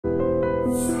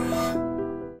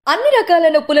అన్ని రకాల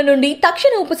నొప్పుల నుండి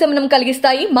తక్షణ ఉపశమనం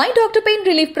కలిగిస్తాయి my doctor pain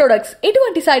relief products.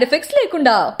 ఎటువంటి సైడ్ ఎఫెక్ట్స్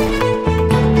లేకుండా.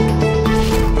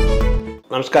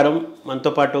 నమస్కారం.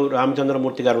 మనతో పాటు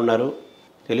రామచంద్రమూర్తి గారు ఉన్నారు.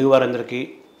 తెలుగు వారందరికీ,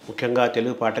 ముఖ్యంగా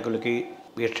తెలుగు పాఠకులకి,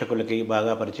 వీక్షకులకి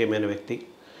బాగా పరిచయమైన వ్యక్తి.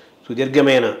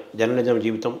 సుదీర్ఘమైన జర్నలిజం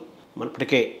జీవితం.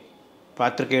 మనప్పటికే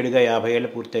పాత్రికేయుడిగా 50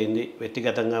 ఏళ్ళు పూర్తయింది.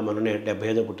 వ్యక్తిగతంగా మననే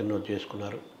 75వ పుట్టినరోజు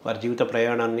చేసుకున్నారు. వారి జీవిత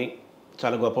ప్రయాణాన్ని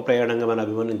చాలా గొప్ప ప్రయాణంగా మనం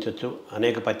అభివర్ణించవచ్చు.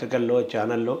 అనేక పత్రికల్లో,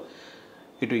 ఛానల్లో,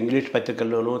 ఇటు ఇంగ్లీష్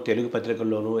పత్రికల్లోనూ, తెలుగు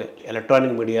పత్రికల్లోనూ,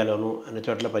 ఎలక్ట్రానిక్ మీడియాలోనూ అన్ని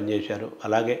చోట్ల పనిచేశారు.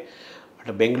 అలాగే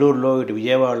అటు బెంగళూరులో, ఇటు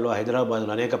విజయవాడలో,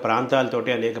 హైదరాబాద్లో అనేక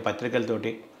ప్రాంతాలతోటి, అనేక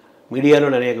పత్రికలతోటి,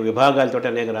 మీడియాలోని అనేక విభాగాలతోటి,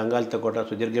 అనేక రంగాలతో కూడా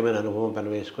సుదీర్ఘమైన అనుభవం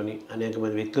పనివేసుకొని అనేక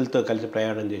మంది వ్యక్తులతో కలిసి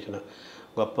ప్రయాణం చేసిన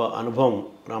గొప్ప అనుభవం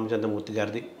రామచంద్రమూర్తి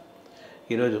గారిది.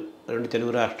 ఈరోజు 2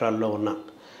 తెలుగు రాష్ట్రాల్లో ఉన్న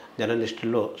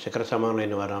జర్నలిస్టుల్లో శిఖర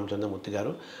సమానమైన వారు రామచంద్రమూర్తి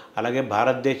గారు. అలాగే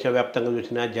భారతదేశ వ్యాప్తంగా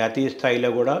చూసిన జాతీయ స్థాయిలో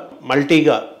కూడా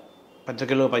మల్టీగా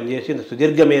పత్రికలో పనిచేసి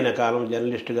సుదీర్ఘమైన కాలం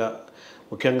జర్నలిస్టుగా,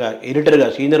 ముఖ్యంగా ఎడిటర్గా,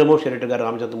 సీనియర్ మోస్ట్ ఎడిటర్గా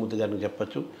రామచంద్రమూర్తి గారిని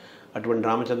చెప్పచ్చు. అటువంటి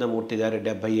రామచంద్రమూర్తి గారి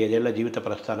 75 ఏళ్ల జీవిత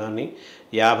ప్రస్థానాన్ని,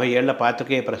 50 ఏళ్ల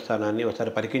పాత్రికేయ ప్రస్థానాన్ని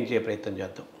ఒకసారి పరికించే ప్రయత్నం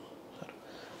చేద్దాం. సార్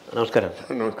నమస్కారం.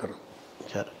 సార్ నమస్కారం.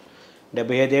 సార్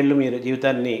 75 ఏళ్ళు మీరు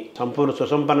జీవితాన్ని సంపూర్ణ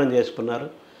సుసంపన్నం చేసుకున్నారు.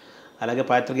 అలాగే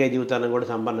పాత్రికేయ జీవితాన్ని కూడా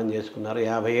సంపన్నం చేసుకున్నారు.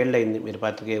 50 ఏళ్ళు అయింది మీరు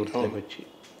పాత్రికేయ వృత్తిలోకి వచ్చి.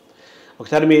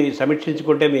 ఒకసారి మీ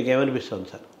సమీక్షించుకుంటే మీకు ఏమనిపిస్తుంది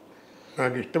సార్?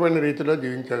 నాకు ఇష్టమైన రీతిలో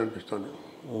జీవించాలనిపిస్తుంది.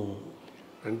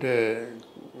 అంటే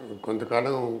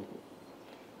కొంతకాలం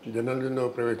జర్నలిజంలో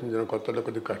ప్రవేశించిన కొత్తలో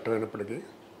కొద్దిగా కష్టమైనప్పటికీ,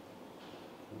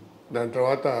 దాని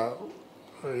తర్వాత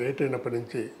 8 అయినప్పటి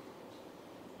నుంచి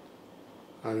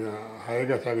అది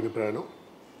హాయిగా సాగింది ప్రయాణం.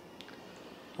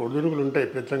 ఒడిదుడుకులు ఉంటాయి,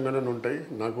 ప్రతి రంగంలోనూ ఉంటాయి,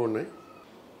 నాకు ఉన్నాయి.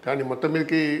 కానీ మొత్తం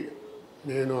మీదకి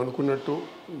నేను అనుకున్నట్టు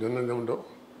జర్నలిజంలో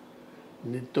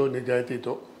నీతితో,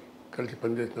 నిజాయితీతో కలిసి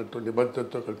పనిచేసినట్టు,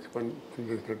 నిబద్ధతతో కలిసి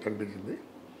పనిచేసినట్టు అనిపించింది.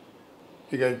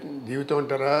 ఇక జీవితం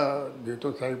అంటారా,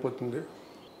 జీవితం సాగిపోతుంది.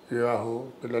 వివాహం,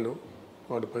 పిల్లలు,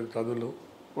 వాడిపై చదువులు,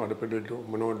 వాడి పెళ్ళిళ్ళు,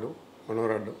 మనవాళ్ళు,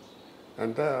 మనవరాళ్ళు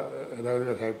అంతా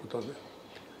యథావిధిగా సాగిపోతుంది.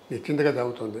 నిశ్చింతగా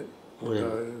సాగుతుంది.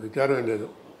 విచారం లేదు,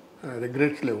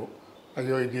 రిగ్రెట్స్ లేవు.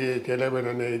 అయ్యో ఇది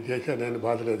చేయలేకపోయినా, ఇది చేశానని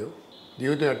బాధ లేదు.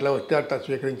 జీవితం ఎట్లా వస్తే అట్లా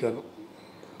స్వీకరించాను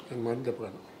అని మనం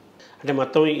చెప్పగలను. అంటే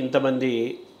మొత్తం ఇంతమంది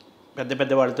పెద్ద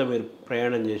పెద్ద వాళ్ళతో మీరు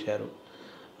ప్రయాణం చేశారు.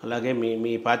 అలాగే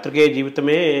మీ పాత్రికేయ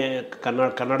జీవితమే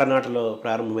కన్నడ నాటలో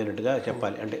ప్రారంభమైనట్టుగా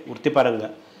చెప్పాలి. అంటే వృత్తిపరంగా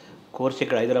కోర్సు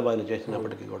ఇక్కడ హైదరాబాద్లో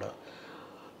చేసినప్పటికీ కూడా.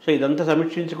 సో ఇదంతా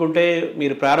సమీక్షించుకుంటే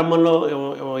మీరు ప్రారంభంలో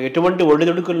ఎటువంటి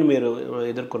ఒడిదుడుకులు మీరు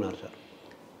ఎదుర్కొన్నారు సార్?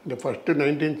 అంటే ఫస్ట్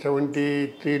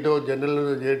 1973లో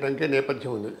జర్నలిజం చేయడానికే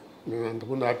నేపథ్యం ఉంది. నేను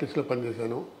అంతకుముందు ఆర్టిస్ట్లో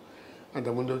పనిచేశాను,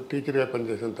 అంతకుముందు టీచర్గా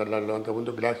పనిచేశాను తల్లాల్లో,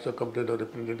 అంతకుముందు గ్లాస్ కంపెనీలో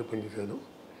రిప్రజెంటేటివ్ పనిచేశాను.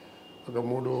 ఒక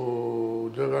 3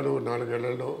 ఉద్యోగాలు 4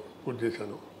 ఏళ్లలో పూర్తి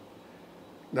చేశాను.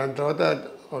 దాని తర్వాత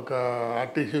ఒక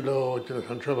ఆర్టీసీలో వచ్చిన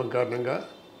సంక్షోభం కారణంగా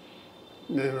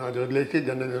నేను అది వదిలేసి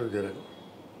జర్నలిజంలో చేరాను.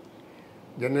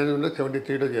 జర్నలిజంలో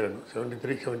 73లో చేరాను.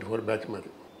 73-74 బ్యాచ్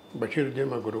మాది.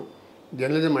 బషీరుద్దీన్ మా గురువు.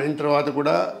 జర్నలిజం అయిన తర్వాత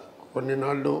కూడా కొన్ని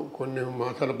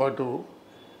మాసాల పాటు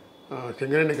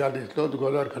సింగరేణి కాలేజీలో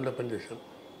గోదావరి ఖండలో పనిచేశాను.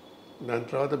 దాని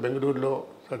తర్వాత బెంగళూరులో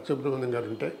సత్యసుబ్రహ్మణ్యం గారు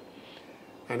ఉంటే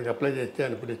ఆయనకు అప్లై చేస్తే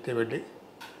ఆయన పిలిస్తే వెళ్ళి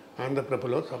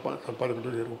ఆంధ్రప్రభలో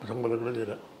ఉపసంపాదకులు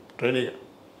చేరాను ట్రైనీగా.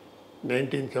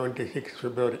 1976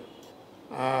 ఫిబ్రవరి.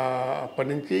 అప్పటి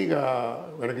నుంచి ఇక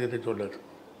వెనక్కి తిరిగి చూడలేదు.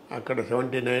 అక్కడ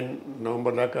 79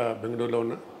 నవంబర్ దాకా బెంగళూరులో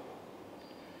ఉన్నా.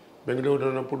 బెంగళూరులో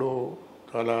ఉన్నప్పుడు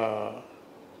చాలా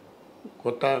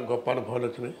గొప్ప అనుభవాలు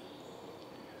వచ్చినాయి.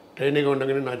 ట్రైనింగ్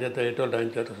ఉండగానే నా చేత ఏటోలు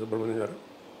రాయించారు సుబ్రహ్మణ్యం గారు.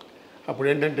 అప్పుడు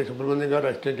ఏంటంటే సుబ్రహ్మణ్యం గారు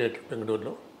అసిస్టెంట్ ఎడిటర్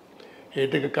బెంగళూరులో.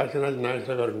 ఏటీకి కాశీనాథ్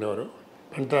నాగేశ్వర గారు ఉండేవారు,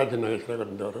 పంచరాజ్య నాగేశ్వర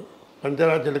గారు ఉండేవారు.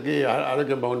 పంచరాజ్యులకి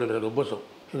ఆరోగ్యం బాగుండేది కదా, ఉబ్బసం.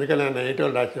 అందుకని ఆయన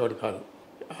ఏటోలు రాసేవాడు కాదు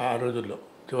ఆ రోజుల్లో,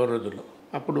 చివరి రోజుల్లో.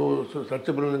 అప్పుడు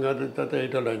సత్యసుబ్రహ్మణ్యం గారి తర్వాత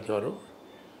ఏటోలు రాయించేవారు.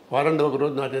 వారంలో ఒక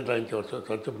రోజు నా చేత రాయించేవారు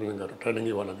సత్యసుబ్రహ్మణ్యం గారు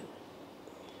ట్రైనింగ్ ఇవ్వాలని.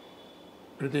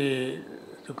 ప్రతి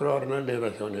శుక్రవారం నాడు నేను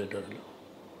రాసేవాడిని ఎడిటోర్లో.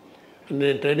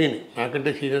 నేను ట్రైనింగ్, నాకంటే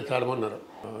సీనియర్స్ చాలామన్నారు.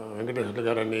 వెంకటేశ్వర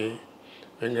గారని,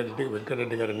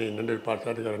 వెంకటరెడ్డి గారని, నండేటి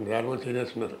పాఠశాల గారని చాలామంది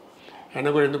సీనియర్స్ ఉన్నారు. ఆయన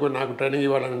కూడా ఎందుకో నాకు ట్రైనింగ్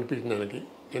ఇవ్వాలని అనిపించింది ఆయనకి.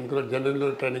 ఎందుకంటే జర్నలిజంలో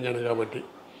ట్రైనింగ్ అయినా కాబట్టి,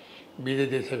 బీజే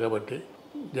చేశాను కాబట్టి,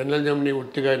 జర్నలిజంని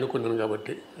వృత్తిగా ఎన్నుకున్నాను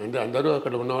కాబట్టి. అంటే అందరూ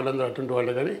అక్కడ ఉన్న వాళ్ళందరూ అటువంటి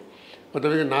వాళ్ళు, కానీ మొత్తం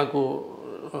నాకు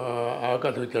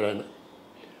అవకాశం ఇచ్చాడు ఆయన.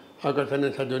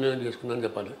 అవకాశాన్ని సద్వినియోగం చేసుకుందని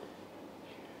చెప్పాలి.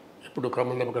 ఇప్పుడు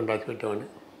క్రమం తప్పకుండా రాసి పెట్టామని.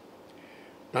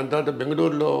 దాని తర్వాత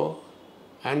బెంగళూరులో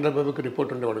ఆంధ్రప్రభకి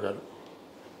రిపోర్ట్ ఉండేవాడు కాదు.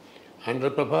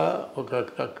 ఆంధ్రప్రభ ఒక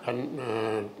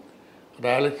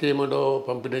రాయలసీమలో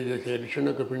పంపిణీ చేసే ఎడిషన్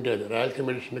ఒక ప్రింట్ అది. రాయలసీమ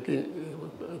ఎడిషన్కి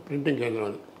ప్రింటింగ్ కేంద్రం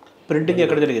అది. ప్రింటింగ్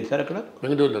ఎక్కడ జరిగింది సార్? అక్కడ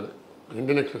బెంగళూరులో.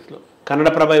 ఇండియన్ ఎక్స్ప్రెస్లో.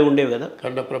 కన్నడప్రభ ఉండేవి కదా.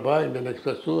 కన్నడప్రభ, ఇండియన్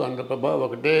ఎక్స్ప్రెస్, ఆంధ్రప్రభ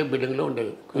ఒకటే బిల్డింగ్లో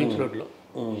ఉండేది క్వీన్స్ రోడ్లో.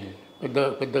 పెద్ద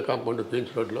పెద్ద కాంపౌండ్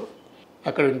క్వీన్స్ రోడ్లో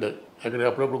అక్కడ ఉండేది. అక్కడ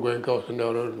అప్పుడప్పుడు గోయంకా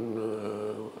వస్తుండేవారు,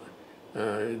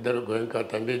 ఇద్దరు గోయంకా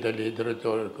తండ్రి తల్లి ఇద్దరు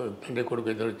వచ్చేవాళ్ళు, తండ్రి కొడుకు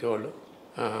ఇద్దరు వచ్చేవాళ్ళు.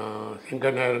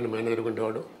 శంకర్ నారాయణ మేనేజర్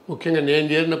ఉండేవాడు. ముఖ్యంగా నేను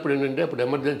చేరినప్పుడు ఏంటంటే అప్పుడు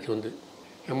ఎమర్జెన్సీ ఉంది.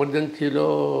 ఎమర్జెన్సీలో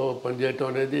పనిచేయటం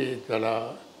అనేది చాలా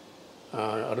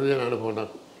అరుదైన అనుభవం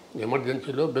నాకు.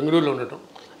 ఎమర్జెన్సీలో బెంగళూరులో ఉండటం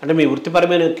అంటే మీ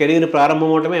వృత్తిపరమైన కెరీర్ ప్రారంభం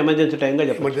అవటమే ఎమర్జెన్సీ టైంగా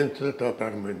చెప్పండి. ఎమర్జెన్సీలో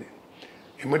ప్రారంభమైంది.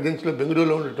 ఎమర్జెన్సీలో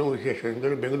బెంగళూరులో ఉండటం విశేషం.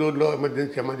 ఎందుకంటే బెంగళూరులో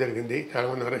ఎమర్జెన్సీ అమలు జరిగింది,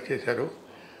 చాలామంది అరెస్ట్ చేశారు.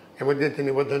 ఎమర్జెన్సీ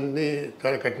నిబంధనని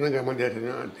చాలా కఠినంగా అమలు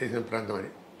చేసిన ప్రాంతం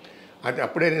అది. అది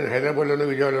అప్పుడే నేను హైదరాబాద్లోనూ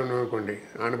విజయవాడలోనూ అనుకోండి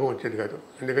అనుభవం వచ్చేది కాదు.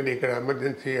 ఎందుకంటే ఇక్కడ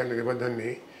ఎమర్జెన్సీ అనే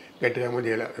నిబంధనని గట్టిగా అమలు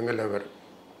చేయాలి వెంగళరావు గారు.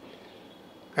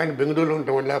 కానీ బెంగళూరులో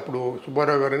ఉండటం వల్ల అప్పుడు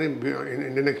సుబ్బారావు గారు అని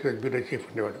ఇండియన్ ఎక్స్ప్రెస్ బ్యూరో చీఫ్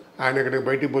ఉండేవాడు. ఆయన ఇక్కడికి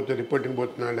బయటికి పోతున్నా, రిపోర్టింగ్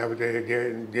పోతున్నా, లేకపోతే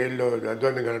జైల్లో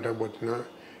అద్వాన్ని కలవటం పోతున్నా,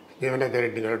 దేవనాథ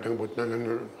రెడ్డిని కలవటం పోతున్నా,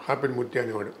 నన్ను హాపిల్ మూర్తి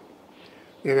అనేవాడు.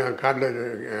 నేను ఆ కార్లో,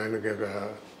 ఆయనకి ఒక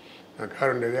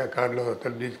కారు ఉండేది, ఆ కారులో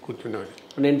తల తీసి కూర్చున్నాడు.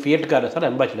 నేను fiat car sir,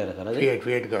 ambassador sir,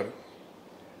 fiat car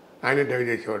ఆయనే డ్రైవ్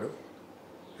చేసేవాడు.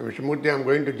 Vishnumurthy I'm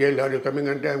going to jail, are you coming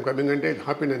అంటే ఐఎమ్ కమింగ్ అంటే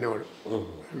హాపిన్ అనేవాడు.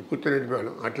 కూర్చొని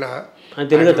వెళ్ళిపోయాడు. అట్లా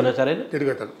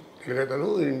తిరగతను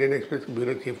ఇండియన్ ఎక్స్ప్రెస్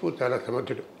బ్యూరో చీఫ్, చాలా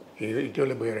సమర్థుడు.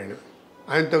 ఇటీవల పోయారు ఆయన.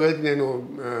 ఆయనతో కలిసి నేను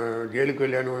జైలుకి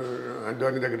వెళ్ళాను.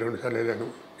 అద్వాని దగ్గర 2 సార్లు వెళ్ళాను.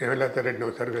 దేవనాథ రెడ్డిని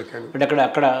ఒకసారి కలిశాను.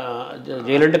 అక్కడ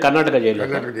జైలు అంటే కర్ణాటక జైలు.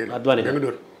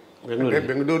 బెంగళూరు. అంటే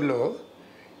బెంగళూరులో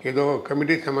ఏదో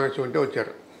కమిటీ సమావేశం ఉంటే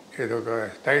వచ్చారు. ఏదో ఒక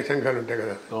స్థాయి సంఘాలు ఉంటాయి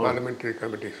కదా, పార్లమెంటరీ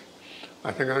కమిటీస్. ఆ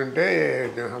సంఘాలు ఉంటే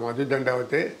మధు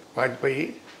దండావతే, వాజ్పేయి,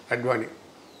 అద్వాని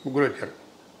ముగ్గురు వచ్చారు.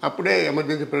 అప్పుడే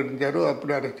ఎమర్జెన్సీ ప్రకటించారు.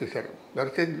 అప్పుడే అరెస్ట్ చేశారు.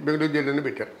 అరెస్ట్ చేసి బెంగళూరు జైల్లోనే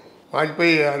పెట్టారు.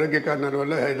 వాజ్పేయి ఆరోగ్య కారణాల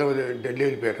వల్ల హైదరాబాద్, ఢిల్లీ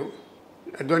వెళ్ళిపోయారు.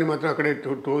 అద్వాని మాత్రం అక్కడే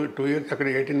 2 ఇయర్స్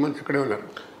అక్కడే 18 months అక్కడే ఉన్నారు.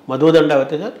 మధు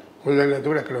దండావతే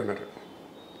కూడా అక్కడే ఉన్నారు.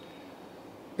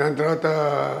 దాని తర్వాత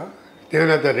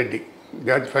Devanatha Reddy,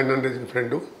 George Fernandes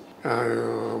friend,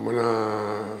 మన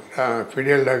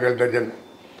ఫిడియల్ డజన్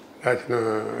రాసిన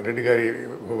రెడ్డి గారి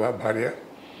భార్య.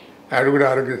 ఆవిడ కూడా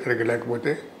ఆరోగ్యం సరిగ్గా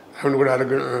లేకపోతే ఆవిడ కూడా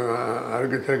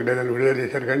ఆరోగ్యం సరిగ్గా లేదని విడుదల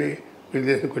చేశారు. కానీ విడుదల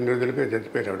చేసిన కొన్ని రోజులకే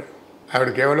చచ్చిపోయారు. ఆవిడ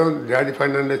కేవలం జార్జ్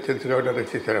ఫెర్నాండెస్ తెలుసు కాబట్టి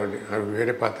అరెస్ట్ చేశారు. ఆవిడ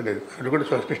వేరే పాత్ర లేదు. ఆవిడ కూడా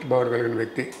స్వస్పష్ట భావన కలిగిన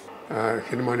వ్యక్తి,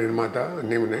 సినిమా నిర్మాత,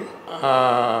 అన్నీ ఉన్నాయి.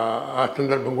 ఆ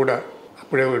సందర్భం కూడా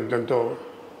అప్పుడే ఉండటంతో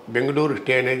బెంగళూరు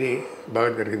స్టే అనేది బాగా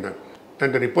జరిగింది నాకు.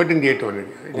 దాంతో రిపోర్టింగ్ చేయటం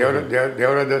అనేది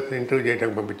దేవరాదాస్ ఇంటర్వ్యూ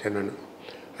చేయడానికి పంపించాను నన్ను.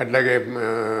 అట్లాగే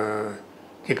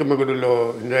చిక్కమగూడులో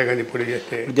ఇందిరాగాంధీ పోటీ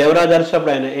చేస్తే దేవరాదాస్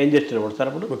అప్పుడు ఆయన ఏం చేస్తున్నాడు సార్?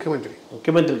 అప్పుడు ముఖ్యమంత్రి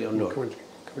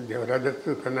దేవరాదాస్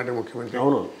కర్ణాటక ముఖ్యమంత్రి.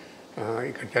 అవును.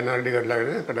 ఇక్కడ చెన్నారెడ్డి గారి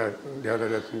లాగానే అక్కడ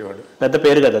దేవరాదాస్ ఉండేవాడు. పెద్ద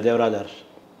పేరు కదా దేవరాదాస్.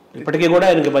 ఇప్పటికీ కూడా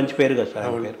ఆయనకి మంచి పేరు కదా సార్.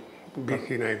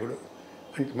 బీసీ నాయకుడు,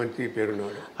 మంచి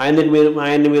పేరున్నవాడు.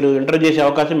 ఆయన్ని మీరు ఇంటర్వ్యూ చేసే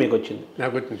అవకాశం మీకు వచ్చింది?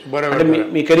 నాకు వచ్చింది. సుబ్బారావు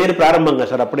మీ కెరీర్ ప్రారంభంగా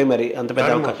సార్ అప్పుడే మరి అంత పెద్ద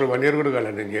అవకాశం? అప్పుడు 1 year కూడా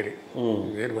కాలేదు నేను చేరి.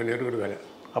 1 year కూడా కాలేదు.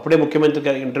 అప్పుడే ముఖ్యమంత్రి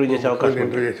ఇంటర్వ్యూ చేసే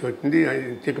అవకాశం చేసి వచ్చింది.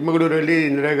 చిక్కమగూడూరు వెళ్ళి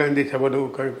ఇందిరాగాంధీ సభలు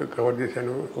కవర్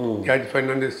చేశాను. జార్జ్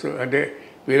ఫెర్నాండెస్ అంటే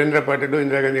వీరేంద్ర పాటిల్,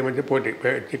 ఇందిరాగాంధీ మధ్య పోటీ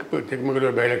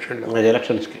చిక్కమగూడూరు బై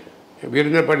ఎలక్షన్స్కి.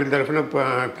 వీరేంద్ర పాటిల్ తరఫున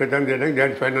ప్రచారం చేయడానికి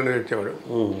జార్జ్ ఫెర్నాండెస్ వచ్చేవాడు.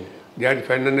 జార్జ్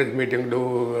ఫెర్నాండెస్ మీటింగ్లు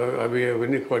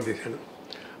అవన్నీ కవర్ చేశాను.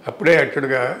 అప్పుడే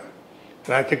యాక్చువల్గా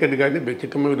రాజశేఖర్ గారిని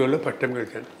చిక్కమగూడూరులో ఫస్ట్ టైం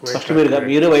కలిశాను.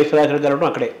 మీరు వైఎస్ రాజశేఖర్ గారు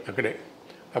అక్కడే.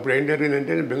 అప్పుడు ఏం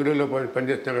జరిగిందంటే బెంగళూరులో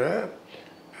పనిచేస్తున్నా కదా,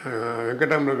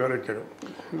 వెంకటరామరావు గారు వచ్చాడు.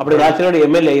 అప్పుడు రాజశేఖర్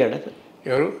ఎమ్మెల్యే అయ్యాడు.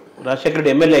 ఎవరు? రాజశేఖర్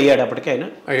ఎమ్మెల్యే అయ్యాడు అప్పటికే? ఆయన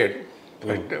అయ్యాడు.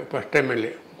 ఫస్ట్ టైం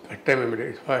ఎమ్మెల్యే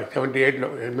 78లో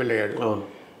ఎమ్మెల్యే అయ్యాడు.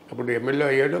 అప్పుడు ఎమ్మెల్యే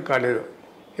అయ్యాడు కాలేదు.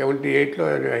 78లో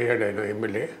అయ్యాడు ఆయన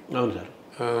ఎమ్మెల్యే. అవును sir.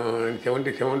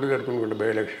 77లో జరుపుకుంటాడు by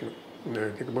election.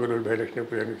 చిక్కమగూడూరు by election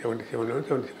 77లో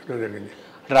 76లో జరిగింది.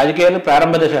 రాజకీయాలు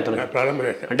ప్రారంభ దశ.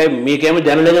 అంటే మీకేమో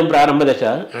జర్నలిజం ప్రారంభ దశ,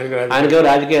 ఆయనకేమో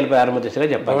రాజకీయాలు ప్రారంభ దశగా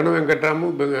చెప్పాలి. భవన వెంకటరాము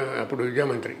అప్పుడు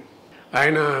విద్యామంత్రి.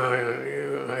 ఆయన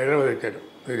హైదరాబాద్ వచ్చారు,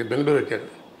 బెంగళూరు వచ్చారు.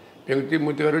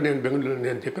 మూర్తి గారు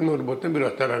నేను చిక్కమగూడూరు పోతే మీరు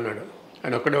వస్తారన్నాడు.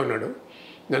 ఆయన ఒక్కడే ఉన్నాడు.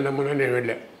 నన్ను నమ్మున నేను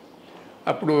వెళ్ళా.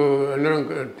 అప్పుడు అందరం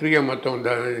తిరిగాం మొత్తం.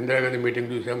 ఇందిరాగాంధీ మీటింగ్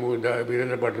చూసాము,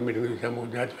 వీరేంద్ర పాటిల్ మీటింగ్ చూసాము,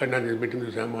 జార్జ్ ఫెర్నాండెస్ మీటింగ్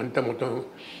చూసాము. అంతా మొత్తం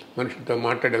మనుషులతో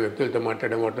మాట్లాడాము, వ్యక్తులతో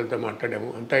మాట్లాడాము, హోటల్తో మాట్లాడాము.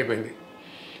 అంతా అయిపోయింది.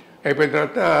 అయిపోయిన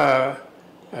తర్వాత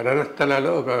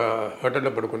రణస్థలాలో ఒక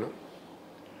హోటల్లో పడుకున్నాం.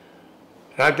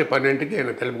 రాత్రి 12కి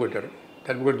ఆయన తలుపు కొట్టారు.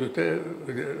 తలుపు కొట్టి చూస్తే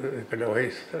ఇక్కడ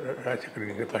వైఎస్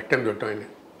రాజశేఖర్ ఫస్ట్ టైం చూడటం. ఆయన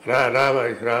రా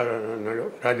వైఎస్ రా అన్నాడు.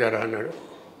 రాజా రా అన్నాడు.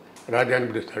 రాజా అని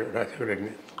పిలుస్తాడు రాజశేఖర్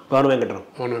రెడ్డిని. భవన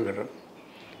వెంకటరావు.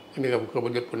 ఇంకా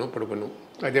కబుర్లు చెప్పుకున్నాం, పడుకున్నాం.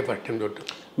 అదే ఫస్ట్ టైం చూడటం.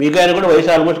 మీకు ఆయన కూడా వయసు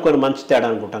ఆల్మోస్ట్ కొన్ని మంచి తేడా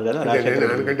అనుకుంటాం కదా. నేను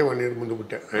ఆయనకంటే 1 year ముందు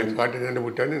పుట్టాను. ఆయన 49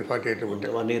 పుట్టాను, నేను 48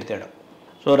 పుట్టాను. 1 year తేడా.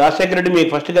 సో రాజశేఖర రెడ్డి మీకు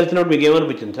ఫస్ట్ కలిసినప్పుడు మీకు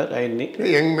ఏమనిపించింది సార్ ఆయన్ని?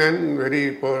 Young man, very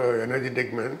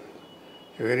energetic man,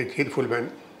 very cheerful man,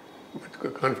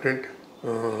 confident.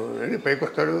 అది పైకి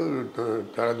వస్తాడు,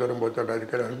 చాలా దూరం పోతాడు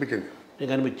రాజకీయాలు అనిపించింది.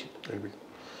 మీకు అనిపించింది.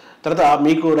 తర్వాత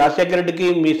మీకు రాజశేఖర రెడ్డికి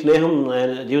మీ స్నేహం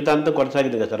ఆయన జీవితాంతం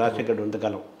కొనసాగింది కదా సార్ రాజశేఖర రెడ్డి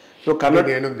ఇంతకాలం. సో కన్నడ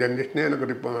ఆయన జర్నలిస్ట్,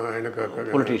 ఆయన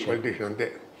పొలిటీషియన్, అంతే.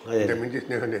 మించి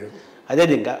స్నేహం లేదు. అదే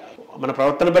ఇంకా మన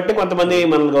ప్రవర్తన బట్టి కొంతమంది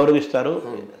మనల్ని గౌరవిస్తారు,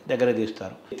 దగ్గర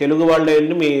తీస్తారు. తెలుగు వాళ్ళే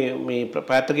మీ మీ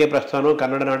పాత్రికేయ ప్రస్థానం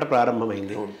కన్నడ నాట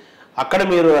ప్రారంభమైంది. అక్కడ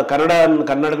మీరు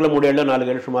కర్ణాటకలో 3 ఏళ్ళు 4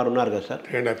 ఏళ్ళు సుమారు ఉన్నారు కదా సార్?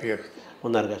 3.5 years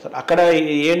ఉన్నారు కదా సార్. అక్కడ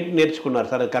ఏంటి నేర్చుకున్నారు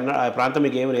సార్? ఆ ప్రాంతం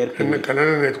మీకు ఏమి నేర్చుకున్నా? కన్నడ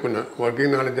నేర్చుకున్నా.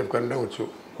 వర్కింగ్ నాలెడ్జ్ ఆఫ్ కన్నడ వచ్చు.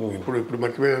 ఇప్పుడు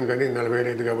మర్చిపోయాను కానీ 40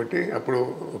 ఏళ్ళు కాబట్టి అప్పుడు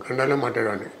కన్నడలో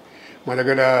మాట్లాడేవాడిని. మా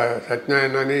దగ్గర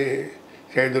సత్యనారాయణ అని,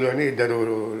 సైదులు అని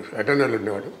 2 అటెండర్లు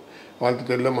ఉండేవాడు. వాళ్ళతో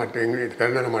తెలుగులో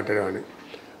కన్నడలో మాట్లాడేవాడిని.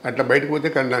 అట్లా బయటకు పోతే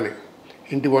కన్నడనే.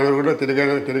 ఇంటి ఓనర్ కూడా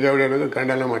తిరిగావిడ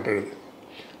కన్నడలో మాట్లాడేది.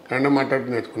 కన్నడ మాట్లాడుతూ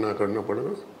నేర్చుకున్నా అక్కడ ఉన్నప్పుడు.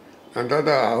 దాని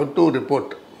తర్వాత how to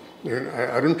report.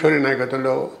 Arun Shouri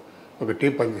నాయకత్వంలో ఒక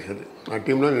టీం పనిచేసేది. ఆ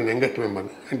టీంలో నేను యంగెస్ట్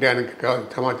మెంబర్ని. అంటే ఆయనకి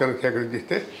సమాచారం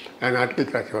సేకరించిస్తే ఆయన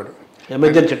ఆర్టికల్స్ రాసేవాడు.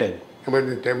 ఎమర్జెన్సీ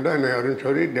టైంలో ఆయన అరుణ్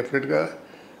షౌరి డెఫినెట్గా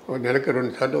నెలకి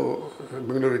 2 సార్లు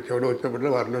బెంగళూరు వచ్చేవాడు.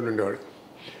 వచ్చినప్పుడు 6 నెలలు ఉండేవాడు.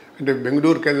 అంటే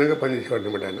బెంగళూరు కేంద్రంగా పనిచేసేవాడు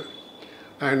అనమాట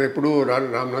ఆయన ఎప్పుడూ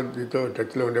రామ్నాథ్జీతో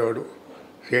టచ్లో ఉండేవాడు.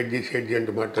 సేట్జీ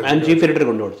అంటూ మాట్లాడు. ఆయన చీఫ్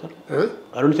ఎడిటర్గా ఉండేవాడు sir.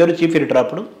 Arun Shouri chief editor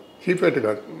అప్పుడు? చీఫ్ ఎడిటర్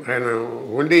కాదు, ఆయన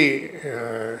ఓన్లీ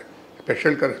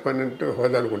స్పెషల్ కరెస్పాండెంట్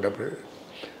హోదా అనుకుంటా.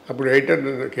 అప్పుడు ఎడిటర్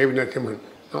కేవీ నరసింహన్.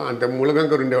 అంత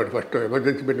మూలగంకర్ ఉండేవాడు. ఫస్ట్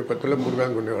ఎమర్జెన్సీ పెట్టిన కొత్తలో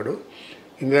మూలగంకర్ ఉండేవాడు.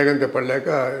 ఇందిరాగాంధీ పడలేక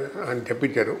ఆయన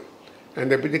తెప్పించారు. ఆయన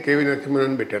తెప్పించి కేవీ నరసింహన్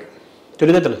అని పెట్టారు.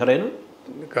 తెలుగు సార్ ఆయన?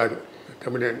 కాదు,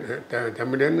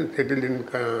 తమిళియన్ సెటిల్డ్ ఇన్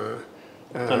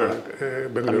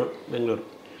బెంగళూరు.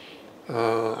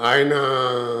 ఆయన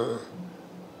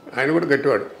కూడా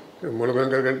గట్టివాడు.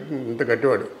 మూలగంకర్ ఇంత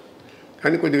గట్టివాడు.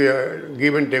 కానీ కొద్దిగా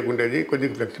గివ్ అండ్ టేక్ ఉండేది,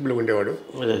 కొద్దిగా ఫ్లెక్సిబుల్గా ఉండేవాడు.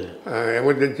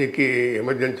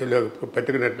 ఎమర్జెన్సీలో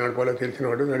పత్రిక నడపాలో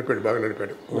తెలిసినవాడు. నడిపాడు, బాగా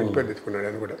నడిపాడు. మంచి పేరు తెచ్చుకున్నాడు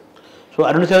ఆయన కూడా. సో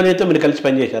అరుణ్ షౌరితో మీరు కలిసి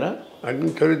పనిచేశారా?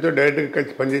 అరుణ్ షౌరితో డైరెక్ట్గా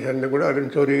కలిసి పనిచేశారని కూడా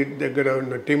అరుణ్ షౌరి దగ్గర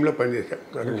ఉన్న టీంలో పనిచేశాను.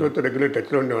 అరుణ్ షౌరితో రెగ్యులర్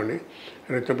టచ్లో ఉండేవాడిని.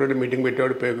 ఆయన వచ్చినప్పుడు మీటింగ్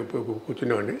పెట్టేవాడు,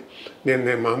 కూర్చునేవాడిని.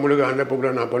 నేను మామూలుగా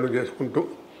ఆంధ్రప్రదేశ్లో నా పనులు చేసుకుంటూ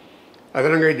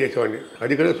అదనంగా చేసేవాడిని.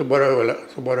 అది కూడా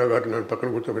సుబ్బారావు గారు నన్ను పక్కన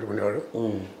కూర్చోబెట్టుకునేవాడు.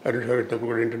 అరుణ్ షౌరి వచ్చినప్పుడు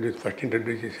కూడా ఫస్ట్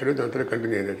ఇంట్రడ్యూస్ చేశారు. దాంతో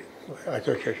కంటిన్యూ అయింది అది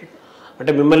అసోసియేషన్.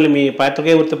 అంటే మిమ్మల్ని మీ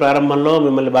పాత్రికేయ వృత్తి ప్రారంభంలో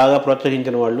మిమ్మల్ని బాగా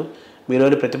ప్రోత్సహించిన వాళ్ళు,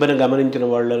 మీలోని ప్రతిభను గమనించిన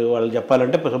వాళ్ళు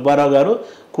చెప్పాలంటే సుబ్బారావు గారు,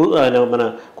 మన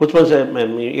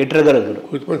ఎడిటర్ గారు,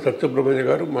 కూచుమన్ సత్యప్రభంజ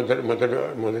గారు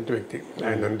మొదటి వ్యక్తి.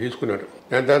 ఆయన నన్ను తీసుకున్నారు.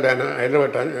 దాని తర్వాత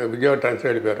ఆయన విజయవాడ ట్రాన్స్ఫర్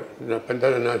వెళ్ళిపోయారు.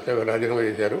 పంచాయతీ రాజీనామా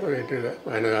చేశారు.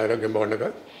 ఆయన ఆరోగ్యం బాగుండగా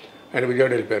ఆయన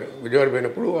విజయవాడ వెళ్ళిపోయారు. విజయవాడ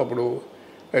పోయినప్పుడు అప్పుడు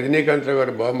రజనీకాంత్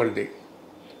గారు బావమరిది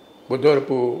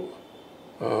బుద్ధవరపు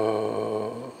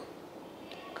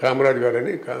కామరాజు గారు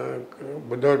అని,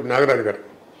 బుద్ధవరపు నాగరాజు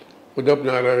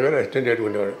గారు అసిస్టెంట్ డైరెక్టర్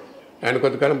ఉండేవాడు. ఆయన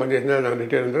కొంతకాలం పనిచేసిన నాకు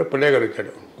రిటైర్ అయిన పుల్లయ్య గారు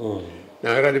వచ్చాడు.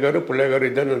 నాగరాజు గారు, పుల్లయ్య గారు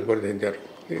ఇద్దరు నన్ను ప్రోత్సహించారు.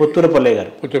 పుత్తూరు పుల్లయ్య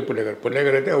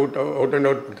గారు అయితే అవుట్ అండ్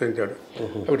అవుట్ ప్రోత్సహించాడు.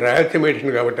 అప్పుడు రాయలసీమ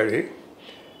ఎడిషన్ కాబట్టి అది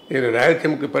నేను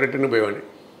రాయలసీమకి పర్యటన పోయేవాడిని.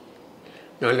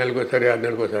 4 నెలలకు ఒకసారి, 6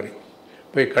 నెలలకు ఒకసారి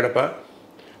పోయి కడప,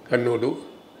 కర్నూలు,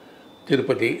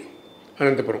 తిరుపతి,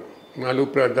 అనంతపురం 4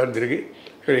 ప్రాంతాలు తిరిగి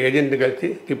ఇక్కడ ఏజెంట్ని కలిసి,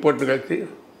 రిపోర్ట్ని కలిసి,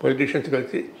 పొలిటీషియన్స్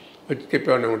కలిసి వచ్చి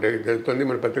చెప్పేవాడిని. ఉంటాయి జరుగుతుంది,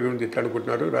 మన పత్రిక గురించి ఇట్లా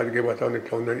అనుకుంటున్నారు, రాజకీయ వాతావరణం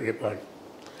ఇట్లా ఉందని చెప్పేవాడు.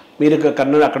 మీరు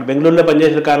కర్నూలు అక్కడ బెంగళూరులో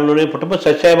పనిచేసిన కాలంలోనే పుట్టపర్తి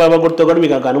సత్యసాయిబాబా గుడితో కూడా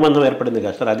మీకు అనుబంధం ఏర్పడింది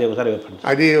కదా సార్? అది ఒకసారి చెప్పండి.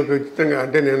 అది ఒక విచిత్రంగా,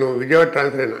 అంటే నేను విజయవాడ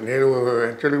ట్రాన్స్ఫర్ అయినా. నేను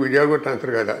యాక్చువల్గా విజయవాడ కూడా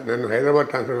ట్రాన్స్ఫర్ కాదా, నేను హైదరాబాద్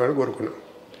ట్రాన్స్ఫర్ కావాలని కోరుకున్నాను.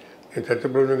 నేను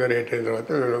సత్యప్రభుత్వం గారు ఎయిట్ అయిన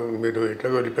తర్వాత మీరు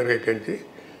ఇట్లా రిపేర్ ఎక్కించి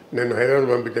నేను హైదరాబాద్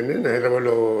పంపించండి, నేను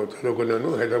హైదరాబాద్లో చదువుకున్నాను,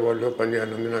 హైదరాబాద్లో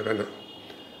పనిచేయాలని నాకన్నా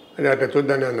అది అట్లా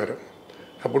చూద్దానే అన్నారు.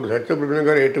 అప్పుడు సత్యప్రభుత్వం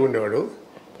గారు ఎయిట్గా ఉండేవాడు,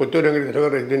 పుత్తూరు వెంకటేశ్వర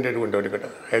గారు రెసిడెంట్ ఎయిట్గా ఉండేవాడు ఇక్కడ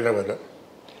హైదరాబాద్లో.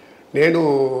 నేను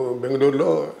బెంగళూరులో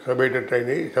సబ్ ఎడిటర్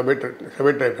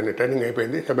అయిపోయింది, ట్రైనింగ్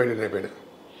అయిపోయింది, సబ్ ఎడిటర్ అయిపోయినా.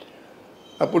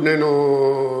 అప్పుడు నేను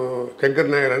శంకర్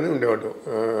నాయర్ అని ఉండేవాడు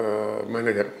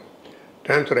మేనేజర్,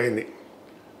 ట్రాన్స్ఫర్ అయింది.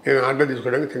 నేను ఆర్డర్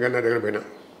తీసుకోవడానికి శంకర్ నాయర్ దగ్గర పోయినా.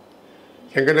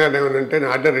 శంకర్ నాయర్ ఏమనంటే నా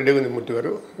ఆర్డర్ రెడీగా ఉంది మూర్తి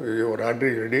గారు, your order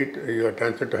is ready, your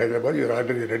transfer to Hyderabad, your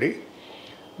order is ready,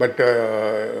 but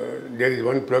there is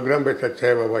 1 programme by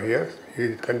Sathya Sai Baba here, he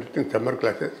is conducting summer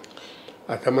classes.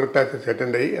 ఆ సమ్మర్ క్లాసెస్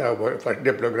అటెండ్ అయ్యి ఆ ఫస్ట్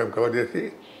డే ప్రోగ్రామ్ కవర్ చేసి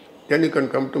then you can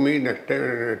come to me next time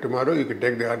tomorrow you can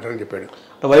take the order అని చెప్పాడు.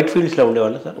 White ఫీల్డ్స్లో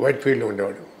ఉండేవాళ్ళు sir? White ఫీల్డ్లో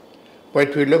ఉండేవాడు.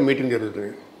 White ఫీల్డ్లో మీటింగ్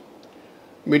జరుగుతుంది.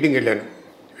 మీటింగ్ వెళ్ళాను,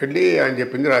 వెళ్ళి ఆయన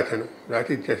చెప్పింది రాశాను,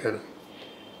 రాసి ఇచ్చేసాను.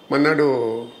 మన్నాడు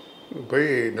పోయి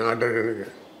నా order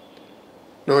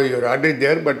no your order is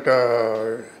there but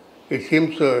it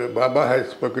seems Baba has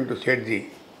spoken to Sethji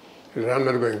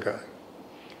Ramnath Goenka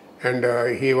and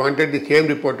he wanted the same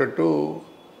reporter to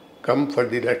come for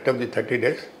the rest of the 30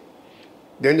 days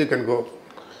then you can go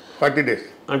 40 days.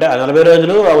 అంటే 40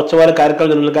 రోజులు ఆ ఉత్సవాల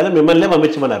కార్యక్రమాలు కాదు మిమ్మల్ని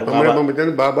పంపించమన్నారు.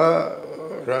 పంపించాను. బాబా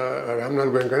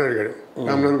రామ్నాథ్ గోయంకా అని అడిగాడు.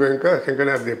 రామ్నాథ్ గోయంకా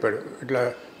శంకర్నాథ్ చెప్పాడు, ఇట్లా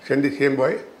send the same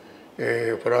bye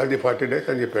for all the 40 days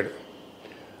అని చెప్పాడు.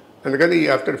 అందుకని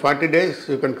after 40 days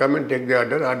you can come and take the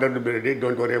order to be ready,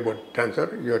 don't worry about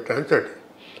transfer, you're transferred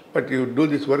but you do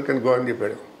this work and go అని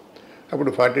చెప్పాడు.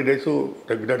 అప్పుడు 40 days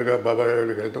రెగ్యులర్గా బాబా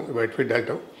దగ్గరికి వెళ్తాం, white field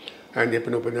వెళ్తాం, ఆయన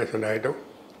చెప్పిన ఉపన్యాసం రాయటం,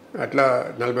 అట్లా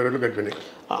 40 రోజులు గడిపినాయి.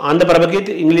 ఆంధ్రప్రభకి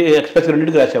ఇంగ్లీష్ ఎక్స్ప్రెస్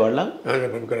రెండింటికి రాసేవాళ్ళ?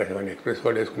 ఆంధ్రప్రభకి రాసేవాడిని, ఎక్స్ప్రెస్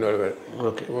కూడా వేసుకునేవాడు కాదు.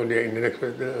 ఓకే. ఓన్లీ ఇండియన్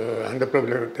ఎక్స్ప్రెస్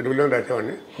ఆంధ్రప్రభలో తెలుగులో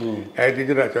రాసేవాడిని, యాజ్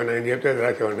టీచర్ రాసేవాడిని, ఆయన చెప్తే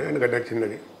రాసేవాడిని, ఆయనకు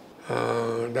నచ్చిందని.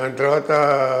 దాని తర్వాత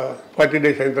 40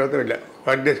 days అయిన తర్వాత వెళ్ళా.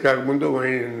 40 days కాకముందు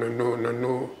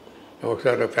నన్ను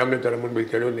ఒకసారి ఫ్యామిలీ తర ముందు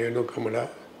పిలిచాడు. నేను కమల,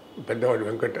 పెద్దవాడు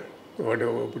వెంకట, వాడు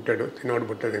పుట్టాడు, చిన్నవాడు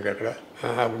పుట్టాడు ఇంకా అక్కడ.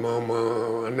 మా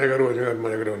అన్నయ్య గారు వదిన గారు మా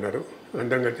దగ్గర ఉన్నారు.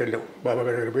 అందరం కలిసి వెళ్ళాం బాబా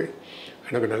గారి దగ్గర పోయి.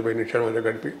 ఆయన ఒక 40 నిమిషాలు మా దగ్గర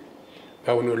గడిపి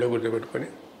బాబుని ఒళ్ళో కూర్చోబెట్టుకొని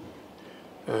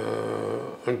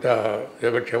అంతా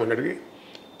యోగక్షేమం అడిగి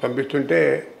పంపిస్తుంటే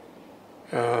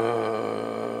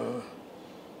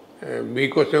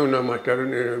మీకోసమే ఉన్నా మాస్టారు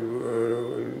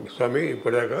స్వామి,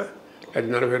 ఇప్పటిదాకా అది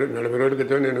 40 రోజుల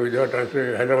క్రితం నేను విజయవాడ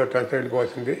హైదరాబాద్ ట్రాన్స్ఫర్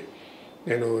వెళ్ళిపోవాల్సింది,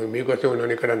 నేను మీకోసం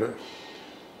ఉన్నాను ఇక్కడన్నా.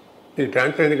 నీకు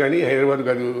ట్రాన్స్ఫర్ అయింది కానీ హైదరాబాద్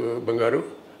కాదు బంగారు,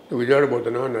 నువ్వు విజయవాడ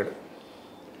పోతున్నావు అన్నాడు.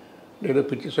 నేను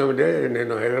పిచ్చి స్వామిదే,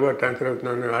 నేను హైదరాబాద్ ట్రాన్స్ఫర్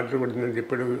అవుతున్నాను, ఆర్డర్ పడుతుందని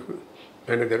చెప్పాడు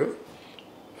మేనేజరు.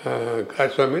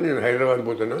 కాదు స్వామి, నేను హైదరాబాద్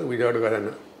పోతున్నా, విజయవాడ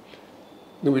కాదన్నా.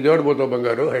 నువ్వు విజయవాడ పోతావు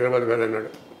బంగారు, హైదరాబాద్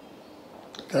కాదన్నాడు.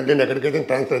 సరే నేను ఎక్కడికైతే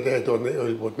ట్రాన్స్ఫర్ అయితే అవుతుంది,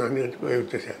 వెళ్ళిపోతున్నాను అని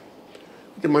వచ్చేసాను.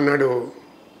 అయితే మన్నాడు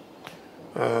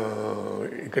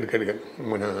ఇక్కడికి వెళ్ళాను,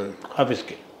 మన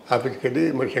ఆఫీస్కి వెళ్ళి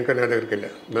మరి శంకర్ నాయర్ దగ్గరికి వెళ్ళా.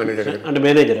 మేనేజర్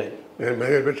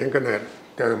పేరు Shankar Nair,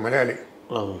 Malayali.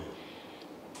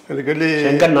 అందుకెళ్ళి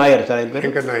Shankar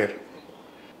Nair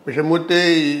విషమూర్తి,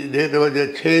 there was a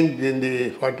change in the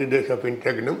 40 days of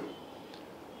ఇంటర్గ్నం.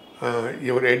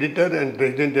 Your editor and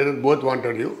president editor both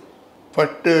wanted you.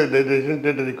 First the resident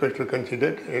editor request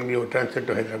considered and your transfer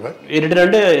to Hyderabad. Editor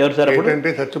అంటే ఎవరు సార్? ఎడిటర్ అంటే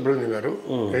సత్యసుబ్రహ్మణ్యం గారు,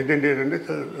 రెసిడెంట్ ఎడిటర్ అంటే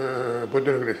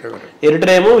పుత్తూరు వెంకటేశ్వర గారు.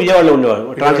 Editor ఏమో విజయవాడలో ఉండేవాడు,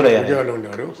 transfer అయ్యారు. విజయవాడలో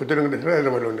ఉండేవారు, పుత్తూరు వెంకటేశ్వర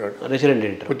హైదరాబాద్లో ఉండేవాడు. Resident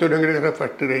editor Puttur Venkateswara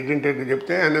first resident editor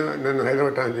చెప్తే ఆయన నన్ను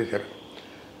హైదరాబాద్ ట్రాన్స్ఫర్ చేశారు.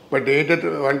 But editor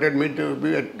wanted me to be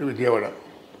at Vijayawada,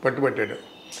 పట్టుబట్టాడు.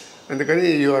 అందుకని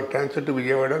you're transfer to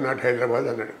Vijayawada not Hyderabad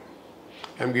అన్నాడు.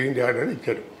 ఐఎమ్ గివింగ్ ది ఆర్డర్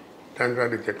ఇచ్చాడు, ట్రాన్స్ఫర్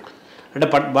ఆర్డర్ ఇచ్చాడు. అంటే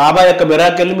బాబా యొక్క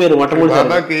మిరాకిల్ మీరు మొట్టమొదటి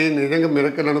బాబాకి నిజంగా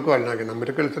మిరకల్ అనుకోవాలి. నాకు నా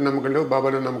మిరకల్స్ నమ్మకం లేవు,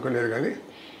 బాబాలో నమ్మకం లేదు. కానీ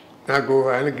నాకు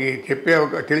ఆయనకి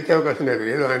తెలిసే అవకాశం లేదు.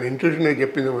 ఏదో ఆయన ఇంట్యూషన్ నేను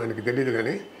చెప్పింది ఆయనకి తెలియదు,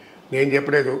 కానీ నేను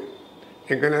చెప్పలేదు.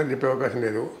 ఇంకా చెప్పే అవకాశం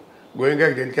లేదు.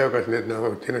 గోయంకాకి తెలిసే అవకాశం లేదు.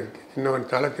 నాకు చిన్నవాడిని,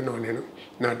 చాలా చిన్నవాడిని నేను.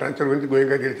 నా ట్రాన్స్ఫర్ గురించి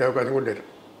గోయంకాకి తెలిసే అవకాశం కూడా లేదు.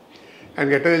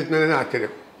 ఆయనకి ఎట్లా తెలిసిందని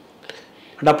ఆశ్చర్యం.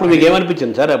 అంటే అప్పుడు మీకు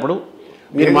ఏమనిపించింది సార్? అప్పుడు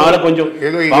మీరు మామూలుగా కొంచెం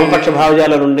ఏదో వామపక్ష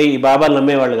భావజాల నుండి ఈ బాబాలు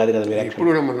నమ్మేవాళ్ళు కాదు కదా మీరు? ఇప్పుడు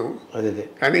కూడా మనం అదే.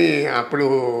 కానీ అప్పుడు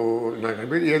నాకు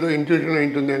అనిపించి ఏదో ఇంట్యూషన్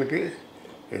ఉంటుంది ఆయనకి,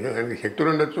 ఏదో ఆయనకి శక్తులు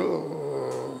ఉండొచ్చు,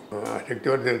 ఆ శక్తి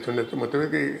వాడు తెలిసి ఉండొచ్చు.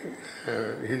 మొత్తానికి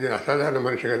ఇది అసాధారణ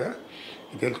మనిషి కదా,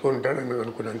 తెలుసుకుంటాడని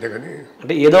అనుకున్నాను. అంతేగాని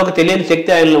అంటే ఏదో ఒక తెలియని శక్తి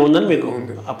ఆయనలో ఉందని మీకు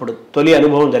అప్పుడు తొలి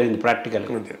అనుభవం జరిగింది ప్రాక్టికల్.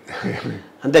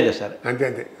 అంతే కదా సార్?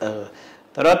 అంతే.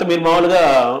 తర్వాత మీరు మామూలుగా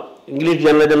ఇంగ్లీష్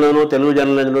జర్నలిజంలోనూ తెలుగు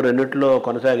జర్నలిజంలో రెండిట్లో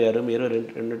కొనసాగారు. మీరు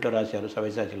రెండిట్లో రాశారు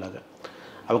సవ్యసాచిలాగా.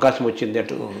 అవకాశం వచ్చింది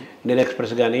అటు ఇండియన్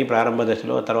ఎక్స్ప్రెస్ కానీ ప్రారంభ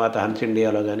దశలో, తర్వాత హన్స్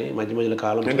ఇండియాలో కానీ, మధ్య మధ్యలో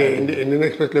కాలం. అంటే ఇండియన్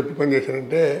ఎక్స్ప్రెస్లో ఎప్పుడు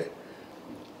పనిచేశానంటే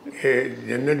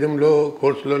జర్నలిజంలో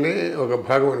కోర్సులోనే ఒక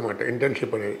భాగం అనమాట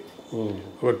ఇంటర్న్షిప్ అనేది.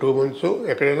 ఒక 2 months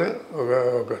ఎక్కడైనా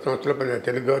ఒక సంవత్సరంలో పని,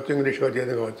 తెలుగు కావచ్చు, ఇంగ్లీష్ కావచ్చు,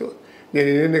 ఏదో కావచ్చు. నేను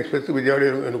ఇండియన్ ఎక్స్ప్రెస్ విజయవాడ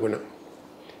అనుకున్నాను.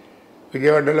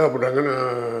 విజయవాడలో అప్పుడు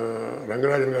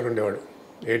రంగరాజన్ గారు ఉండేవాడు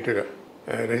ఎడిటర్గా,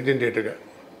 రెసిడెంట్ ఎడిటర్గా,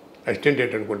 అసిస్టెంట్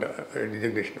ఎడిటర్ అనుకుంటా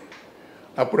డిజిగ్నేషన్.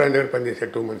 అప్పుడు ఆయన దగ్గర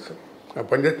పనిచేశాడు 2 months. ఆ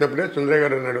పనిచేసినప్పుడే సుందరయ్య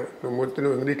గారు అన్నాడు,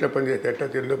 నువ్వు ఇంగ్లీష్లో పనిచేస్తే ఎట్లా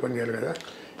తెలుగులో పనిచేయాలి కదా.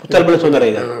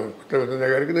 సుందరయ్య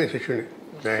గారికి నేను శిష్యుని.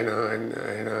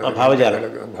 ఆయన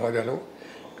భావజాలం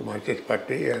మార్క్సిస్ట్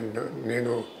పార్టీ. అండ్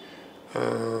నేను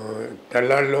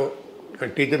తెల్లాళ్ళలో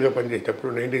టీచర్గా పనిచేసేటప్పుడు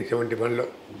 1971లో,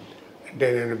 అంటే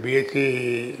నేను బీఎస్సీ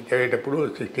చదివేటప్పుడు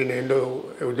 69లో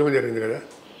ఉద్యమం జరిగింది కదా.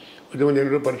 ఉద్యమం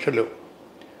జరిగిన పరీక్షలు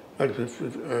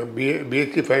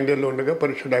బీఎస్సీ ఫైనల్ ఇయర్లో ఉండగా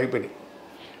పరీక్షలు ఆగిపోయినాయి.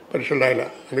 పరీక్షలు రాయాల.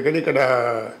 అందుకని ఇక్కడ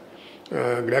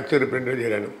గ్రాక్స్ రిప్రజెంటేటివ్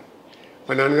చేరాను.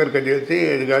 మా నాన్నగారికి అది చేసి,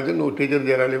 అది కాదు నువ్వు టీచర్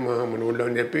చేరాలి మన ఊళ్ళో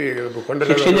అని చెప్పి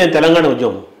కొండలో, తెలంగాణ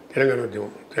ఉద్యమం తెలంగాణ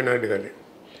ఉద్యమం చెన్నారెడ్డి గారిని.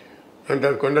 అంత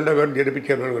కొండలరావు గారు జడిపి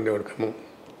చైర్మన్గా ఉండేవాడు ఖమ్మం.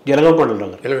 జలగం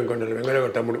కొండలరావు గారు. జలగం కొండలు వెంగళరావు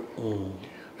గారు తమ్ముడు.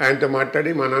 ఆయనతో మాట్లాడి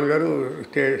మా నాన్నగారు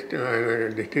ఆయన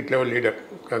district level leader,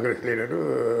 Congress leader,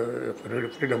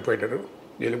 freedom fighter,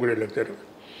 jail కూడా వెళ్ళొచ్చారు.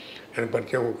 ఆయన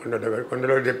పరిచయం కొండలరావు గారు.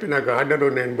 కొండలరావు చెప్పి నాకు ఆర్డర్,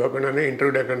 నేను పోకుండానే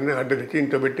ఇంటర్వ్యూ ఎక్కడనే ఆర్డర్ ఇచ్చి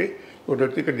ఇంట్లో పెట్టి ఒకటి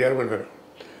వచ్చి ఇక్కడ చేరమన్నారు.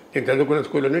 నేను చదువుకున్న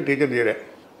స్కూల్లోనే టీచర్ చేరా.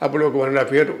 అప్పుడు ఒక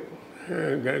 1.5 year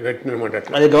గట్టినమాట.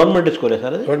 అది గవర్నమెంట్ స్కూలే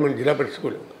సార్? అది గవర్నమెంట్ జిల్లా పరిషత్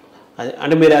స్కూల్. అది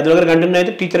అంటే మీరు అది దగ్గర కంటిన్యూ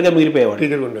అయితే టీచర్గా మిగిలిపోయేవాడు?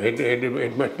 టీచర్గా ఉన్నాం,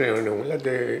 హెడ్ మాస్టర్ అయ్యాము,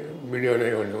 లేకపోతే మీడియానే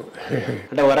ఉన్నాము.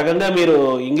 అంటే ఒక రకంగా మీరు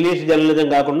ఇంగ్లీష్ జర్నలిజం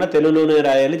కాకుండా తెలుగులోనే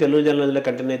రాయాలి, తెలుగు జర్నలిజంలో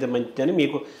కంటిన్యూ అయితే మంచిదని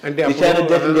మీకు అంటే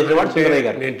దిశానిర్దేశం చేసేవాడు సుందరయ్య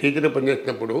గారు. నేను టీచర్గా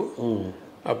పనిచేసినప్పుడు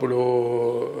అప్పుడు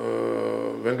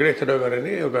వెంకటేశ్వరరావు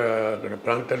గారని ఒక అక్కడ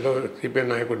ప్రాంతాల్లో సిపిఎం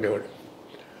నాయకుడు ఉండేవాడు.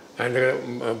 ఆయన దగ్గర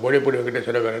బోడేపూడి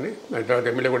వెంకటేశ్వరరావు గారని, ఆయన తర్వాత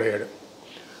ఎమ్మెల్యే కూడా అయ్యాడు.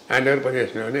 ఆయన దగ్గర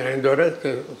పనిచేస్తున్నామని ఆయన ద్వారా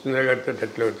సుందర గారితో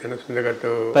టచ్లో వచ్చాను. సుందర గారితో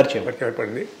పరిచయం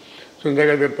ఏర్పడింది. సుందర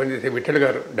గారి దగ్గర పనిచేసే విఠల్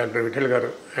గారు, డాక్టర్ విఠల్ గారు,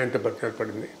 ఆయనతో పరిచయం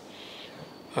ఏర్పడింది.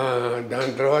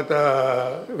 దాని తర్వాత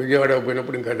విజయవాడ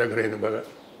పోయినప్పుడు ఇంకా దగ్గర అయింది బాగా.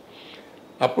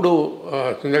 అప్పుడు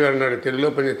సుందర గారు అన్నాడు, తెలుగులో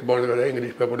పనిచేస్తే బాగుంది కదా,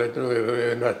 ఇంగ్లీష్ పేపర్ అయితే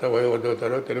ఏం రాస్తావో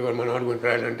వద్దవుతారో, తెలుగు మన వాడి గురించి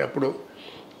రాయాలంటే అప్పుడు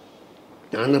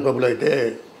ఆంధ్రప్రభలో అయితే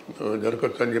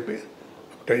దొరకవచ్చు అని చెప్పి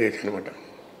ట్రై చేశాను అనమాట.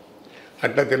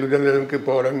 అట్లా తెలుగు జర్నలిజంకి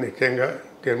పోవడానికి నిశ్చయంగా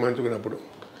తీర్మానించుకున్నప్పుడు.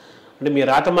 అంటే మీ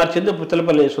రాత మార్చింది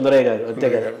పుత్తలపల్లి సుందరయ్య గారు అంతే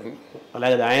కదా?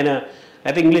 అలాగే ఆయన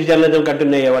అయితే ఇంగ్లీష్ జర్నలిజం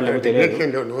కంటిన్యూ అయ్యేవాళ్ళు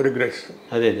తెలియదు. No regrets.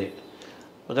 అదే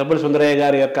పుత్తలపల్లి సుందరయ్య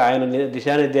గారి యొక్క ఆయన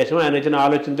దిశానిర్దేశం, ఆయన ఇచ్చిన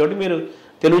ఆలోచనతో మీరు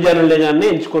తెలుగు జర్నలిజాన్ని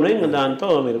ఎంచుకొని దాంతో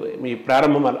మీరు మీ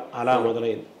ప్రారంభం అలా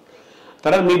మొదలైంది.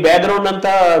 తర్వాత మీ బ్యాక్గ్రౌండ్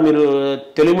అంతా మీరు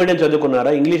తెలుగు మీడియం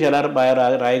చదువుకున్నారా? ఇంగ్లీష్ ఎలా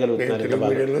రాయగలుగుతున్నారు? తెలుగు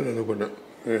మీడియంలో చదువుకున్నా.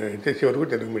 హెచ్ఎస్సి వరకు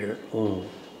Telugu medium,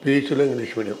 పీహెచ్లో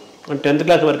English medium. 10th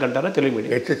class వరకు అంటారా తెలుగు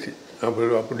మీడియం? హెచ్ఎస్సి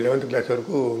అప్పుడు 11th క్లాస్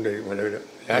వరకు ఉండేది మా దగ్గర.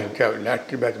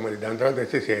 లాస్ట్ బ్యాచ్ మాది. దాని తర్వాత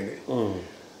హెచ్ఎస్సి అయింది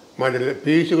మాది.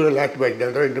 పీహెచ్సి కూడా లాస్ట్ బ్యాచ్.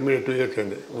 దాని తర్వాత ఇంటర్మీడియట్ 2 years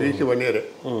అయింది. PHC 1 year.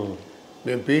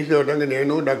 మేము పీహెచ్సి అవడానికి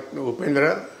నేను డాక్టర్ ఉపేంద్ర,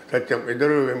 సత్యం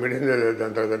ఇద్దరు మెడిసిన్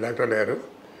దాని తర్వాత డాక్టర్లు అయ్యారు.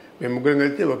 మేము ముగ్గురం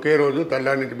కలిసి ఒకే రోజు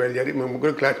తల్లారి నుంచి బయలుదేరి, మేము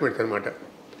ముగ్గురు క్లాస్మేట్స్ అనమాట.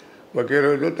 ఒకే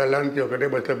రోజు తల్లారి నుంచి ఒకటే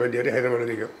బస్సులో బయలుదేరి హైదరాబాద్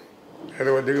దిగాం.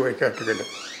 హైదరాబాద్ దిగి వైస్ హాస్టల్కి వెళ్ళాం.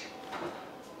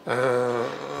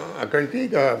 అక్కడి నుంచి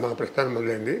ఇక మా ప్రస్థానం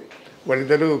మొదలైంది.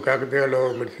 వాళ్ళిద్దరూ కాకతీయలో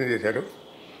మెడిసిన్ చేశారు.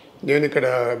 నేను ఇక్కడ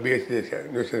బీఎస్సీ చేశాను.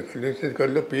 న్యూస్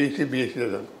కాలేజ్లో పీహెచ్సీ బీఎస్సీ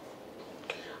చదివాను.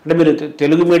 అంటే మీరు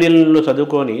తెలుగు మీడియంలో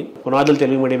చదువుకొని, పునాదులు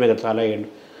తెలుగు మీడియమే కదా చాలా అయ్యండి.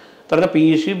 తర్వాత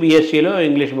పీహెచ్సీ బీఎస్సీలో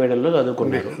ఇంగ్లీష్ మీడియంలో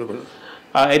చదువుకున్నారు.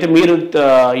 అయితే మీరు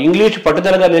ఇంగ్లీష్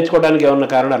పట్టుదలగా నేర్చుకోవడానికి ఏమన్నా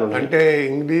కారణాలు ఉన్నాయి? అంటే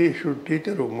ఇంగ్లీషు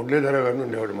టీచరు మురళీధర గారు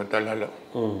ఉండేవాడు మా తల్లాలో.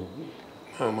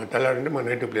 మా తల్లాడు అంటే మా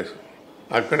నేటివ్ ప్లేస్.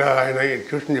 అక్కడ ఆయన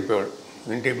ట్యూషన్ చెప్పేవాడు.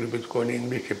 ఇంటికి పిలిపించుకొని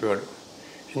ఇంగ్లీష్ చెప్పేవాడు.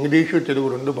 ఇంగ్లీషు తెలుగు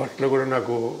 2 భాషల్లో కూడా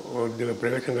నాకు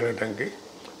ప్రవేశం కలగడానికి,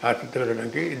 ఆసక్తి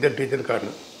కలగడానికి ఇద్దరు టీచర్లు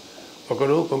కారణం.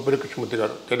 ఒకరు కొంపల్లి కృష్ణమూర్తి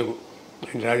గారు, తెలుగు,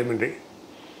 ఆయన రాజమండ్రి,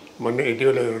 మొన్న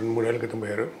ఇటీవల 2-3 ఏళ్ల క్రితం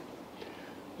పోయారు.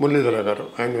 మురళీధర గారు,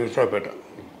 ఆయన విశ్వాపేట.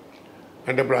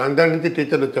 అంటే ఇప్పుడు ఆంధ్ర నుంచి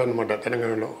టీచర్లు వచ్చారనమాట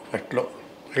తెలంగాణలో ఫస్ట్లో.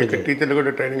 ఇక్కడ టీచర్లు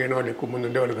కూడా ట్రైనింగ్ అయిన వాళ్ళు ఎక్కువ మంది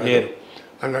ఉండేవాళ్ళు కాదు,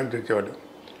 ఆంధ్ర నుంచి వచ్చేవాళ్ళు.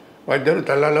 వాళ్ళిద్దరు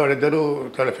తల్లాలో, వాళ్ళిద్దరూ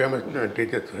చాలా ఫేమస్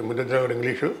టీచర్స్. మురళీధర గారు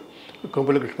ఇంగ్లీషు,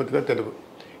 కొంపల్లి కృష్ణమూర్తి గారు తెలుగు.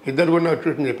 ఇద్దరు కూడా నాకు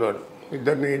ట్యూషన్ చెప్పేవాడు.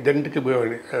 ఇద్దరింటికి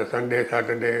పోయేవాడిని. సండే,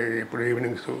 సాటర్డే, ఇప్పుడు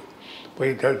ఈవినింగ్స్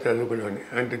పోయి చదువుకునేవాడిని.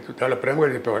 అంటే చాలా ప్రేమగా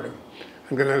చెప్పేవాడు.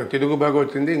 ఇంకా నాకు తెలుగు బాగా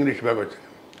వచ్చింది, ఇంగ్లీష్ బాగా వచ్చింది.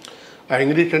 ఆ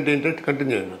ఇంగ్లీష్ అంటే ఇంట్రెస్ట్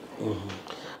కంటిన్యూ అయ్యాను.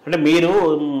 అంటే మీరు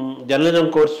జర్నలిజం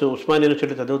కోర్సు ఉస్మానియా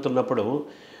యూనివర్సిటీ చదువుతున్నప్పుడు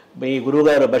మీ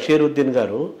గురువుగారు బషీరుద్దీన్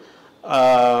గారు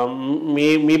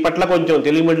మీ పట్ల కొంచెం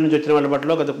తెలుగు మీడియం నుంచి వచ్చిన వాళ్ళ పట్ల,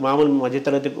 మామూలు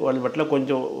మధ్యతరగతి వాళ్ళ పట్ల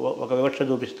కొంచెం ఒక వివక్ష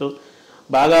చూపిస్తూ,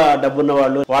 బాగా డబ్బున్న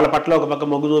వాళ్ళు వాళ్ళ పట్ల ఒక పక్క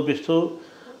మొగ్గు చూపిస్తూ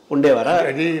ఉండేవారా?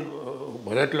 అది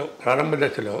మొదట్లో ప్రారంభ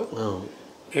దశలో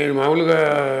నేను మామూలుగా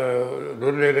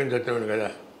రూరల్ ఏరియా నుంచి వచ్చేవాడు కదా.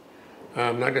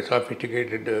 Not a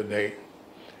sophisticated guy.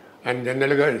 And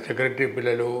జనరల్గా సెక్రటరీ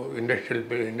పిల్లలు,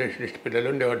 ఇండస్ట్రియలిస్ట్ పిల్లలు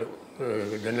ఉండేవాడు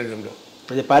జర్నలిజంలో.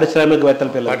 అది పారిశ్రామికవేత్తల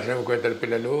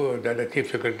పిల్లలు, దాంట్లో చీఫ్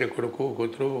సెక్రటరీ కొడుకు,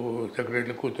 కూతురు,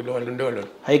 సెక్రటరీ కూతురు వాళ్ళు ఉండేవాళ్ళు.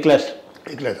 హై క్లాస్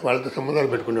వాళ్ళతో సంబంధాలు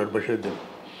పెట్టుకునేవాడు బషీరుద్దీన్.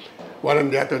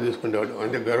 వాళ్ళని జాగ్రత్తగా చూసుకునేవాడు,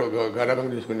 అంటే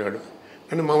గౌరవంగా చూసుకునేవాడు.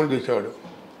 కానీ మామూలు చూసేవాడు.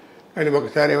 కానీ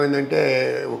ఒకసారి ఏమైందంటే,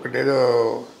 ఒకటేదో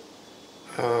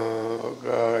ఒక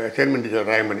అసైన్మెంట్ ఇచ్చాడు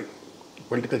రాయమని,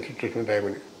 పొలిటికల్ సిచ్యువేషన్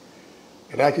రాయమని.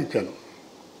 రాసి ఇచ్చాను.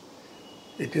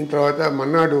 ఇచ్చిన తర్వాత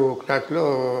మన్నాడు క్లాస్లో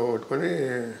పట్టుకొని,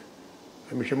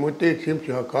 mister Murthy, it seems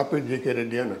you have copied GK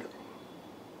Reddy అన్నాడు.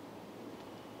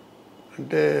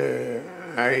 అంటే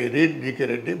I read GK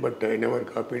Reddy but I never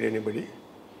copied anybody,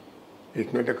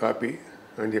 it's not a copy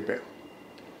అని చెప్పాను.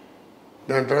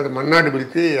 దాని తర్వాత మన్నాడు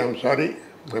పిలిచి, I'm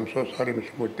so sorry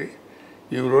mister Murthy,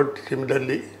 you wrote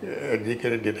similarly GK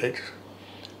Reddy rights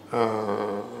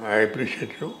I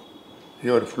appreciate you.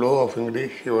 Your flow of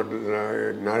English, your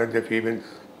knowledge of events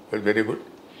was very good.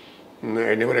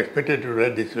 I never expected to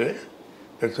write this way.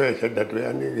 That's why I said that way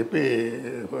అని చెప్పి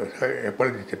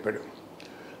apology చెప్పాడు.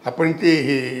 అప్పటి నుంచి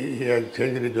he has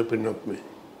change his opinion of మీ.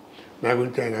 నా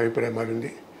గురించి ఆయన అభిప్రాయం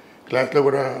మారింది. క్లాస్లో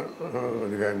కూడా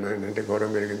అంటే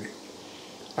గౌరవం పెరిగింది.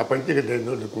 అప్పటి నుంచి ఇక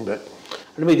దేని లుకింగ్ బ్యాక్.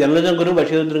 అంటే మీ జర్నలిజం గురువు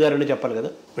బషీరుద్దీన్ గారు అని చెప్పాలి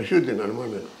కదా? బషీరుద్దీన్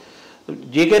అనుమానం.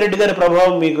 జీకే రెడ్డి గారి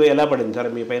ప్రభావం మీకు ఎలా పడింది సార్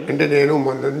మీ పైన? అంటే నేను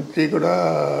మొన్న నుంచి కూడా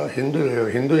హిందూ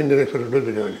ఇండియన్స్ రెండు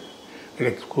చదివాను.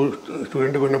 నేను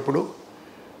స్టూడెంట్గా ఉన్నప్పుడు,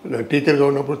 టీచర్గా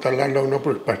ఉన్నప్పుడు, తల్లాడిలో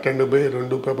ఉన్నప్పుడు బస్ స్టాండ్కి పోయి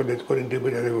 2 పేపర్లు తెచ్చుకొని ఇంటికి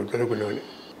పోయి చదువుకునేవాడిని.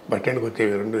 బస్ స్టాండ్కి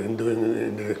వచ్చేవి 2 హిందూ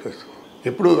ఇండియన్స్ వస్తూ.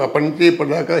 ఎప్పుడు అప్పటి నుంచి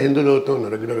ఇప్పటిదాకా హిందూ చదువుతూ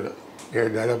ఉన్నాను రెగ్యులర్గా.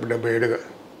 దాదాపు 70 ఏళ్ళుగా,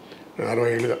 60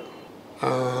 ఏళ్ళుగా.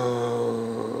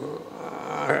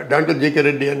 దాంట్లో జీకే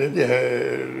రెడ్డి అనేది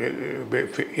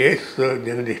ఏస్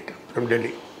journalist from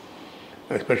Delhi,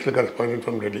 special correspondent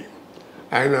from Delhi.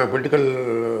 ఆయన పొలిటికల్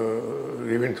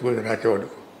ఈవెంట్స్ గురించి రాసేవాడు.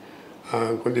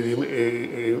 కొంచెం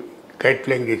కైట్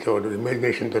ఫ్లైయింగ్ చేసేవాడు,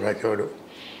 ఇమాజినేషన్తో రాసేవాడు,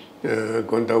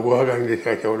 కొంత ఊహాగానం చేసి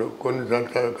రాసేవాడు.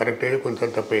 కొన్నిసార్లు కరెక్ట్ అయ్యి,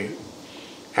 కొన్నిసార్లు తప్పయ్యేది.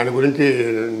 ఆయన గురించి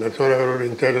నరసింహారావు గారు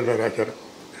ఇన్సైడర్లో రాశారు.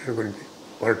 ఆయన గురించి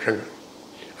పరోక్షంగా,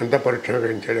 అంతా పరోక్షంగా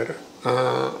ఇన్సైడర్.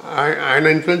 ఆయన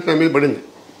ఇన్ఫ్లుయెన్స్ నా మీద పడింది.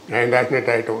 ఆయన రాసినట్టు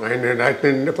రాయటం. ఆయన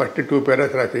రాసిన ఫస్ట్ 2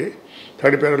 పేరాస్ రాసి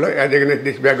 3rd పేరాలో as against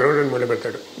this background అని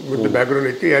మొదలుపెడతాడు. ముందు బ్యాక్గ్రౌండ్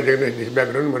ఇచ్చి యాజ్ అగైన్స్ దిస్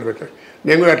బ్యాక్గ్రౌండ్ మొదలుపెడతాడు.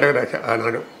 నేను కూడా అట్లాగే రాశా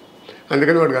ఆనాడు.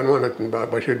 అందుకని వాడికి అనుమానం వచ్చింది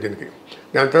బషీరుద్దీన్కి.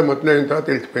 దాని తర్వాత మొత్తం అయిన తర్వాత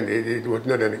తెలిసిపోయింది ఇది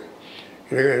వచ్చినాడని.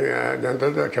 దాని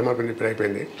తర్వాత క్షమాపణ చెప్పి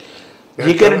అయిపోయింది.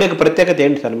 జీకే రెడ్డి ప్రత్యేకత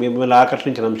ఏంటి సార్ మిమ్మల్ని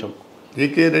ఆకర్షించిన అంశం?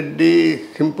 జీకే రెడ్డి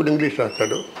సింపుల్ ఇంగ్లీష్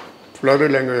రాస్తాడు,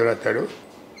 ఫ్లోరల్ లాంగ్వేజ్ రాస్తాడు,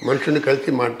 మనుషుని కలిసి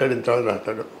మాట్లాడిన తర్వాత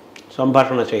రాస్తాడు.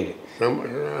 సంభాషణ శైలి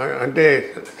అంటే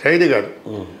శైలి కాదు.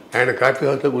 ఆయన కాఫీ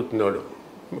హౌస్లో కూర్చున్నాడు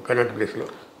కర్ణాటక ప్లేస్లో,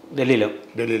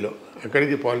 ఢిల్లీలో.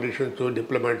 అక్కడికి పాలిటీషియన్స్,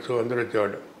 డిప్లొమాట్స్ అందరూ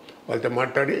వచ్చేవాడు. వాళ్ళతో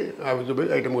మాట్లాడి ఆఫీసు పోయి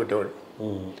ఐటమ్ కొట్టేవాడు.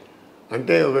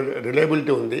 అంటే ఒక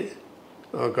రిలయబిలిటీ ఉంది,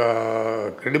 ఒక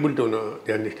క్రెడిబిలిటీ ఉన్న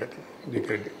జర్నలిస్ట్ అతను జీకే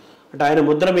రెడ్డి. అంటే ఆయన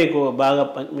ముద్ర మీకు బాగా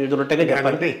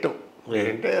అంటే ఇష్టం.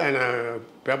 అంటే ఆయన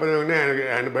పేపర్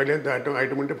ఆయన బయట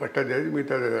ఐటమ్ ఉంటే ఫస్ట్ అది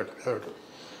మిగతా చదవటం.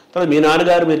 తర్వాత మీ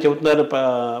నాన్నగారు మీరు చెబుతున్నారు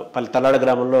తల్లాడ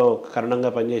గ్రామంలో కారణంగా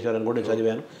పనిచేశారని కూడా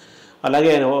చదివాను. అలాగే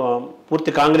ఆయన పూర్తి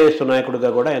కాంగ్రెస్ నాయకుడిగా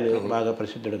కూడా ఆయన బాగా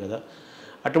ప్రసిద్ధుడు కదా.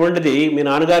 అటువంటిది మీ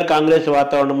నాన్నగారు కాంగ్రెస్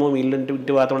వాతావరణము, మీ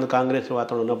ఇంటి వాతావరణం కాంగ్రెస్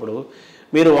వాతావరణం ఉన్నప్పుడు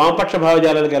మీరు వామపక్ష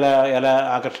భావజాలకు ఎలా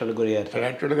ఆకర్షణకు గురయ్యారు?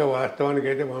 యాక్చువల్గా వాస్తవానికి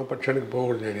అయితే వామపక్షానికి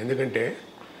పోకూడదు నేను. ఎందుకంటే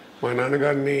మా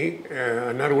నాన్నగారిని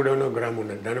అన్నారగూడెంలో గ్రామం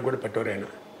ఉన్నది, దానికి కూడా పట్టవారు ఆయన.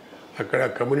 అక్కడ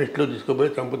కమ్యూనిస్టులు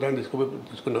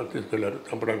తీసుకెళ్లారు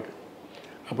చంపడానికి.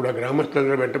 అప్పుడు ఆ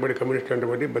గ్రామస్తులందరూ వెంటబడి, కమ్యూనిస్టులు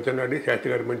వెంటబడి బచ్చనాడి శాస్త్రి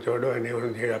గారు మంచివాడు, ఆయన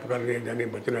ఏమైనా అపకారం చేయడాన్ని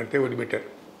బచ్చనాడితే వదిలిపెట్టారు.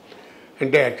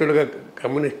 అంటే యాక్చువల్గా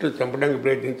కమ్యూనిస్టులు చంపడానికి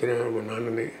ప్రయత్నించిన మా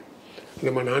నాన్నని,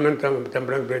 మా నాన్నని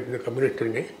చంపడానికి ప్రయత్నించిన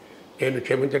కమ్యూనిస్టుల్ని నేను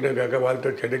క్షమించడం కాక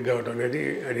వాళ్ళతో చెడ్డగా కావడం అనేది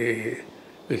అది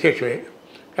విశేషమే.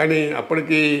 కానీ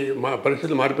అప్పటికి మా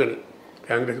పరిస్థితులు మారిపోయినాయి.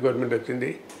 కాంగ్రెస్ గవర్నమెంట్ వచ్చింది.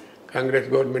 కాంగ్రెస్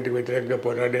గవర్నమెంట్కి వ్యతిరేకంగా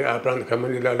పోరాడే ఆ ప్రాంత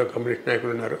ఖమ్మం జిల్లాలో కమ్యూనిస్ట్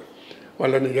నాయకులు ఉన్నారు.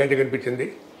 వాళ్ళ నిజాయితీ కనిపించింది.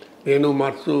 నేను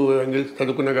మార్క్స్ ఎంగిల్స్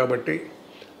చదువుకున్నా కాబట్టి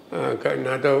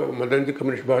నాతో మొదటి నుంచి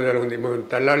కమ్యూనిస్ట్ భావజాలం ఉంది.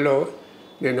 తల్లాల్లో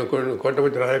నేను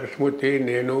కోటపతి రాధాకృష్ణమూర్తి,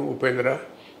 నేను ఉపేంద్ర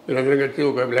వీళ్ళందరం కలిసి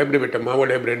ఒక లైబ్రరీ పెట్టాం, మావో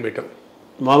లైబ్రరీని పెట్టాం.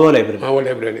 మావో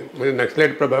లైబ్రరీ మరి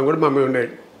నక్సలైట్ ప్రభావం కూడా మా మీద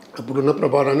ఉండేది. అప్పుడున్న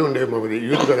ప్రభావాన్ని ఉండేవి మాది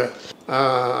యూత్ కదా.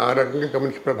 ఆ రకంగా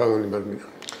కమ్యూనిస్ట్ ప్రభావం ఉంది మన మీద.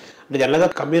 అంటే జనరల్గా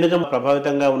కమ్యూనిజం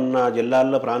ప్రభావితంగా ఉన్న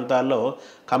జిల్లాల్లో, ప్రాంతాల్లో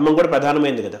ఖమ్మం కూడా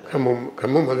ప్రధానమైంది కదా.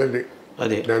 ఖమ్మం మొదటిది.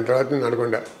 అదే దాని తర్వాత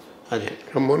నల్గొండ.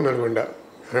 ఖమ్మం, నల్గొండ.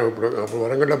 అప్పుడు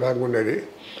వరంగల్లో భాగం ఉండేది.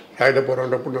 సాయుధపురం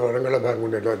ఉన్నప్పుడు వరంగల్లో భాగం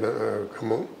ఉండేది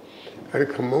ఖమ్మం. కానీ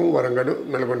ఖమ్మం, వరంగల్,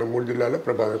 నల్గొండ 3 జిల్లాలో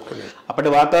ప్రభావితం. అప్పటి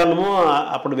వాతావరణము,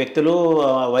 అప్పుడు వ్యక్తులు,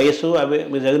 వయస్సు, అవి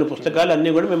మీరు చదివిన పుస్తకాలు అన్నీ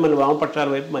కూడా మిమ్మల్ని వామపక్షాల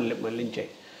వైపు మళ్ళించాయి.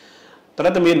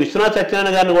 తర్వాత మీరు విశ్వనాథ్ సత్యనారాయణ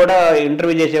గారిని కూడా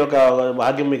ఇంటర్వ్యూ చేసే ఒక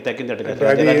భాగ్యం మీకు తగ్గిందట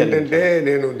కదా. అది ఏంటంటే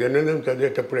నేను జర్నలిజం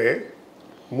చదివేటప్పుడే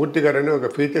మూర్తి గారు అని ఒక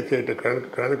feature theatre,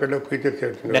 క్రానికల్లో feature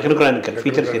theatre,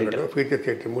 feature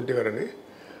theatre మూర్తి గారు అని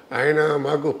ఆయన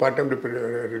మాకు పార్ట్ టైం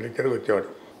లెక్చర్గా వచ్చేవాడు.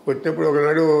 వచ్చినప్పుడు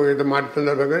ఒకనాడు ఏదో మాట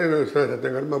సందర్భంగా నేను విశ్వనాథ్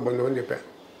సత్యం గారు మా బంధువు అని చెప్పాను.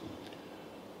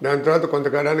 దాని తర్వాత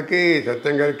కొంతకాలానికి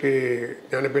సత్యం గారికి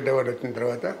జ్ఞానపీఠ అవార్డు వచ్చిన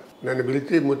తర్వాత నన్ను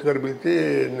పిలిచి, మూర్తి గారు పిలిచి,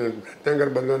 సత్యం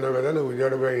గారు బంధువు ఉన్నావు కదా, నువ్వు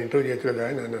విజయవాడ ఇంటర్వ్యూ చేయొచ్చు కదా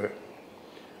అని అన్నారు.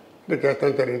 అంటే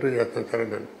చేస్తాను సార్, ఇంటర్వ్యూ చేస్తాను సార్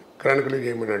అన్నాను. క్రానికల్కి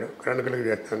చేయమన్నాడు. క్రానికల్కి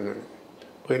చేస్తాను అన్నాను.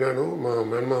 పోయినాను. మా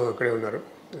మేనమ్మ అక్కడే ఉన్నారు,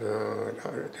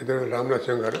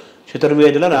 రామనరసింహ గారు,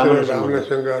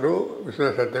 రామనరసింహ గారు,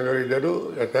 విశ్వనాథ్ సత్యం గారు ఇద్దరు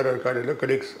ఎస్ఆర్ఆర్ కాలేజీలో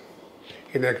కలీగ్స్.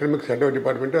 ఈయన ఎకనామిక్స్ హెడ్ ఆఫ్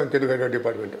డిపార్ట్మెంట్, ఆయన తెలుగు హెడ్ ఆఫ్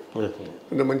డిపార్ట్మెంట్.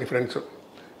 కొంత మంచి ఫ్రెండ్స్.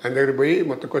 ఆయన దగ్గర పోయి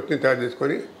మొత్తం క్వశ్చన్ తయారు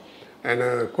చేసుకొని ఆయన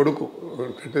కొడుకు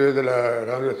సత్యవేదుల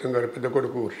రామలక్ష్మణ్ గారు పెద్ద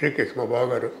కొడుకు శ్రీకేష్ మా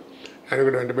బావగారు ఆయన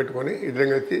కూడా వెంట పెట్టుకొని ఇద్దరం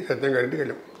కలిసి సత్యం గారింటికి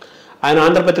వెళ్ళాం. ఆయన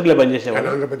ఆంధ్రపత్రికలో పనిచేసాడు. ఆయన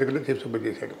ఆంధ్రపత్రికలో చీఫ్ సబ్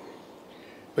చేశాడు.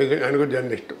 ఆయన కూడా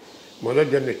జర్నలిస్టు, మొదటి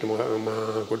జర్నలిస్టు మా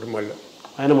కుటుంబాల్లో.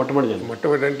 ఆయన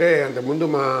మొట్టమొదటి అంటే అంతకుముందు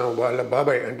వాళ్ళ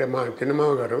బాబాయ్ అంటే మా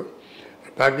చిన్నమామ గారు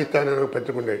పాకిస్తాన్ అనే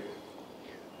పత్రిక ఉండేది,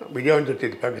 విజయవాడ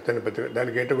వచ్చేది పాకిస్తాన్ పత్రిక,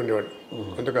 దానికి ఏటుకుండేవాడు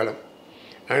కొంతకాలం.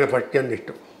 ఆయన first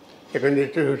journalist, second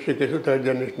journalist Srikesh, third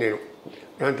journalist నేను.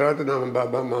 దాని తర్వాత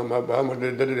మా బామ్మర్ది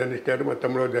ఇద్దరు జర్నలిస్ట్ అయ్యారు, మా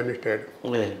తమ్ముడు జర్నలిస్ట్ అయ్యాడు.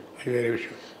 అది వేరే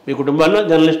విషయం. మీ కుటుంబంలో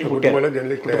జర్నలిస్ట్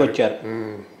వచ్చారు,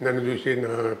 నన్ను చూసి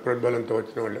నా ప్రోద్బలంతో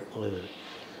వచ్చిన వాళ్ళు.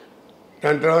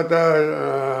 దాని తర్వాత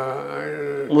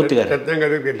సత్యం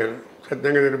దగ్గరికి వెళ్ళాను.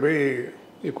 సత్యం దగ్గరికి పోయి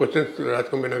ఈ క్వశ్చన్స్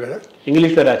రాసుకుపోయినా కదా,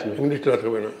 ఇంగ్లీష్లో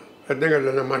రాసుకుపోయినా. సత్యం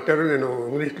గారు నా మాస్టర్, నేను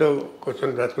ఇంగ్లీష్లో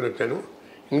క్వశ్చన్ రాసుకుని వచ్చాను,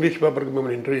 ఇంగ్లీష్ పేపర్కి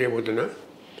మిమ్మల్ని ఇంటర్వ్యూ చేయబోతున్నా,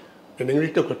 నేను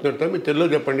ఇంగ్లీష్లో క్వశ్చన్ వస్తాను, మీరు తెలుగులో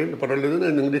చెప్పండి, పర్వాలేదు,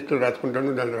 నేను ఇంగ్లీష్లో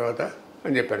రాసుకుంటాను దాని తర్వాత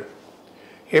అని చెప్పాను.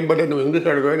 ఏం పర్లేదు, నువ్వు ఇంగ్లీష్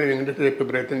అడగవా, నేను ఇంగ్లీష్లో చెప్పే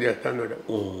ప్రయత్నం చేస్తాను అన్నాడు.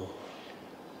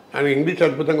 ఆయన ఇంగ్లీష్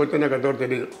అద్భుతంగా వచ్చా నాకు అంతవరకు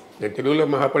తెలియదు. నేను తెలుగులో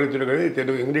మహాపండితుడు కానీ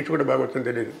ఇంగ్లీష్ కూడా బాగా వచ్చని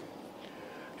తెలియదు.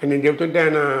 నేను చెప్తుంటే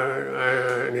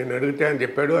నేను అడిగితే ఆయన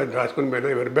చెప్పాడు, అది రాసుకుని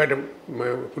పోయినా వెర్బాటం,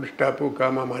 ఫుల్ స్టాప్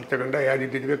కామా మార్చకుండా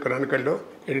యాజిటీగా క్రానికల్లో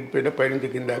ఎడిట్ పేలో పైనుంచి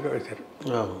కింద దాకా వేశారు.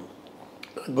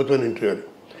 అద్భుతమైన ఇంటర్వ్యూ అది,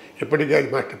 ఎప్పటికీ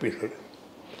అది మాస్టర్ పీస్. అది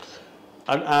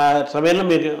ఆ సమయంలో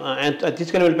మీరు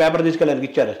తీసుకెళ్ళి పేపర్ తీసుకెళ్ళి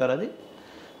ఇచ్చారా సార్? అది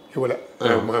ఇవ్వలే,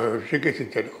 మా శ్రీకేష్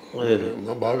ఇచ్చాడు,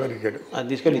 మా బావగారు ఇచ్చాడు, అది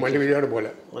తీసుకెళ్ళి మళ్ళీ విజయవాడ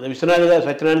పోలే. విశ్వనాథ్ గారు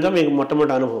సత్యనారాయణతో మీకు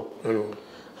మొట్టమొదటి అనుభవం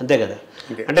అంతే కదా?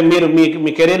 అంటే మీరు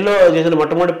మీ కెరీర్లో చేసిన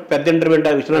మొట్టమొదటి పెద్ద ఇంటర్వ్యూ అంటే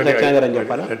విశ్వనాథ్ సత్యనారాయణ గారు అని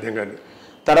చెప్పాలా? సత్యం గారు.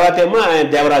 తర్వాత ఏమో ఆయన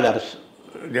దేవరాజ్ అరస్,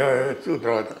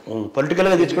 తర్వాత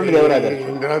పొలిటికల్గా తీసుకుంటే దేవరాజ్ అరస్.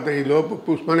 తర్వాత ఈ లోపు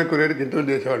ఉస్మానియా కొరియర్కి ఇంటర్వ్యూ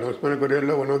చేసేవాడు. ఉస్మానియా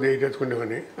కొరియర్లో 1 of the editors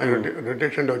ఉండేవాడిని, అది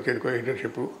రొటేషన్లో వచ్చేది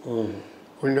ఎడిటర్షిప్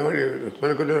ఉండేవాడు.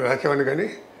 ఉస్మానియా కొరియర్ రాసేవాడిని కానీ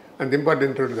అంత ఇంపార్టెంట్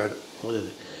ఇంటర్వ్యూ కాదు.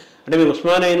 అంటే మీరు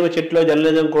ఉస్మానియా యూనివర్సిటీలో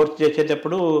జర్నలిజం కోర్సు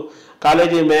చేసేటప్పుడు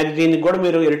కాలేజీ మ్యాగజైన్ కూడా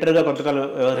మీరు ఎడిటర్గా కొంతకాలం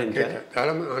వ్యవహరించారు.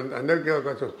 చాలా అందరికీ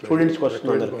అవకాశం వస్తుంది, స్టూడెంట్స్కి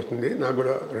వస్తుంది, నాకు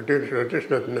కూడా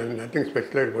రొటేషన్ అవుతుంది, నథింగ్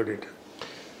స్పెషలైజ్ అబౌట్ ఇట్.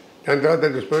 దాని తర్వాత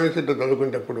ఉస్మానియా యూనివర్సిటీలో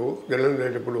చదువుకునేటప్పుడు జర్నలిజం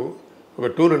చదివేటప్పుడు ఒక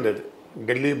టూర్ ఉండేది,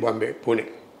 ఢిల్లీ, బాంబే, పూణే,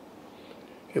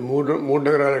 ఈ మూడు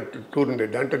నగరాల టూర్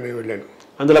ఉండేది. దాంట్లో నేను వెళ్ళాను.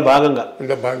 అందులో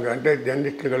భాగంగా అంటే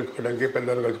జర్నలిస్టులు కలుసుకోవడానికి,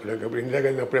 పెద్దలు కలుసుకోవడానికి. అప్పుడు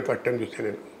ఇందిరాగాంధీ అప్పుడే ఫస్ట్ టైం చూసాను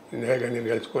నేను. ఇందిరాగాంధీని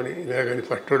కలుసుకొని ఇందిరాగాంధీ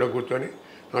ఫస్ట్ రోడ్లో కూర్చొని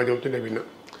నాకు చెబుతుండే విన్నా.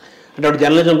 అంటే అప్పుడు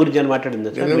జర్నలిజం గురించి మాట్లాడింది,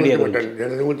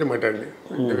 జర్నలిజం గురించి మాట్లాడింది.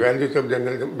 Values of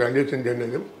journalism, values in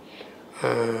journalism,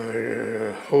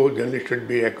 how journalist should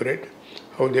be accurate,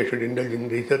 how they should indulge in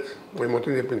research, మేము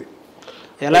మొత్తం చెప్పింది.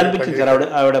 ఎలా అనిపించింది సార్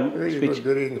ఆవిడ? It was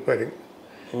very inspiring.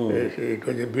 It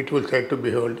was a beautiful site to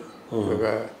behold. ఒక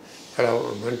అలా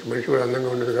మనిషి కూడా అందంగా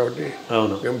ఉండదు కాబట్టి,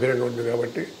 గంభీరంగా ఉంటుంది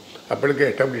కాబట్టి. అప్పటికే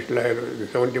ఎస్టాబ్లిష్డ్ లాయర్,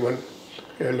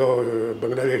 71లో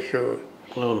బంగ్లాదేశ్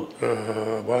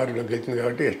వార్లో గెలిచింది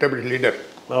కాబట్టి ఎస్టాబ్లిష్డ్ లీడర్.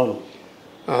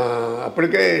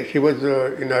 అప్పటికే she was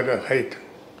in our height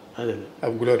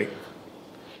of glory.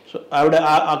 So ఆవిడ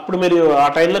అప్పుడు మీరు ఆ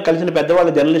టైంలో కలిసిన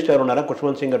పెద్దవాళ్ళు జర్నలిస్ట్ ఎవరు ఉన్నారా?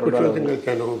 ఖుష్వంత్ సింగ్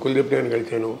కలిశాను, కుల్దీప్ గారిని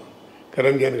కలిశాను,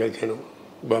 కరణ్జీని కలిశాను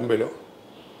బాంబేలో.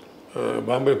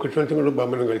 ఖుష్వంత్ సింగ్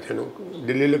బాంబేలో కలిశాను.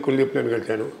 ఢిల్లీలో కుల్దీప్ గారిని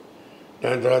కలిశాను.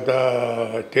 దాని తర్వాత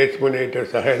స్టేట్స్మెన్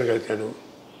ఎడిటర్ సహాయాన్ని కలిశాను.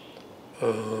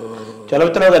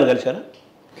 చలపతిరావు గారిని కలిశాను.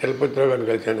 చలపతిరావు గారిని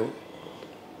కలిశాను.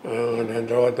 దాని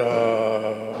తర్వాత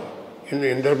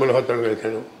ఇందర్ మల్హోత్రాని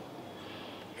కలిశాను.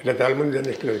 ఇలా చాలామంది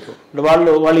జర్నలిస్టులు కలిసాం.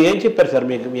 వాళ్ళు ఏం చెప్పారు సార్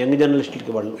మీకు, యంగ్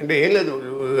జర్నలిస్టులకి? వాళ్ళు అంటే ఏం లేదు,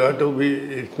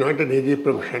 it's not an easy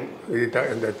profession, ఇది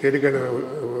అంత తేలికైన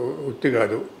వృత్తి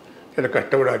కాదు, చాలా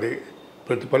కష్టపడాలి,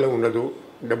 ప్రతిఫలం ఉండదు,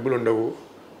 డబ్బులు ఉండవు,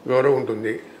 గౌరవం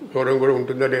ఉంటుంది. గౌరవం కూడా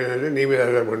ఉంటుందా లేదనేది నీ మీద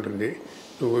ఆధారపడుతుంది.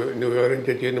 నువ్వు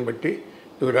వివరించే తీరుని బట్టి,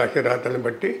 నువ్వు రాసే రాతలను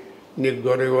బట్టి నీకు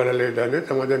గౌరవం ఇవ్వాలా లేదా అనేది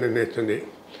సమాజం నిర్ణయిస్తుంది.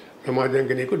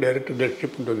 సమాజానికి నీకు డైరెక్ట్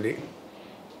లీడర్షిప్ ఉంటుంది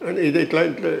అని ఇది ఇట్లా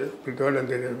ప్రతివాడు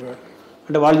అంతే.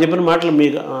 అంటే వాళ్ళు చెప్పిన మాటలు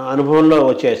మీకు అనుభవంలో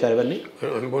వచ్చాయి సార్? ఇవన్నీ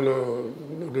అనుభవంలో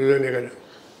రుజువైనాయి కదా,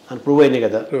 ప్రూవ్ అయినాయి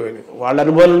కదా. వాళ్ళ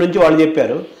అనుభవం నుంచి వాళ్ళు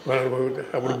చెప్పారు.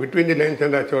 అప్పుడు బిట్వీన్ ది లైన్స్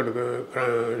అని రాసేవాడు.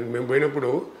 మేము పోయినప్పుడు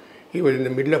ఈ was in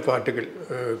the middle of article,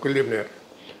 Kuldeep Nagar,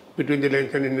 between the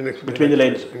lines అని ఇండియన్ ఎక్స్ప్రెస్లో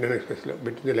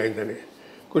బిట్వీన్ ది లైన్స్ అని.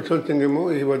 ఖుష్వంత్ సింగ్ ఏమో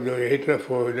ఈ was editor of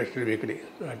industrial weekly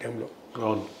ఆ టైంలో.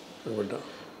 అవును అనుకుంటా.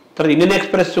 తర్వాత ఇండియన్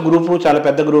ఎక్స్ప్రెస్ గ్రూపు చాలా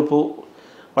పెద్ద గ్రూపు,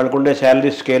 వాళ్ళకుండే శాలరీ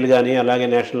స్కేల్ కానీ అలాగే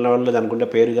నేషనల్ లెవెల్లో దానికుండే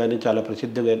పేరు కానీ చాలా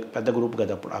ప్రసిద్ధిగా పెద్ద గ్రూప్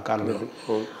కదా అప్పుడు ఆ కాలంలో.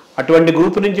 అటువంటి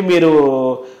గ్రూప్ నుంచి మీరు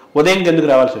ఉదయంకి ఎందుకు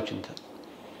రావాల్సి వచ్చింది సార్?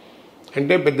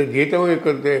 అంటే పెద్ద జీతం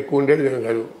ఎక్కువ ఉండేది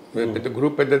కాదు, పెద్ద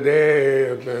గ్రూప్ పెద్దదే,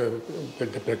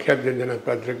 పెద్ద ప్రఖ్యాతి చెందిన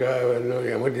పత్రిక,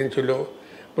 ఎమర్జెన్సీలో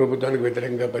ప్రభుత్వానికి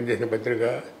వ్యతిరేకంగా పనిచేసిన పత్రిక,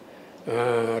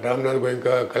 రామ్నాథ్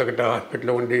గోయంకా కలకత్తా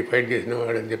హాస్పిటల్లో ఉండి ఫైట్ చేసిన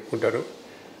వాడని చెప్పుకుంటారు.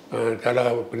 చాలా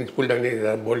ప్రిన్సిపల్ అని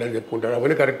బోల్డ్ అని చెప్పుకుంటారు.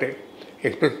 అవన్నీ కరెక్టే.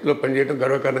 ఎక్స్ప్రెస్లో పనిచేయడం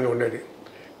గర్వకారణంగా ఉండేది.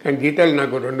 కానీ జీతాలు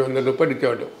నాకు 200 రూపాయలు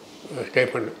ఇచ్చేవాడు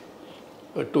స్టైఫండ్.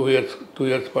 2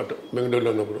 ఇయర్స్ పాటు బెంగళూరులో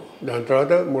ఉన్నప్పుడు. దాని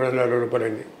తర్వాత 360 రూపాయలు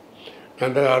అయింది.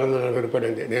 దాని తర్వాత 640 రూపాయలు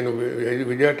అయింది. నేను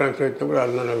విజయ ట్రాన్స్ఫర్ వచ్చినప్పుడు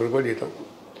 640 రూపాయలు జీతం.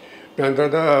 దాని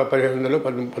తర్వాత 1500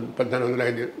 1400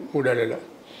 అయింది 3 ఏళ్ళలో.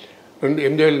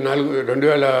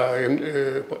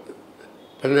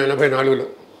 1984లో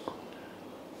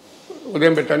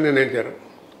ఉదయం పెట్టాలని నిర్ణయించారు.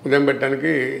 ఉదయం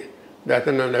పెట్టడానికి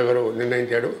దాసనారాయణ గారు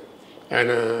నిర్ణయించాడు.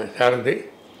 ఆయన సారథి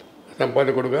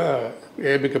సంపాదకుడుగా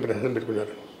ఏబికే ప్రసాద్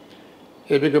పెట్టుకున్నారు.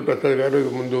 ఏబికే ప్రసాద్ గారు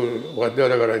ముందు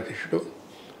వాద్యవాద గారు ఆయన శిష్యుడు.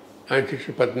 ఆయన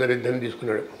శిష్యుడు ఇద్దరిని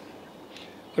తీసుకున్నాడు.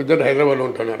 ఇద్దరు హైదరాబాద్లో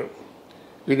ఉంటున్నారు.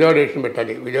 విజయవాడ స్టేషన్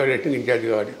పెట్టాలి, విజయవాడ స్టేషన్ ఇన్ఛార్జ్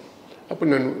కావాలి. అప్పుడు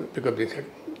నన్ను పికప్ చేశాడు.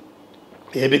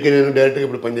 ఏబీకే నేను డైరెక్ట్గా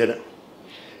ఇప్పుడు పనిచేయను.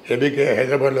 ఏబీకే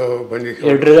హైదరాబాద్లో పనిచేసాను.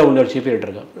 ఎడిటర్గా ఉన్నాడు, చీఫ్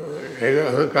ఎడిటర్గా.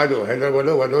 కాదు,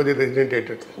 హైదరాబాద్లో one of the resident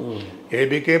editor.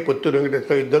 ABK Puttur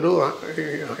Venkateswara ఇద్దరు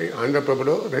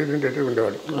ఆంధ్రప్రభలో రెసిడెంట్ ఎడిటర్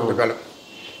ఉండేవాడు కొంతకాలం.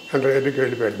 అందులో ఏబీకే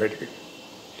వెళ్ళిపోయాడు బయటికి.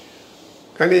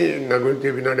 కానీ నా గురించి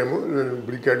విన్నాడేమో, నన్ను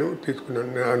పిలిచాడు, తీసుకున్నాను.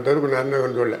 నేను అంతవరకు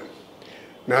నారాయణరావు చూడలే.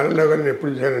 నారాయణరావు గారిని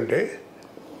ఎప్పుడు చూశానంటే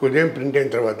ఉదయం ప్రింట్ అయిన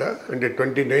తర్వాత, అంటే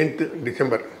 29th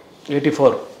డిసెంబర్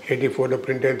 84లో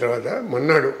ప్రింట్ అయిన తర్వాత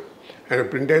మొన్నాడు ఆయన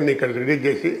ప్రింట్ అయింది ఇక్కడ రిలీజ్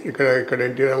చేసి, ఇక్కడ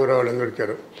ఎన్టీ రామారావు వాళ్ళందరూ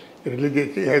వచ్చారు. రిలీజ్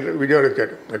చేసి విజయవాడ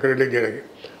వచ్చాడు అక్కడ రిలీజ్ చేయడానికి.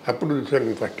 అప్పుడు చూశాను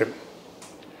నేను ఫస్ట్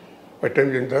టైం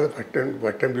చూసిన తర్వాత ఫస్ట్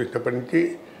టైం చూసినప్పటి నుంచి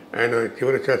ఆయన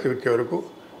చివరి శ్వాస వచ్చే వరకు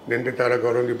నేనంటే చాలా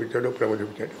గౌరవం చూపించాడు, ప్రేమ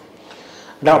చూపించాడు.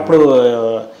 అంటే అప్పుడు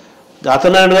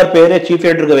దాసనారాయణ గారి పేరే చీఫ్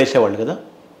ఎడిటర్గా వేసేవాళ్ళు కదా?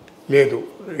 లేదు,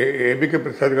 ఏబీకే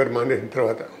ప్రసాద్ గారు మానేసిన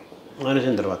తర్వాత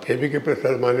ఏబీకే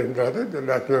ప్రసాద్ మానేసిన తర్వాత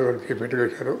దాసనారాయణ గారు చీఫ్ ఎడిటర్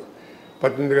వేశారు.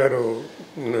 పతంజలి గారు,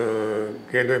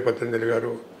 కేంద్ర పతంజలి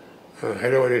గారు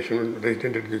హైదరాబాద్ స్టేషన్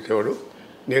రెసిడెంట్ ఎడిటర్ చూసేవాడు.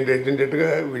 నేను రెసిడెంట్ ఎడిటర్గా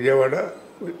విజయవాడ,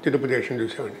 తిరుపతి స్టేషన్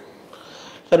చూసేవాడిని.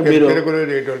 సార్,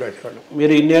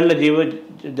 మీరు ఇన్నేళ్ల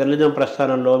జర్నలిజం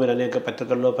ప్రస్థానంలో మీరు అనేక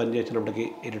పత్రికల్లో పనిచేసినప్పటికీ,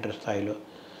 ఎడిటర్ స్థాయిలో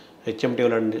హెచ్ఎంటీ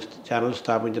లాంటి ఛానల్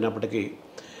స్థాపించినప్పటికీ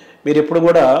మీరు ఎప్పుడు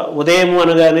కూడా ఉదయం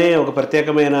అనగానే ఒక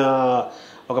ప్రత్యేకమైన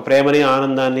ఒక ప్రేమని,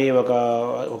 ఆనందాన్ని,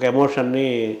 ఒక ఎమోషన్ని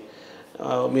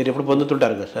మీరు ఎప్పుడు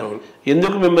పొందుతుంటారు కదా సార్?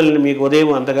 ఎందుకు మిమ్మల్ని మీకు ఉదయం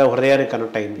అంతగా హృదయానికి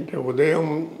కనెక్ట్ అయింది? ఉదయం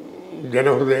జన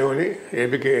హృదయం అని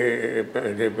ఏబీకే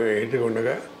ఎడిటర్గా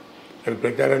ఉండగా అది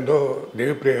ప్రచారంతో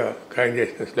దేవిప్రియ ఖాయం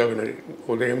చేసిన స్లోగన్ అది,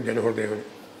 ఉదయం జన హృదయం అని.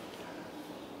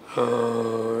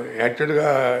 యాక్చువల్గా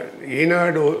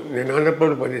ఈనాడు, నేను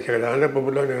ఆంధ్రప్రభలో పనిచేసాను కదా,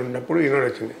 ఆంధ్రప్రభలో నేను ఉన్నప్పుడు ఈనాడు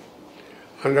వచ్చింది.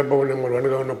 ఆంధ్రప్రభ నెంబర్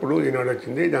 1గా ఉన్నప్పుడు ఈనాడు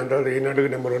వచ్చింది. దాని తర్వాత ఈనాడుకి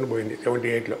నెంబర్ 1 పోయింది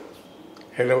 78లో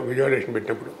హైదరాబాద్ విజయవాడ స్టేషన్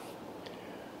పెట్టినప్పుడు.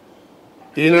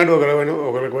 ఈనాడు ఒక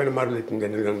రకమైన మార్పులు ఇచ్చింది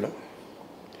జర్నలిజంలో.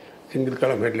 సింగిల్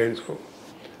కాలం హెడ్లైన్స్,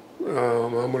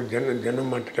 మామూలు జనం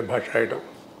మాట్లాడే భాష రాయటం,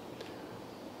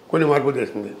 కొన్ని మార్పులు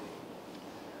చేసింది.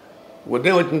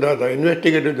 ఉదయం వచ్చిన తర్వాత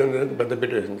ఇన్వెస్టిగేటివ్ జర్నలిజం పెద్ద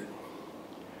పెట్టేసింది.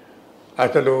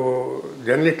 అసలు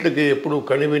జర్నలిస్టులకి ఎప్పుడు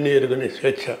కనివిని ఎరుగని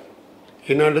స్వేచ్ఛ.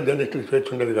 ఈనాడు జర్నలిస్టులకు స్వేచ్ఛ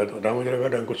ఉండేది కాదు. రామచంద్ర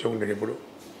గారు అంకుశం ఉండేది ఎప్పుడు,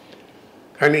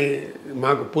 కానీ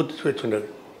మాకు పూర్తి స్వేచ్ఛ ఉండదు.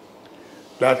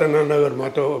 దాసనారాయణ గారు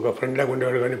మాతో ఒక ఫ్రెండ్ లాగా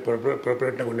ఉండేవాడు, కానీ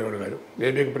ప్రొపరేట్ లాగా ఉండేవాడు కాదు.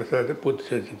 ఏబీకే ప్రసాద్ పూర్తి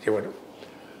స్వేచ్ఛ ఇచ్చేవాడు.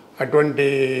 అటువంటి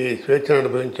స్వేచ్ఛను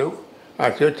అనుభవించాం. ఆ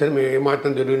స్వేచ్ఛను మేము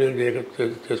ఏమాత్రం దుర్వినియోగం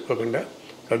చేసుకోకుండా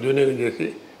సద్వినియోగం చేసి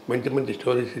మంచి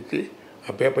స్టోరీస్ ఇచ్చి ఆ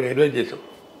పేపర్ ఎలివేట్ చేసాం.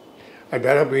 అది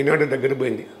దాదాపు ఈనాడు దగ్గర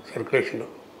పోయింది సర్క్యులేషన్లో.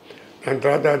 దాని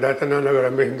తర్వాత దాసనారాయణ గారు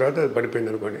అమ్మేసిన తర్వాత అది పడిపోయింది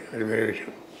అనుకోండి, అది వేరే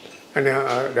విషయం. కానీ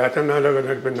దాసనారాయణ గారు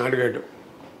నడిపిన 4 ఏళ్ళు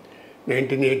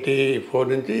 1984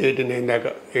 నుంచి 89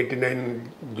 దాకా, 89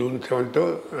 జూన్ 7తో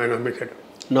ఆయన అమ్మేశాడు.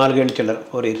 4 ఏళ్ళు చిల్లర,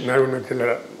 4 years. 4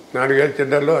 చిల్లర, 4 ఏళ్ళ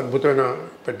చిల్లరలో అద్భుతమైన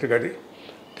పత్రిక అది.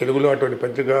 తెలుగులో అటువంటి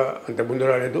పత్రిక అంత ముందు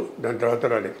రాలేదు, దాని తర్వాత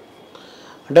రాలేదు.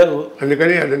 అంటే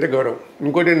అందుకని అదంటే గౌరవం.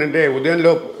 ఇంకోటి ఏంటంటే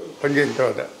ఉదయంలో పనిచేసిన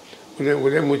తర్వాత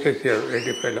ఉదయం మూసేసారు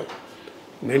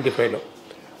 95లో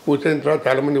మూసేసిన తర్వాత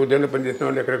చాలామంది ఉదయంలో పనిచేసిన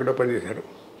వాళ్ళు ఎక్కడెక్కడో పనిచేశారు.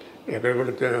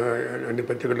 ఎక్కడెక్కడో అన్ని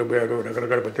పత్రికల్లో పోయారు,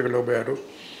 రకరకాల పత్రికల్లో పోయారు.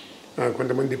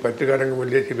 కొంతమంది పత్రికా రంగం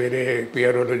వదిలేసి వేరే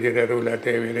పిఆర్ఓలో చేరారు,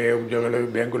 లేకపోతే వేరే ఉద్యోగాలు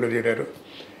బ్యాంకుల్లో చేరారు.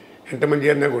 ఎంతమంది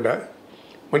చేరినా కూడా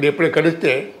మళ్ళీ ఎప్పుడే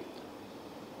కలిస్తే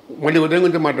మళ్ళీ ఉదయం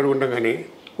గురించి మాట్లాడుకుంటాం, కానీ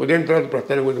ఉదయం తర్వాత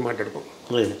ప్రస్థానం గురించి మాట్లాడుకోం.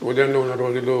 ఉదయంలో ఉన్న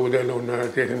రోజులు, ఉదయంలో ఉన్న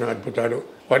చేసిన అద్భుతాలు,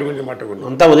 వాటి గురించి మాట్లాడుకుంటాం.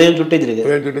 అంతా ఉదయం చుట్టే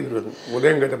తిరుగుతుంది.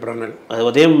 ఉదయం కదా ప్రాణాలు.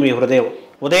 ఉదయం మీ హృదయం.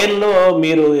 ఉదయంలో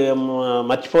మీరు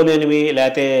మర్చిపోలేనివి,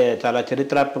 లేకపోతే చాలా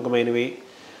చరిత్రాత్మకమైనవి,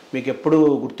 మీకు ఎప్పుడు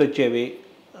గుర్తొచ్చేవి,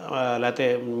 లేకపోతే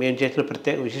మేము చేసిన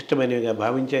ప్రత్యేక విశిష్టమైనవిగా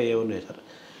భావించే ఏమున్నాయి సార్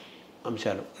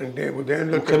అంశాలు? అంటే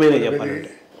ఉదయంలో ముఖ్యమైన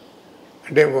చెప్పాలంటే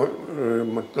అంటే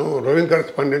మొత్తం రోవింగ్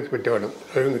కరస్పాండెన్స్ పెట్టేవాళ్ళం.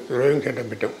 రోవింగ్ సెటప్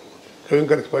పెట్టాం రవింగ్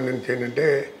కరెస్పాండెన్స్ ఏంటంటే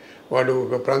వాళ్ళు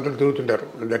ఒక ప్రాంతాలు తిరుగుతుంటారు.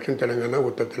 దక్షిణ తెలంగాణ,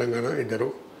 ఉత్తర తెలంగాణ ఇద్దరు,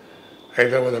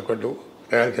 హైదరాబాద్ ఒకళ్ళు,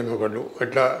 రాయలసీమ ఒకళ్ళు,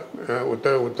 అట్లా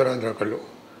ఉత్తరాంధ్ర ఒకళ్ళు,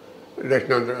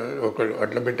 దక్షిణాంధ్ర ఒకళ్ళు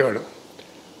అట్లా పెట్టేవాడు.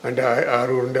 అంటే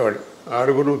 6 ఉండేవాడు.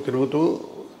 6 తిరుగుతూ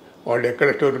వాళ్ళు ఎక్కడ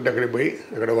స్టోర్ ఉంటే అక్కడికి పోయి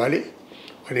అక్కడ వాళ్ళు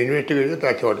ఇన్వెస్టిగేట్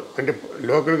రాసేవాడు. అంటే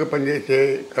లోకల్గా పనిచేసే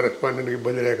కరెస్పాండెంట్కి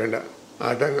ఇబ్బంది లేకుండా,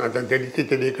 అతను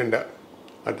తెలియకుండా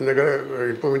అతని దగ్గర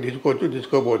ఇన్ఫర్మేషన్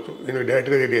తీసుకోకపోవచ్చు, ఈయనకు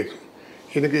డైరెక్ట్గా తెలియచ్చు.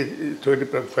 ఈయనకి స్టోరీ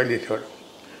ఫైల్ చేసేవాడు.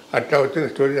 అట్లా వచ్చిన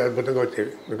స్టోరీ అద్భుతంగా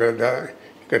వచ్చేవి.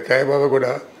 ఇక్కడ సాయిబాబా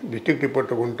కూడా డిస్ట్రిక్ట్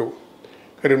రిపోర్టర్ ఉంటూ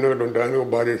కరీంనగర్ ఉంటూ అని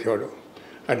బాగా చేసేవాడు.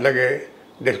 అట్లాగే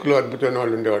డెస్క్లో అద్భుతమైన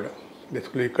వాళ్ళు ఉండేవాడు.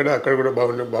 డెస్క్లు ఇక్కడ అక్కడ కూడా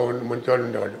బాగుండి మంచి వాళ్ళు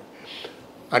ఉండేవాళ్ళు.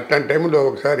 అట్లాంటి టైంలో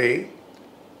ఒకసారి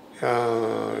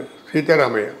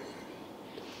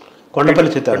కొండపల్లి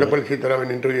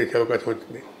సీతారామయ్య ఇంటర్వ్యూ చేసే అవకాశం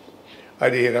వచ్చింది.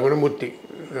 అది రమణమూర్తి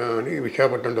అని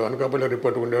విశాఖపట్నంలో అనకాపల్లి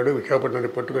రిపోర్టర్ ఉండేవాడు. విశాఖపట్నం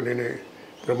రిపోర్టర్గా నేనే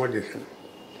ప్రమోట్ చేశాను.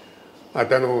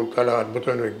 అతను చాలా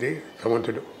అద్భుతమైన వ్యక్తి,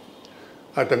 సమర్థుడు.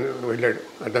 అతను వెళ్ళాడు.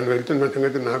 అతను వెళ్తున్న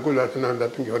సంగతి నాకు దాసనాథ్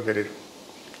తప్ప ఇంకెవరు తెలియదు.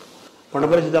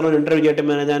 కొండపల్లి సీతారామయ్య ఇంటర్వ్యూ చేయటం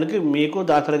అనే దానికి మీకు,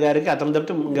 దాసరి గారికి, అతను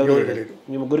తప్పితే ఇంకెవరు తెలియదు.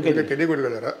 మీ ముగ్గురికి తెలియకూడదు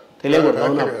కదా. తెలియకూడదు.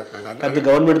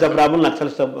 గవర్నమెంట్తో ప్రాబ్లం,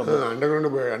 నక్సల్స్తో అండర్గ్రౌండ్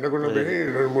పోయి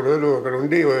 2-3 రోజులు అక్కడ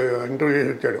ఉండి ఇంటర్వ్యూ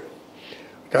చేసి వచ్చాడు.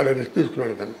 చాలా రిస్క్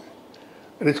తీసుకున్నాడు. అతను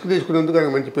రిస్క్ తీసుకున్నందుకు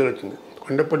ఆయనకు మంచి పేరు వచ్చింది.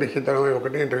 కొండపల్లి సీతారామయ్య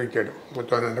ఒకటే ఇంటర్వ్యూ ఇచ్చాడు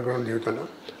మొత్తం ఆయన అండర్గ్రౌండ్ జీవితంలో.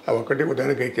 ఆ ఒక్కటి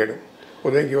ఉదయానికి ఇచ్చాడు.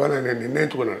 ఉదయానికి ఇవ్వాలని ఆయన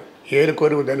నిర్ణయించుకున్నాడు. 7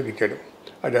 కోరి ఉదయానికి ఇచ్చాడు.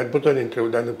 అది అద్భుతమైన ఇంటర్వ్యూ.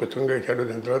 దాన్ని పుస్తకంగా ఇచ్చాడు.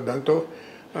 దాని తర్వాత దాంతో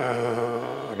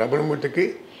రమణమూర్తికి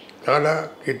చాలా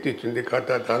కీర్తి ఇచ్చింది,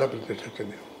 చాలా ప్రతిష్ట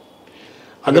వచ్చింది.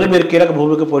 అందులో మీరు కీలక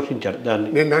భూమిక పోషించారు.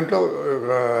 నేను దాంట్లో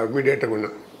మీడియేటర్గా ఉన్నా.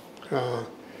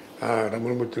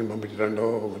 రమణమూర్తిని పంపించడంలో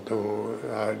మొత్తం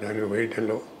దాన్ని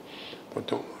వేయటంలో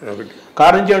మొత్తం ఒకటి.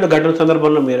 కారం చేయడం ఘటన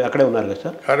సందర్భంలో మీరు అక్కడే ఉన్నారు కదా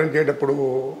సార్? కారం చేయటప్పుడు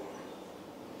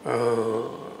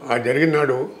ఆ జరిగిన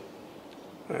నాడు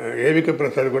ఏవికే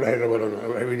ప్రసాద్ కూడా హైదరాబాద్లో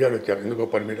ఉన్నారు. విజయాలు వచ్చారు ఎందుకో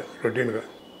పని మీద రొటీన్గా.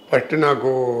 ఫస్ట్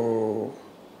నాకు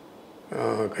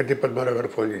కత్తి పద్మారావు గారు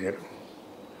ఫోన్ చేశారు.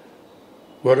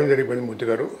 ఘోరం జరిగిపోయింది మూర్తి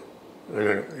గారు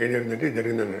అన్నాడు. ఏం జరిగిందంటే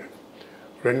జరిగింది అన్నాడు.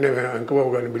 వెంటనే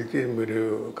అంకబాబు గారిని పిలిచి మీరు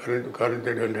కారు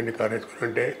చేయడం కారు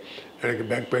వేసుకుని ఆయనకి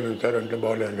బ్యాక్ పెయిన్ ఉంది సార్, అంటే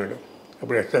బాగోలేదు అన్నాడు.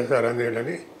 అప్పుడు ఎస్ఎస్ఆర్ అని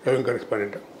రవింగ్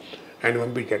కరెస్పాండెంట్ ఆయన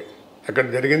పంపించారు. అక్కడ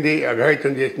జరిగింది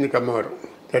అఘాయిత్యం చేసింది కమ్మవారు,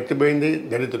 చచ్చిపోయింది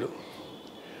దళితులు.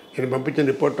 నేను పంపించిన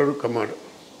రిపోర్టర్ కమ్మాడు.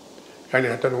 కానీ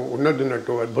అతను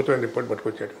ఉన్నట్టు అద్భుతమైన రిపోర్ట్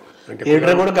పట్టుకొచ్చాడు.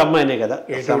 అంటే కూడా కమ్మాయినే కదా,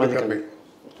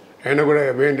 ఆయన కూడా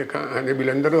అంటే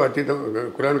వీళ్ళందరూ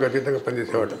కులానికి అతీతంగా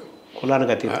పనిచేసేవాడు.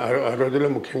 కులానికి అతీతం ఆ రోజుల్లో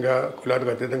ముఖ్యంగా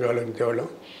కులానికి అతీతంగా ఆలోచించేవాళ్ళం.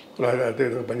 కులానికి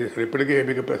అతీతంగా పనిచేసేవాడు. ఇప్పటికీ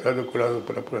ఏబికే ప్రసాద్ కులానికి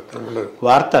ప్రస్థానం ఉండదు.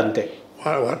 వార్త అంతే,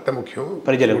 వార్త ముఖ్యం,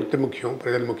 వృత్తి ముఖ్యం,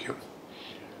 ప్రజలు ముఖ్యం.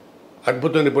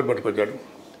 అద్భుతమైన రిపోర్ట్ పట్టుకొచ్చాడు.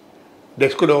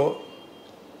 డెస్క్లో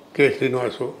కె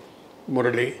శ్రీనివాసు,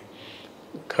 మురళి,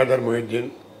 ఖాదర్ మొహిద్దీన్,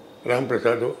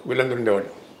 రాంప్రసాద్ వీళ్ళందరూ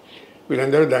ఉండేవాళ్ళు.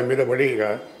 వీళ్ళందరూ దాని మీద పడి ఇక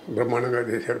బ్రహ్మాండంగా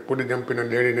చేశారు. పులి చంపిన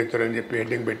లేడీ నెత్తర్ అని చెప్పి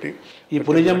హెడ్డింగ్ పెట్టి. ఈ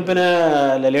పులి చంపిన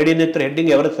లేడీ నెత్తర్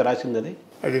హెడ్డింగ్ ఎవరు రాసింది?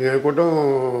 అది నేను అనుకోవటం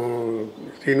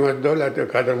శ్రీనివాస్దో లేకపోతే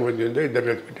ఖాదర్ మొహిద్దీన్దో ఇద్దరు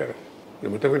కలిసి పెట్టారు.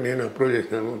 మొత్తం నేను అప్రూవ్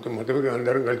చేసినాను. మొత్తం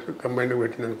అందరం కలిసి కంబైన్గా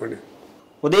పెట్టింది అనుకోండి.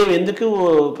 ఉదయం ఎందుకు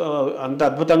అంత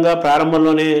అద్భుతంగా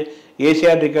ప్రారంభంలోనే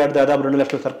ఏషియాడ్ రికార్డ్ దాదాపు 2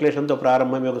 లక్షల సర్క్యులేషన్తో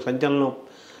ప్రారంభం ఒక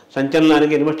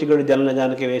సంచలనానికి ఇన్వెస్టిగేటివ్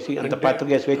జర్నలిజానికి వేసి అంత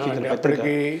పత్రిక స్వేచ్ఛించిన పత్రిక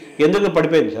ఎందుకు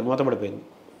పడిపోయింది సార్, మూత పడిపోయింది?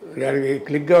 దానికి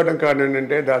క్లిక్ కావడం కారణం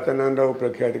ఏంటంటే దాసనారాయణరావు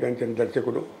ప్రఖ్యాతిగాంచిన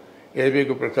దర్శకుడు,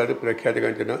 ఏబీకి ప్రసాద్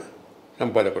ప్రఖ్యాతిగాంచిన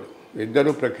సంపాదకుడు,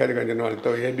 ఇద్దరు ప్రఖ్యాతిగాంచిన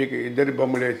వాళ్ళతో ఏబీకి ఇద్దరి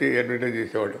బొమ్మలు వేసి అడ్వర్టైజ్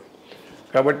చేసేవాడు.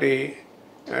 కాబట్టి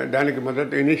దానికి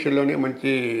మొదట ఇనీషియల్లోనే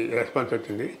మంచి రెస్పాన్స్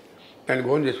వచ్చింది. దాన్ని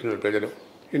ఓన్ చేసుకున్నారు ప్రజలు.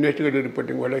 ఇన్వెస్టిగేటివ్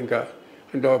రిపోర్టింగ్ వల్ల ఇంకా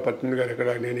అంటే పత్ని గారు ఇక్కడ,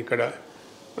 నేను ఇక్కడ,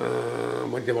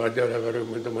 మంచి వాద్యరావు గారు,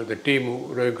 మంచి టీము,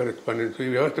 రవింగ్ కరెస్పాండెన్స్. ఈ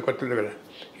వ్యవస్థ కొత్తది కదా,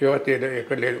 ఈ వ్యవస్థ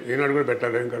ఎక్కడ లేదు. ఈనాడు కూడా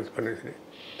పెట్టాలి రవింగ్ కరెస్పాండెన్స్ని.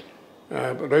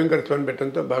 రవింగ్ కరెస్పాండెన్స్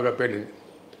పెట్టడంతో బాగా పేలింది.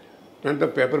 దాంతో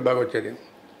పేపర్ బాగా వచ్చేది.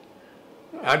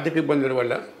 ఆర్థిక ఇబ్బందుల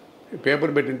వల్ల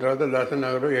పేపర్ పెట్టిన తర్వాత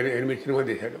దాసనాగరు 8 సినిమా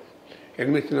తీశాడు.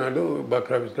 8 సినిమాలు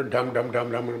బాక్స్ ఆఫీస్లో డామ్ డామ్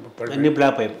డామ్ డామ్ అన్ని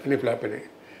ఫ్లాప్ అయినాయి.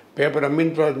 పేపర్ అమ్మిన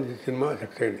తర్వాత సినిమా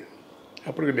సక్సెస్ అయింది.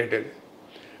 అప్పటికి డేట్ అయింది.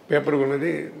 పేపర్ ఉన్నది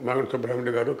మాగంటి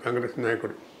సుబ్రహ్మణ్య గారు, కాంగ్రెస్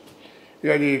నాయకుడు. ఇక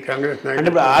అది కాంగ్రెస్ నాయకుడు.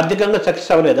 ఇప్పుడు ఆర్థికంగా సక్సెస్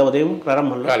అవ్వలేదా ఉదయం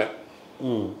ప్రారంభంలో? కాలే.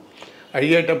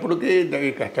 అయ్యేటప్పటికి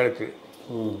కష్టాలు వచ్చినాయి.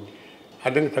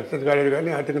 ఆర్థికంగా సక్సెస్ కాలేదు కానీ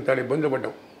ఆర్థికంగా చాలా ఇబ్బందులు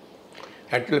పడ్డాం.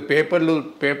 యాక్చువల్లీ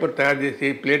పేపర్ తయారు చేసి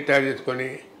ప్లేట్ తయారు చేసుకొని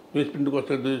న్యూస్ ప్రింట్కి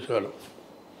వస్తే చూసేవాళ్ళం.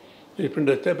 న్యూస్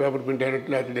ప్రింట్ వస్తే పేపర్ ప్రింట్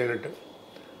అయినట్టు లేకపోతే అయినట్టు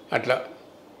అట్లా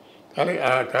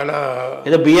చాలా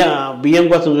ఏదో బియ్యం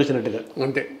కోసం చూసినట్టుగా.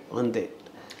 అంతే అంతే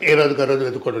ఏ రోజుకి ఆ రోజు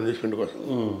వెతుక్కోవడం న్యూస్ ప్రింట్ కోసం.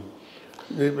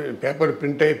 పేపర్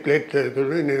ప్రింట్ అయ్యి ప్లేట్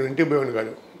చదువుతుంది. నేను ఇంటికి పోయేవాడిని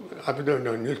కాదు, ఆఫీస్లో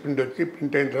ఉండేవాడిని. న్యూస్ ప్రింట్ వచ్చి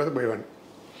ప్రింట్ అయిన తర్వాత పోయేవాడిని.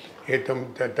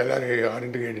 తెల్లారి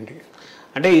 6ంటికి 7ంటికి.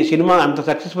 అంటే ఈ సినిమా అంత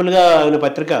సక్సెస్ఫుల్గా అయిన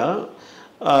పత్రిక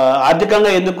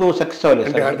ఆర్థికంగా ఎందుకు సక్సెస్ అవ్వలేదు?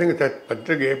 అంటే ఆర్థికంగా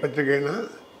పత్రిక ఏ పత్రిక అయినా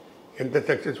ఎంత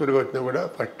సక్సెస్ఫుల్గా వచ్చినా కూడా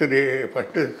ఫస్ట్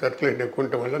సర్క్యులేషన్ ఎక్కువ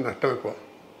ఉండటం వల్ల నష్టం ఎక్కువ.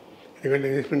 ఎందుకంటే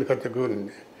న్యూస్ ప్రింట్ ఖర్చు ఎక్కువ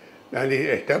ఉంది. దాన్ని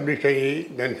ఎస్టాబ్లిష్ అయ్యి,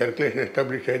 దాని సర్క్యులేషన్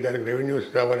ఎస్టాబ్లిష్ అయ్యి, దానికి రెవెన్యూస్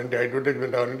రావాలంటే,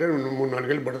 అడ్వర్టైజ్మెంట్ రావాలంటే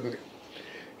 3-4 ఏళ్ళు పడుతుంది.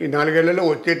 ఈ 4 ఏళ్లలో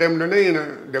వచ్చే టైంలోనే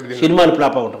సినిమాలు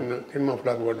ఫ్లాప్ అవడం, సినిమా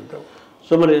ఫ్లాప్ అవడంతో.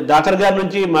 సో మరి దాసర్ గారి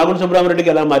నుంచి మాగుంట సుబ్రహ్మణ్యుడికి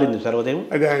ఎలా మారింది సార్ ఉదయం?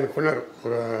 అదే ఆయన కొన్నారు.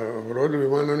 ఒక రోజు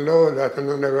విమానంలో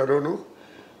దాసనారాయణ గారును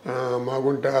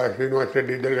మాగుంట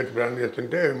శ్రీనివాసరెడ్డి ఇద్దరు కలిసి ప్రయాణం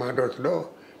చేస్తుంటే మాట వరుసలో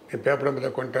నేను పేపర్ అంతా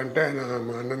కొంటా అంటే ఆయన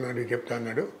మా అన్నని అడిగి చెప్తా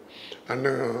అన్నాడు. అన్న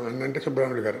అంటే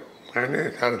సుబ్రహ్మణ్యుడు గారు, ఆయనే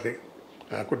సారథి,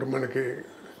 ఆ కుటుంబానికి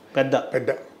పెద్ద.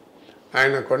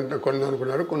 ఆయన కొందాం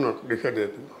అనుకున్నారు, కొన్నాడు, డిసైడ్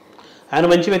చేస్తుంది. ఆయన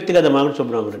మంచి వ్యక్తి కదా మాగుంట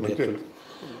సుబ్రహ్మణ్యుడు.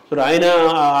 సో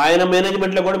ఆయన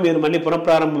మేనేజ్మెంట్లో కూడా మీరు మళ్ళీ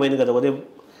పునఃప్రారంభమైంది కదా ఉదయం?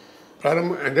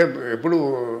 ప్రారంభం అంటే ఎప్పుడు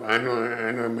ఆయన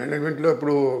మేనేజ్మెంట్లో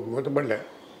ఎప్పుడు మూతపడలే,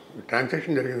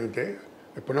 ట్రాన్సాక్షన్ జరిగిందంటే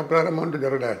పునఃప్రారంభం అంటూ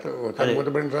జరగలేదు.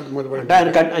 మూతపడిన తర్వాత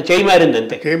మూతపడి చేయి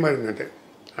మారిందంటే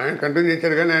ఆయన కంటిన్యూ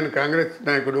చేశారు. కానీ ఆయన కాంగ్రెస్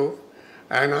నాయకుడు,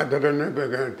 ఆయన ఆధ్వర్యంలో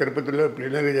తిరుపతిలో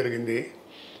ప్లీనరీ జరిగింది.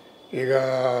 ఇక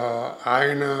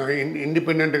ఆయన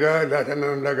ఇండిపెండెంట్గా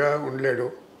దాసనారాయణలాగా ఉండలేడు.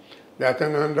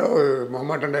 దాసనారాయణలో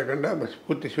మొహమాటం లేకుండా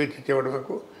పూర్తి స్వేచ్ఛ ఇచ్చేవాడు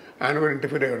మాకు. ఆయన కూడా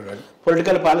ఇంటర్ఫీర్ అయ్యాడు కాదు.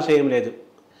 పొలిటికల్ పాలసీ ఏం లేదు.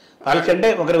 పాలసీ అంటే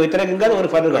ఒకరు వ్యతిరేకంగా ఒకరు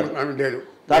ఫర్ కాదు లేదు.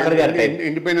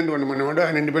 ఇండిపెండెంట్ ఉండేవాడు.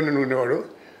 ఆయన ఇండిపెండెంట్ ఉండేవాడు.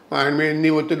 ఆయన మీద ఎన్ని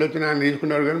ఒత్తిడి వచ్చినా ఆయన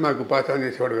తీసుకునేవాడు, కానీ మాకు పాస్ ఆన్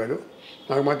చేసేవాడు కాదు.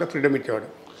 మాకు మాత్రం ఫ్రీడమ్ ఇచ్చేవాడు.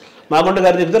 మాగుంట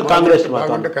గారు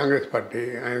కాంగ్రెస్ పార్టీ,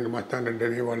 ఆయనకు మస్తాన్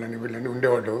రెడ్డి వాళ్ళని వీళ్ళని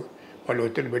ఉండేవాళ్ళు. వాళ్ళు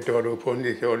ఒత్తిడి పెట్టేవాడు, ఫోన్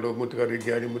చేసేవాళ్ళు, ముత్తుగారు ఇది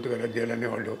చేయాలి, ముత్తుగారు అది చేయాలి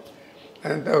అనేవాళ్ళు.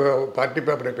 అదంతా పార్టీ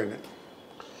పేపర్ అయిపోయింది.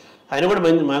 ఆయన కూడా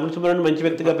మాగుంట సుబ్రహ్మణ్యుడు మంచి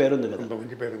వ్యక్తిగా పేరుంది కదా?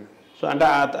 మంచి పేరుంది. సో అంటే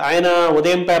ఆయన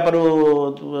ఉదయం పేపరు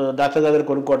దాసర్ గారు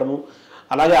కొనుక్కోవటము,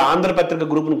 అలాగే ఆంధ్రపత్రిక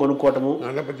గ్రూప్ను కొనుక్కోవటము,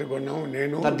 ఆంధ్రపత్రిక కొన్నాము.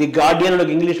 నేను ది గార్డియన్లో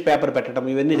ఇంగ్లీష్ పేపర్ పెట్టడం,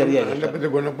 ఇవన్నీ జరిగాయి.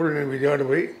 ఆంధ్రపత్రిక కొన్నప్పుడు నేను విజయవాడ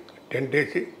పోయి టెంట్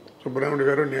వేసి సుబ్రహ్మణ్యుడు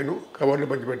గారు నేను కవర్లు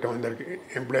పంచిపెట్టాం అందరికీ,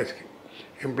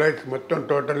 ఎంప్లాయీస్ మొత్తం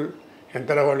టోటల్ ఎంత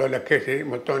రావాలో లెక్కేసి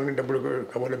మొత్తం అన్ని డబ్బులు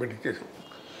కవర్లో పెట్టించేసాం.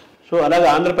 సో అలాగే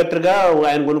ఆంధ్రపత్రిక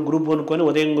ఆయన గ్రూప్ కొనుక్కొని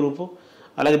ఉదయం గ్రూపు,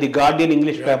 అలాగే ది గార్డియన్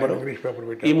ఇంగ్లీష్ పేపర్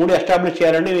పెట్టి ఈ 3 ఎస్టాబ్లిష్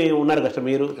చేయాలని ఉన్నారు కదా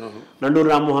మీరు. నండూరు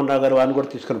రామ్మోహన్ రావు గారు ఆయన కూడా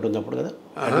తీసుకుంటుంది అప్పుడు కదా?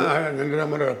 నండూరు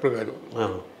రామారావు అప్పుడు కాదు.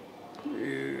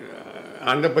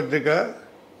 ఆంధ్రపత్రిక,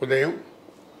 ఉదయం,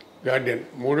 గార్డియన్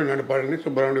 3 నడపాలని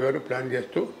సుబ్రహ్మణ్యుడు గారు ప్లాన్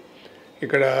చేస్తూ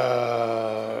ఇక్కడ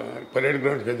పరేడ్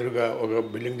గ్రౌండ్స్ ఎదురుగా ఒక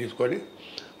బిల్డింగ్ తీసుకొని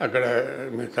అక్కడ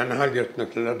మేము సన్నాహాలు చేస్తున్న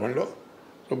సందర్భంలో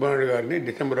సుబ్రహ్మణ్యుడు గారిని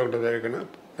డిసెంబర్ 1వ తారీఖున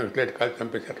నక్సలైట్ కాల్చి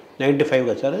చంపేశారు. 95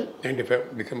 కదా సార్? 95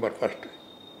 డిసెంబర్ 1.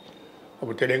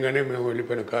 అప్పుడు తెలియగానే మేము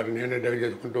వెళ్ళిపోయిన కారు నేనే డ్రైవ్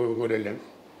చేసుకుంటూ ఊరు వెళ్ళాను.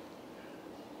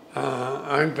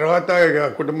 ఆయన తర్వాత ఇక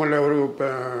కుటుంబంలో ఎవరు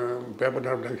పేపర్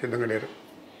నడపడానికి సిద్ధంగా లేరు.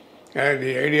 ది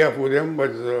ఐడియా ఆఫ్ ఉదయం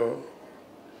was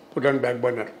put on back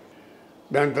burner.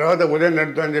 దాని తర్వాత ఉదయం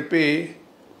నడుపుతా అని చెప్పి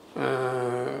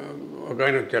ఒక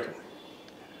ఆయన వచ్చారు.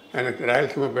 ఆయన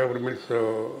Rayalaseema paper mills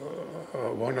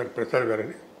owner Prasad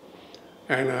గారని.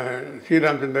 ఆయన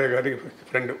శ్రీరామచంద్ర గారికి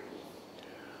ఫ్రెండ్.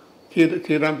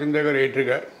 శ్రీరామచంద్ర గారు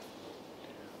ఎడిటర్గా,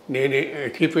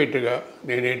 చీఫ్ ఎడిటర్గా,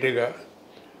 నేను ఎడిటర్గా,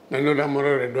 నందూరు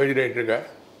రామారావు అడ్వైజర్ ఎడిటర్గా,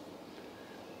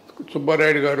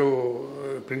 సుబ్బారాయుడు గారు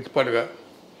ప్రిన్సిపాల్గా,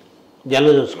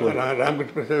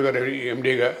 రామకృష్ణ ప్రసాద్ గారు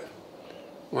ఎండీగా,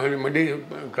 మళ్ళీ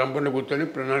కాంపౌండ్లో కూర్చొని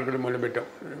ప్రణాళికలు మొదలుపెట్టాం.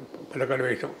 పథకాలు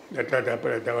వేసాం, ఎట్లా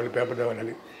తేవాలి, పేపర్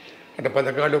తేవాలని. అట్లా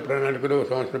పథకాలు ప్రణాళికలు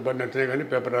సంవత్సరం పాటు నచ్చినాయి, కానీ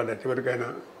పేపర్ రాలేదు. చివరికైనా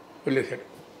వదిలేశాడు.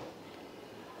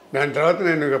 దాని తర్వాత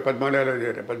నేను ఇక పద్మాలయాలో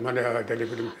చేరాను. పద్మాలయ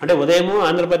టెలిఫిల్మ్ అంటే ఉదయం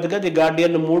ఆంధ్రపత్రిక, ది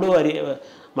గార్డియన్ 3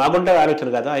 మాగుంట ఆలోచన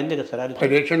కదా అయింది కదా సార్?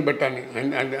 అది ఎడిషన్ పెట్టాను.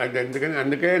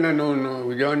 అందుకే నన్ను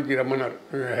విజయవాడ నుంచి రమ్మన్నారు,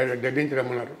 ఢిల్లీ నుంచి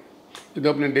రమ్మన్నారు.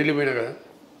 ఇదప్పుడు నేను ఢిల్లీ పోయినా కదా.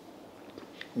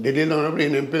 ఢిల్లీలో ఉన్నప్పుడు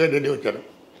ఈయన ఎంపీగా ఢిల్లీ వచ్చారు.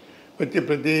 వచ్చి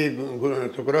ప్రతి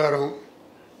శుక్రవారం,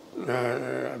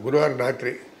 గురువారం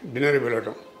రాత్రి డిన్నర్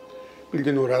వెళ్ళటం.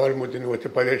 పిలిచి నువ్వు రావాలి మూర్తి, నువ్వు వచ్చి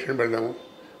 10 ఎడిషన్ పెడదాము,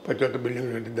 10 బిల్డింగ్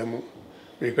కట్టిద్దాము,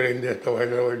 ఇక్కడ ఏం చేస్తావు,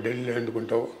 హైదరాబాద్ ఢిల్లీలో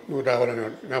ఎందుకుంటావు, నువ్వు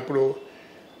రావాలనేవాడు. అప్పుడు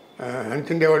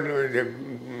హన్సిండే వాళ్ళు,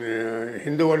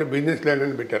 హిందూ వాళ్ళు బిజినెస్ లైన్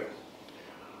అని పెట్టారు.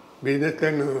 బిజినెస్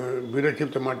లైన్ బ్యూరో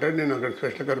చీఫ్తో మాట్లాడి నేను అక్కడ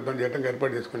స్పెషల్ కరపని చేయడానికి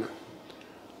ఏర్పాటు చేసుకున్నాను.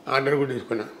 ఆర్డర్ కూడా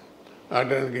తీసుకున్నాను.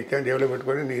 ఆర్డర్ నాకు ఇచ్చాను, జేబులో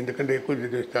పెట్టుకొని నేను ఎందుకంటే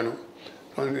ఎక్కువ ఇస్తాను,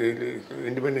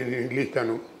 ఇండిపెండెంట్ ఇల్లు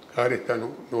ఇస్తాను, కారు ఇస్తాను,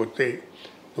 నువ్వు వచ్చేయి,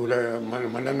 నువ్వు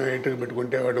మళ్ళీ ఇంటికి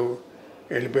పెట్టుకుంటే వాడు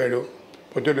వెళ్ళిపోయాడు,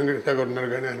 పొత్తు వెంకటేశ్వర గారు ఉన్నారు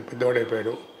కానీ ఆయన పెద్దవాడు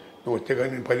అయిపోయాడు, నువ్వు వచ్చే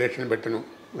కానీ నేను 10 ఎడిషన్ పెట్టను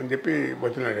అని చెప్పి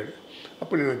బతులాడాడు.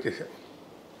 అప్పుడు నేను వచ్చేసాను.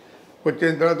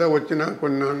 వచ్చిన తర్వాత వచ్చిన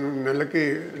కొన్ని నెలలకి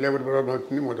లేబర్ ప్రాబ్లం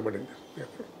వచ్చింది, మూతపడింది.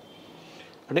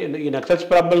 అంటే ఈ నక్సల్స్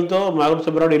ప్రాబ్లంతో మాగుంట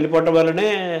సుబ్బారావు వెళ్ళిపోవటం వల్లనే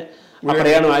ఆ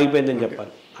ప్రయాణం ఆగిపోయిందని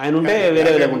చెప్పాలి. ఆయన ఉంటే వేరే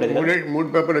విధంగా ఉండేది. 3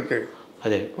 పేపర్లు వచ్చాయి.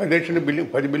 అదే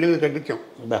 10 బిల్డింగ్లు కట్టించాం.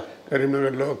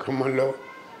 కరీంనగర్లో, ఖమ్మంలో,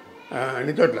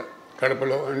 అన్ని చోట్ల,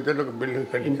 కడపలో అన్ని చోట్ల బిల్డింగ్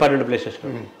కట్టి important places.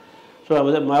 So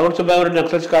Magunta Subbarao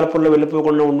Naxals కాల్పుల్లో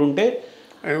వెళ్ళిపోకుండా ఉండుంటే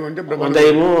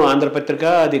ఉదయము ఆంధ్రపత్రిక,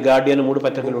 అది గార్డియన్ 3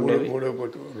 పత్రికలు ఉండేవి.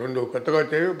 2 కొత్తగా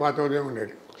వచ్చేవి, పాత ఉదయం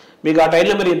ఉండేది. మీకు ఆ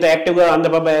టైంలో మీరు ఇంత యాక్టివ్గా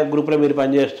ఆంధ్రబాబు గ్రూప్లో మీరు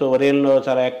పనిచేస్తూ ఉదయంలో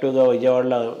చాలా యాక్టివ్గా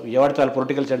విజయవాడ చాలా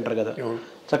పొలిటికల్ సెంటర్ కదా,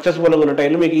 సక్సెస్ఫుల్గా ఉన్న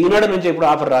టైంలో మీకు ఈనాడు నుంచి ఎప్పుడు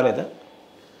ఆఫర్ రాలేదా?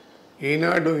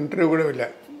 ఈనాడు ఇంటర్వ్యూ కూడా వెళ్ళా,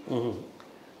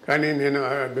 కానీ నేను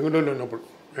బెంగళూరులో ఉన్నప్పుడు,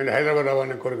 అండ్ హైదరాబాద్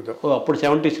రావాలని కోరికతో. అప్పుడు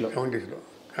 70s లో.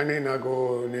 కానీ నాకు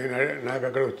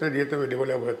అక్కడ వచ్చిన జీతం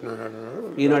ఇవ్వలేకపోతున్నాను.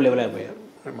 ఈనాడు ఇవ్వలేకపోయారు,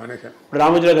 మానేశాను.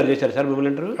 రామోజీరావు గారు చేశారు సార్ మిమ్మల్ని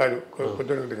ఇంటర్వ్యూ? కాదు, కొత్త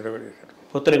వెంకటేశ్వర గారు చేశారు.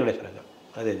 కొత్త వెంకటేశ్వర గారు.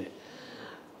 అదే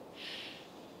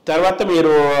తర్వాత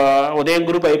మీరు ఉదయం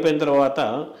గ్రూప్ అయిపోయిన తర్వాత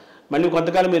మళ్ళీ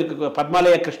కొంతకాలం మీరు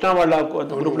పద్మాలయ కృష్ణ వాళ్ళ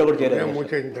గ్రూప్లో కూడా చేరారు.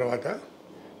 మూసేసిన తర్వాత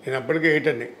నేను అప్పటికే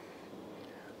ఎడిటర్ని.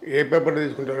 ఏ పేపర్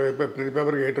తీసుకుంటారో ప్రతి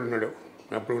పేపర్కి ఎడిటర్ ఉన్నాడు.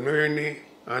 అప్పుడు ఉన్నవేంటి,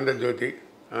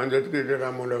 ఆంధ్రజ్యోతికి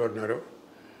రామ్మోహన్ గారు ఉన్నారు.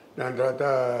 దాని తర్వాత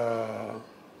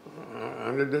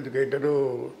ఆంధ్రజ్యోతికి ఎడిటరు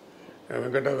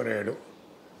వెంకటరావు అయ్యాడు.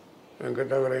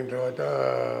 వెంకటరావు అయిన తర్వాత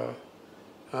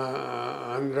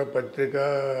ఆంధ్రపత్రిక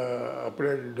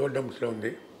అప్పుడే డోర్డమ్స్లో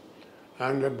ఉంది.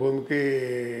 ఆంధ్రభూమికి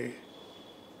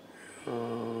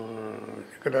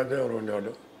శంకరాజు ఎవరు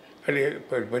ఉండేవాడు.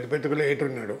 అది పత్రికలో ఎయిటర్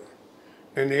ఉన్నాడు.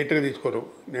 నేను ఎయిటర్గా తీసుకోరు.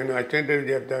 నేను అసిస్టెంట్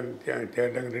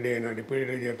చేయడానికి రెడీ అయినా, డిప్యూటీ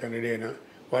ఎడిటర్ చేస్తాను రెడీ అయినా,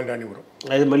 వాళ్ళు రానివ్వరు.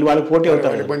 అది మళ్ళీ వాళ్ళకి పోటీ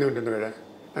అవుతారు, ఇబ్బంది ఉంటుంది కదా.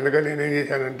 అందుకని నేనేం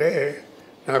చేశానంటే,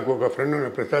 నాకు ఒక ఫ్రెండ్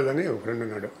ఉన్నాడు, ప్రసాద్ అని ఒక ఫ్రెండ్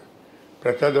ఉన్నాడు.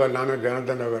 ప్రసాద్ వాళ్ళ నాన్న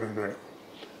జనార్దన్ రావు గారు ఉన్నాడు.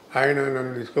 ఆయన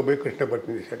నన్ను తీసుకుపోయి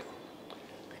కృష్ణపట్నం చేశాడు.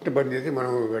 కృష్ణపట్నం చేసి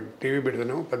మనం టీవీ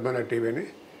పెడుతున్నాం, పద్మనాభ టీవీ అని.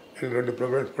 నేను 2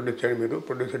 ప్రోగ్రామ్స్ ప్రొడ్యూస్ చేయండి, మీరు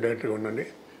ప్రొడ్యూసర్ డైరెక్టర్గా ఉండండి,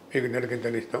 మీకు నెలకి ఇంత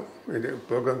ఇస్తాం, ఇది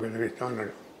ప్రోగ్రామ్కి ఎంత ఇస్తాం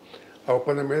అన్నాడు. ఆ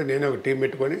ఒప్పందం మీద నేను ఒక టీం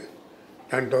పెట్టుకొని,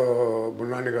 దాంట్లో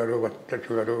బున్నాని గారు,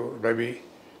 వసంతలక్ష్మి గారు,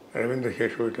 రవీంద్ర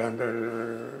శేషు, ఇట్లా అంతా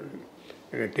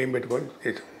టీం పెట్టుకొని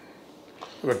చేసాం.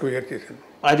 ఒక 2 years చేశాను.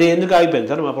 అది ఎందుకు ఆగిపోయింది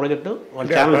సార్ మా ప్రాజెక్టు?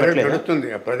 నడుస్తుంది,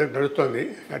 ఆ ప్రాజెక్ట్ నడుస్తుంది.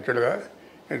 యాక్చువల్గా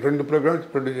 2 ప్రోగ్రామ్స్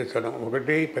ప్రొడ్యూస్ చేస్తాను.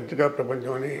 ఒకటి పత్రికా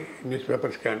ప్రపంచం అని news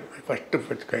paper scan, first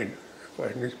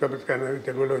news paper scan అని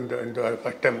తెలుగులో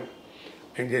ఫస్ట్ టైం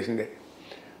నేను చేసిందే.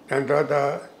 దాని తర్వాత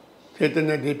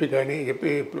చైతన్య దీపిక అని చెప్పి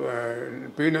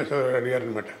పివి నరసింహారావు అడిగారు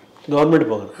అనమాట. Government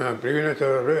programme. PV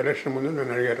Narasimha Rao election ముందు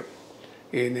నన్ను అడిగారు,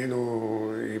 నేను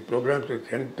ఈ ప్రోగ్రామ్స్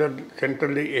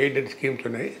సెంట్రల్లీ ఎయిడెడ్ స్కీమ్స్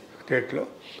ఉన్నాయి స్టేట్లో,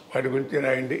 వాటి గురించి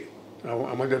రాయండి,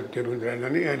 అమలు తీరు గురించి రాయండి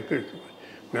అని ఆయనకి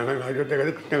నాకు చెప్తే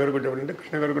కదా. కృష్ణ గారు కూడా చెప్పాడంటే,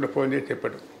 కృష్ణ గారు కూడా ఫోన్ చేసి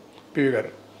చెప్పాడు. పివి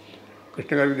గారు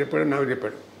కృష్ణ గారికి చెప్పాడు, నాకు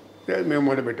చెప్పాడు. మేము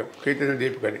మొదలుపెట్టాం చైతన్య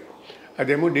దీపిక అని.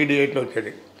 అదేమో DD8లో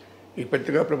వచ్చేది. ఈ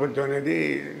పత్రికా ప్రపంచం అనేది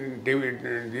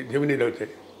జెమినీలో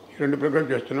వచ్చేది. 2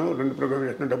 ప్రోగ్రామ్స్ చేస్తున్నాం,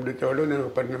 డబ్బులు ఇచ్చేవాడు. నేను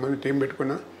ఒక 12 మంది టీం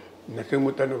పెట్టుకున్నా.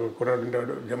 నరసింహమూర్తి అని ఒక కుర్రాడు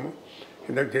ఉండేవాడు, జమ్ము,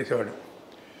 ఇందాక చేసేవాడు.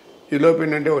 ఈ లోపు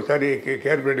ఏంటంటే ఒకసారి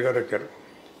కేఆర్ రెడ్డి గారు వచ్చారు.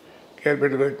 కేఆర్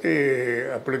రెడ్డి గారు వచ్చి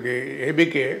అప్పటికి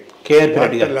ఏబీకే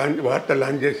వార్త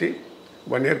లాంచ్ చేసి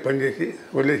 1 year పనిచేసి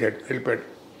వదిలేశాడు, వెళ్ళిపోయాడు.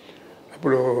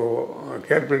 అప్పుడు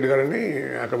కేఆర్ రెడ్డి గారని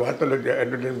అక్కడ వార్తల్లో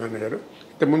అడ్వర్టైజ్ మేనేజర్,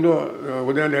 ఇంతకుముందు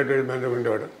ఉదయాన్నే అడ్వర్టైజ్ మేనేజర్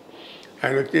ఉండేవాడు.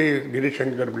 ఆయన వచ్చి గిరీష్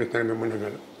శంకర్ గారు పిలుస్తాను మిమ్మల్ని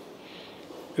అన్నాడు.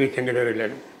 గిరీష్ శంకర్ గారు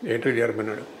వెళ్ళాడు, ఎడిటర్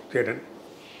చేరమన్నాడు, చేయడానికి.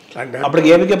 అప్పుడు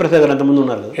ఏబీకే ప్రసాద్ గారు అంతకుముందు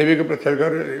ఉన్నారు. ఏబీకే ప్రసాద్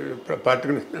గారు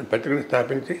పత్రికను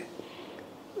స్థాపించి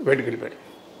బయటకు వెళ్ళిపోయాడు.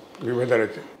 విభేదాలు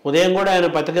వచ్చాయి. ఉదయం కూడా ఆయన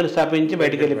పత్రికను స్థాపించి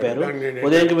బయటకు వెళ్ళిపోయారు.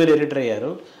 ఉదయంకి మీరు ఎడిటర్ అయ్యారు.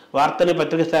 వార్తని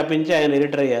పత్రిక స్థాపించి ఆయన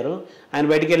ఎడిటర్ అయ్యారు. ఆయన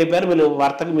బయటకు వెళ్ళిపోయారు, మీరు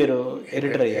వార్తకు మీరు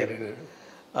ఎడిటర్ అయ్యారు.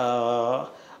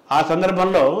 ఆ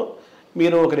సందర్భంలో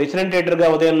మీరు ఒక రెసిడెంట్ ఎడిటర్గా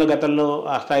ఉదయంలో గతంలో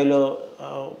ఆ స్థాయిలో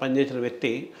పనిచేసిన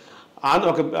వ్యక్తి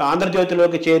ఒక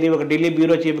ఆంధ్రజ్యోతిలోకి చేరి ఒక ఢిల్లీ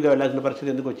బ్యూరో చీఫ్గా వెళ్ళాల్సిన పరిస్థితి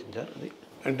ఎందుకు వచ్చింది సార్? అది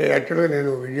అంటే యాక్చువల్గా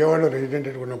నేను విజయవాడలో రెసిడెంట్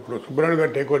ఎడిటర్ ఉన్నప్పుడు సుబ్రహ్మణ్యం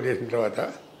గారు టేక్ ఓవర్ చేసిన తర్వాత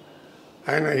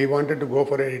ఆయన ఈ wanted to go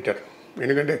for editor.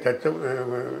 ఎందుకంటే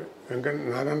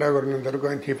నారాయణరావు గారు ఉన్నంత వరకు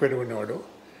ఆయన చీఫ్ ఎడిటర్ ఉండేవాడు.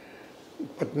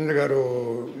 పత్రిక గారు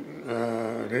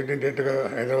resident ఎడిటర్గా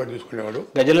Hyderabad చూసుకునేవాడు.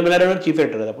 గజల Mallareddy chief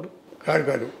editor కదా అప్పుడు?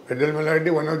 కాదు, గజల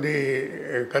Mallareddy one of the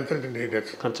consultant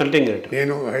editors. Consulting editor.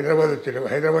 నేను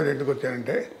హైదరాబాద్ ఎందుకు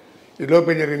వచ్చానంటే, ఈ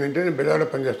లోపేం జరిగిందంటే, నేను బెజవాడలో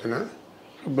పనిచేస్తున్నా.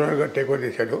 సుబ్రహ్మణ్యం గారు టేక్ ఓవర్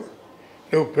చేశాడు.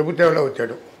 ప్రభుత్వంలో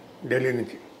వచ్చాడు ఢిల్లీ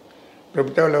నుంచి.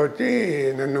 ప్రభుత్వంలో వచ్చి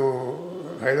నన్ను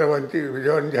హైదరాబాద్ నుంచి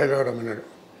విజయవాడ నుంచి హైదరాబాద్ రమ్మన్నాడు.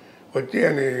 వచ్చి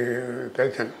ఆయన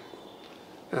కలిశాను.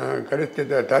 కలిస్తే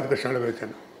తాతకృష్ణలో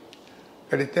కలిశాను.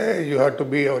 కలిస్తే you have to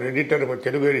be hour editor for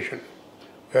Telugu edition.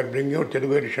 You're bringing out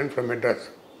Telugu edition from Madras.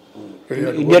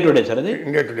 India today sir? అది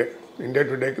ఇండియా టుడే. ఇండియా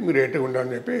టుడేకి మీరు ఎయిట్గా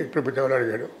ఉండాలని చెప్పి ప్రభుత్వాలు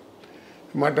అడిగాడు.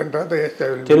 మాట్లాడిన తర్వాత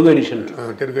తెలుగు ఎడిషన్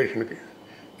తెలుగు ఎడిషన్కి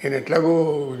నేను ఎట్లాగూ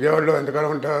విజయవాడలో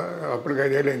ఎంతకాలం ఉంటా, అప్పటికి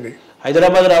 5 ఏళ్ళైంది.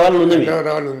 హైదరాబాద్ రావాలని ఉంది.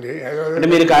 హైదరాబాద్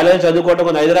మీరు కాలేజ్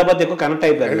చదువుకోవటం హైదరాబాద్ ఎక్కువ కనెక్ట్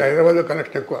అయిపోయారు. హైదరాబాద్లో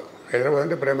కనెక్షన్ ఎక్కువ, హైదరాబాద్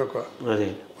అంటే ప్రేమ ఎక్కువ.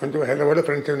 కొంచెం హైదరాబాద్లో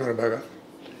ఫ్రెండ్స్ ఉన్నారు బాగా.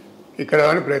 ఇక్కడ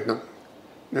రాని ప్రయత్నం.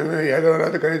 నేను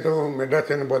హైదరాబాద్ కనీసం మెడ్రాస్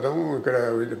అయినా పోతాము, ఇక్కడ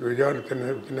విజయవాడ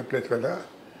చిన్న ప్లేస్ కదా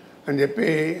అని చెప్పి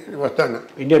వస్తాను.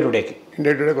 ఇండియా టుడేకి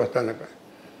వస్తాను అక్కడ.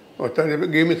 వస్తాను చెప్పి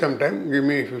give me some time, give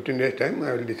me 15 days time, I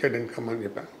will decide and come అని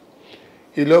చెప్పాను.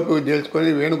 ఈలోపు తెలుసుకొని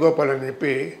వేణుగోపాల్ అని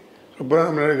చెప్పి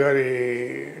సుబ్బరామరెడ్డి గారి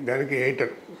దానికి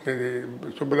ఎడిటర్, ఇది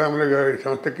సుబ్బరామరెడ్డి గారి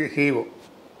సంస్థకి CEO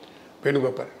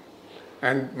వేణుగోపాల్.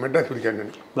 ఆయన మెడ్రాస్ పిలిచాను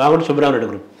నేను. మాగుంట సుబ్బరామరెడ్డి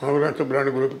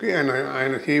గ్రూప్కి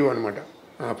ఆయన CEO అనమాట.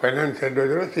 ఫైనాన్స్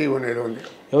అడ్వైజర్ CEO ఏదో ఉంది.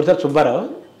 ఎవరు సార్? సుబ్బారావు?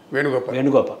 వేణుగోపాల్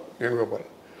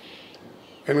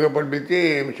పిలిచి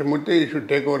mister Murthy you should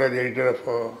take over as editor of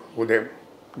ఉదయం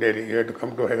daily, you have to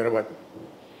come to Hyderabad,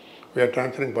 we are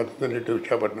transferring పద్ధతి టు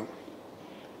విశాఖపట్నం.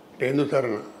 ఎందుకు సార్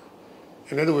అన్న?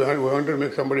 అనేది we wanted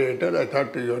make somebody editor, I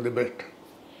thought you are the best,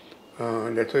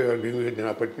 that's why you are giving with an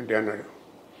opportunity అన్నాడు.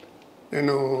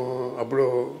 నేను అప్పుడు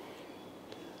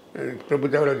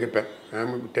ప్రభుత్వాలు చెప్పాను,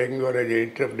 I'm taking over as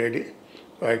editor of daily,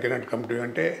 so I cannot come to you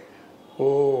అంటే, ఓ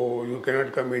you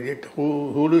cannot come edit,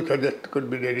 who do suggest could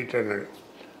be editor అన్నాడు.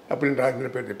 అప్పుడు నేను రాజేంద్ర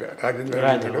పేరు చెప్పాను. రాజేంద్ర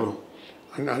అన్నాడు,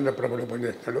 ఆంధ్రప్రభలో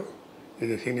పనిచేస్తున్నాడు,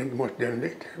 is senior most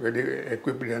journalist, very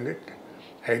equipped journalist,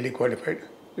 highly qualified,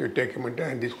 you take ఇమ్మంటే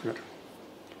ఆయన తీసుకున్నారు.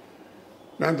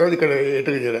 దాని తర్వాత ఇక్కడ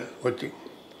ఎడిటర్ వచ్చి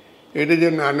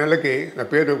చేరిన 6 నెలలకి నా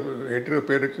పేరు ఎడిటర్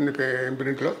పేరు వచ్చింది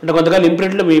ఇంప్రింట్లో. అంటే కొంతకాలం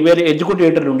ఇంప్రింట్లో మీ పేరు ఎగ్జిక్యూటివ్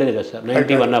ఎడిటర్ ఉండేది కదా సార్?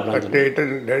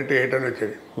 డైరెక్ట్ ఎడిటర్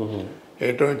వచ్చేది.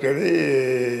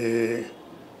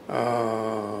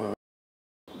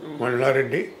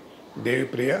 మల్లారెడ్డి,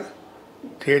 దేవిప్రియ,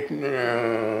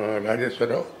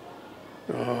 రాజేశ్వరరావు,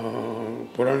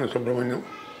 పురాణ సుబ్రహ్మణ్యం,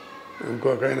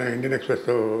 ఇంకొక ఆయన ఇండియన్ ఎక్స్ప్రెస్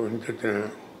నుంచి వచ్చిన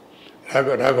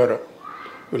రాఘవరావు,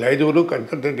 వీళ్ళు 5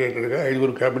 కన్సల్టెంట్ ఎడిటర్గా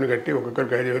 5 క్యాబిన్ కట్టి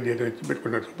ఒక్కొక్కరికి 5,000 జీతం ఇచ్చి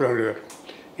పెట్టుకున్నారు సుబ్రహ్మణ్యం గారు.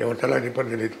 ఎవరు సలహా చెప్పారు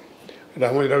తెలియదు.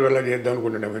 రామోజీరావు అలా చేద్దాం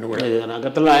అనుకుంటున్నాను ఆయన కూడా.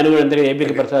 గతంలో ఆయన కూడా అందరూ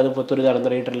ఏపీకి ప్రసాద్ పుత్తూరు గారు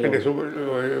అందరూ ఎడిటర్లు. అంటే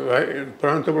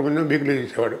పురాణ సుబ్రహ్మణ్యం వీక్లీ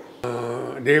చూసేవాడు,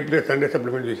 దేవిప్రియ సండే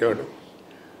సప్లిమెంట్ చూసేవాడు,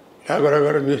 రాఘవరావు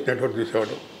గారు న్యూస్ నెట్వర్క్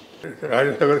చూసేవాడు,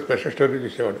 రాజేశ్వర గారు స్పెషల్ స్టోరీ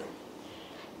చూసేవాడు.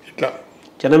 ఇట్లా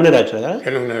చెన్నమనే రాజేశ్వర గారు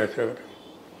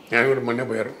ఆయన కూడా మొన్నే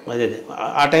పోయారు. అదే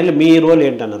ఆ టైంలో మీ రోల్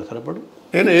ఏంటన్నారు సార్? అప్పుడు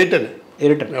నేను ఎడిటర్.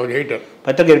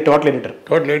 పత్రిక టోటల్ ఎడిటర్.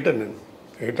 నేను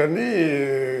ఎడిటర్ని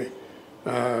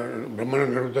బ్రహ్మాండం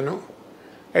నడుపుతున్నాం.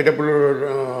 అయితే అప్పుడు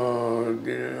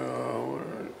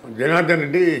జనార్దన్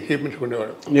రెడ్డి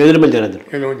చేయించుకునేవాడు.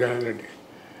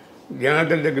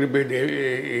 జనార్దన్ రెడ్డి దగ్గరికి పోయి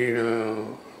ఈయన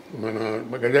మన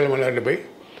గజాల మల్లారెడ్డిపై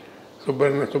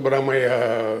సుబ్బరామయ్య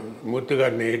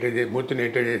మూర్తిని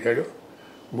ఎడిటర్ చేశాడు.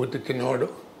 మూర్తి చిన్నవాడు,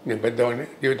 నేను పెద్దవాడిని,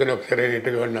 జీవితంలో ఒక సరైన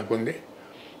ఎడిటర్ నాకు ఉంది,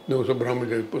 నువ్వు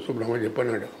సుబ్రహ్మణ్యం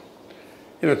చెప్పన్నాడు.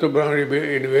 ఈయన సుబ్రహ్మణ్యం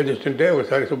వేధిస్తుంటే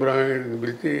ఒకసారి సుబ్రహ్మణ్యం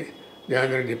పిలిచి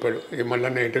జనార్దన్ చెప్పాడు, ఈ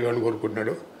మల్లన్న ఎడిటర్గా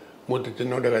కోరుకుంటున్నాడు, మూర్తి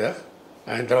చిన్నవాడు కదా,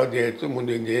 ఆయన తర్వాత చేయొచ్చు, ముందు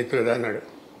ఏం చేయొచ్చు కదా అన్నాడు.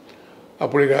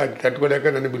 అప్పుడు ఇక తట్టుకోలేక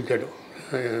నన్ను పిలిచాడు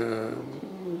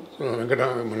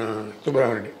మన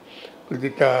సుబ్రహ్మణ్యం. పిలిచి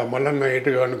మల్లన్న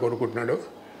ఎడిటర్గా కోరుకుంటున్నాడు,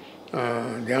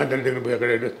 జనార్దన్ దగ్గర పోయి అక్కడ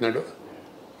ఏడుస్తున్నాడు,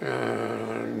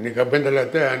 నీకు అభ్యంతరం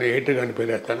అయితే ఆయన ఎడిటర్గా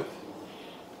పేరు వేస్తాను,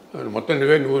 మొత్తం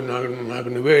నాకు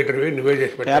నువ్వే ఎడిటర్వి, నువ్వే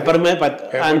చేసి పేపర్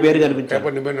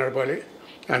నువ్వే నడపాలి,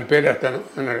 ఆయన పేరు వేస్తాను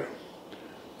అన్నాడు.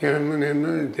 నేను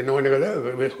చిన్నవాడిని కదా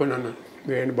వేసుకొని అన్నాను,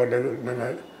 వేయండి పడ్డదు,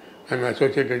 నన్ను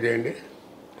అసోసియేటెడ్ చేయండి,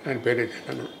 ఆయన పేరు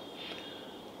వేసేస్తాను.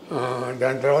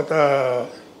 దాని తర్వాత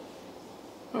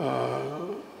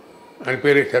ఆయన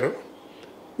పేరు వేశారు.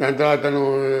 దాని తర్వాత అతను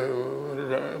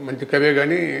మంచి కవే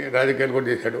కానీ రాజకీయాలు కూడా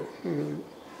చేశాడు.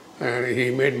 He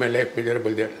made my life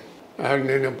miserable there.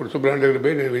 నేను అప్పుడు సుబ్రహ్మణ్యం దగ్గర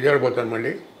పోయి నేను విజయవాడ పోతాను,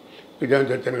 మళ్ళీ విజయవాడ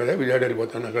వచ్చాను కదా, విజయవాడ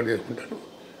వెళ్ళిపోతాను, అక్కడ చేసుకుంటాను,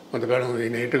 కొంతకాలం ఈ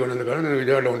నైట్గా ఉన్నందుకాలం నేను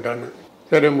విజయవాడలో ఉంటాను.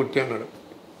 సరే మూర్తి అన్నాడు.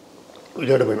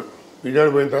 విజయవాడ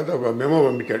పోయిన తర్వాత ఒక మెమో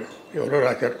పంపించాడు, ఎవరో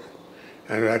రాశారు,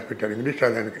 ఆయన రాసి పెట్టాడు, ఇంగ్లీష్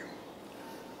రాదానికి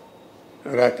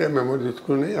రాస్తే మెమో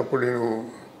తీసుకుని అప్పుడు నేను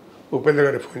ఉపేంద్ర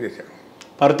గారికి ఫోన్ చేశాను.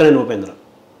 పర్తనేని ఉపేంద్ర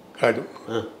కాదు,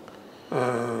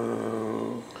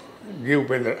 జీ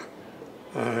ఉపేంద్ర,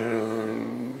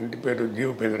 ఇంటి పేరు జీ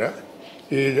ఉపేంద్ర.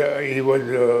 ఈ was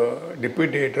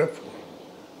deputy editor of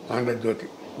Andhra Jyothi.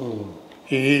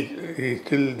 He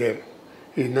still there,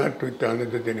 he not with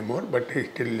Andhra Jyothi anymore, but he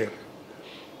still there.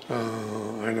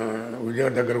 ఆయన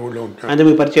విజయవాడ దగ్గర ఊళ్ళో ఉంటాను. అంటే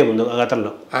మీకు పరిచయం ఉంది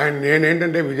గతంలో ఆయన?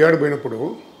 నేనేంటంటే విజయవాడ పోయినప్పుడు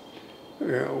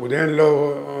ఉదయంలో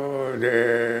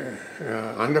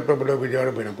ఆంధ్రప్రభలో విజయవాడ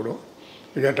పోయినప్పుడు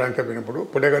విజయ ట్రాన్స్ఫర్ అయినప్పుడు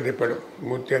పుడేగా చెప్పాడు,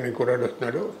 మూర్తి అని కుర్రాడు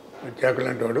వస్తున్నాడు, చాకు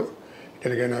లాంటి వాడు,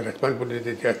 ఇతనికైనా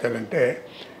రెస్పాన్సిబిలిటీ చేస్తాడంటే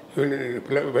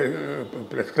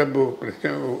ప్రెస్ క్లబ్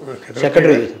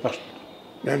సెక్రటరీ,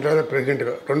 దాని తర్వాత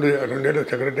ప్రెసిడెంట్గా 2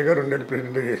 సెక్రటరీగా 2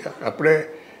 ప్రెసిడెంట్గా చేశాను. అప్పుడే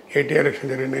 80 ఎలక్షన్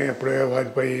జరిగినాయి. అప్పుడే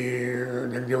వాజ్పేయి,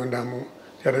 జగజీవన్ రాము,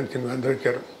 చరణ్ సింగ్ అందరూ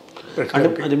వచ్చారు.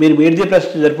 అంటే మీరు మీట్ ది ప్రెస్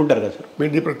జరుపుకుంటారు కదా sir?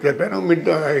 Meet the press జరిపాను.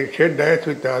 I share dais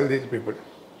with all these people.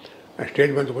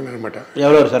 Stage పంచుకున్నాను అనమాట.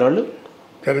 ఎవరెవరు సార్ వాళ్ళు?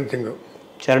 చరణ్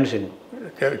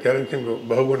సింగ్,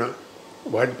 బహుగుణ,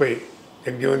 వాజ్పేయి,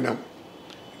 జగజీవన్ రామ్,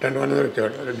 ఇట్లాంటి వాళ్ళందరూ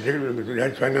వచ్చేవాడు.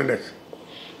 జార్జ్ ఫెర్నాండెస్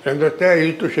అందరూ వస్తే I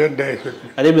use to share dais with.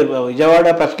 అదే మీరు విజయవాడ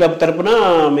ప్రెస్ క్లబ్ తరఫున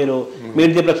మీరు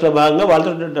మీట్ ది ప్రెస్లో భాగంగా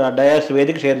వాళ్ళతో డయాస్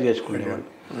వేదిక షేర్ చేసుకునేవాళ్ళు.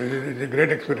 ఇది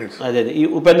గ్రేట్ ఎక్స్పీరియన్స్. అదే ఈ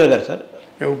ఉపేంద్ర గారు సార్?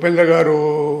 ఉపేంద్ర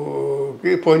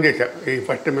గారుకి ఫోన్ చేశా. ఈ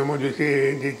ఫస్ట్ మెమో చూసి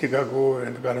చికాకు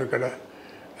ఎంతకాలం ఇక్కడ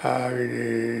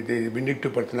ఇది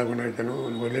విండిక్టివ్ పర్సన్ కూడా ఇతను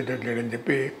వదిలేటట్లేడని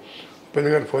చెప్పి ఉపేంద్ర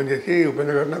గారు ఫోన్ చేసి,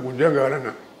 ఉపేంద్ర గారు నాకు ఉద్యోగం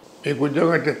కావాలన్నా, మీకు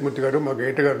ఉద్యోగం అట్టిస్తే మూర్తి గారు, మాకు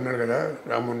ఏట గారు ఉన్నారు కదా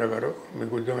రామన్న గారు,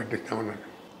 మీకు ఉద్యోగం అట్టిస్తామన్నాడు.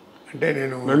 అంటే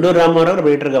నేను నండూరు రామారావు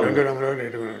ఎడిటర్గా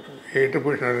ఎడిటర్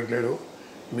పొజిషన్ అడగట్లేదు,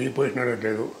 మీ పొజిషన్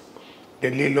అడగట్లేదు,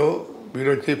 ఢిల్లీలో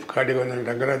బ్యూరో చీఫ్ ఖాళీగా ఉన్నాను,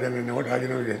 రంగరాజన్ అనే వాడు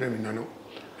రాజీనామా చేసిన విన్నాను,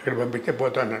 ఇక్కడ పంపిస్తే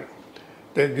పోతా అన్నాడు.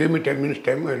 Give me 10 minutes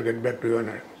time, I will get back to you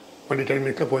అన్నాడు. మళ్ళీ 10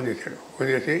 minutesలో ఫోన్ చేశాడు. ఫోన్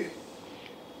చేసి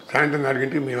సాయంత్రం 4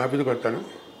 గంటలకు మీ ఆఫీస్కి వస్తాను,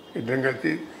 ఇద్దరం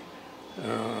కలిసి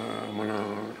మన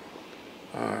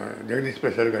జగదీష్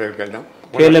ప్రసాద్ గారి దగ్గరికి వెళ్దాం.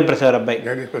 జగదీష్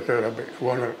ప్రసాద్ గారు అబ్బాయి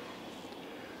ఓనర్,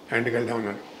 ఆయనకి వెళ్దాం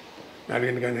ఉన్నాడు.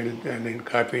 4 గంటలకు వెళ్తే నేను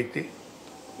కాఫీ ఇచ్చి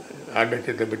ఆర్డర్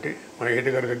చేత పెట్టి, మా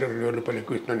ఏటగారి కంటే 2,000 రూపాయలు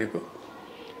ఎక్కువ ఇస్తున్నాను నీకు,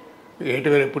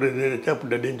 ఏటగారు ఎప్పుడు తెస్తే అప్పుడు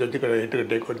ఢిల్లీ నుంచి వచ్చి ఇక్కడ ఏటగారు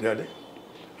టేక్అవుట్ చేయాలి,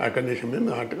 ఆ కండిషన్ మీద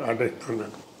ఆర్డర్ ఇస్తాను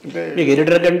నాకు. అంటే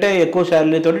ఎడిటర్ కంటే ఎక్కువ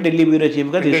శాలరీతో ఢిల్లీ బ్యూరో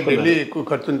చీఫ్గా తీసుకున్నారు. ఢిల్లీ ఎక్కువ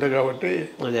ఖర్చు ఉంటుంది కాబట్టి,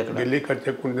 ఢిల్లీ ఖర్చు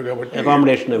ఎక్కువ ఉంది కాబట్టి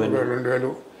అకామిడేషన్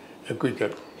 2,000 ఎక్కువ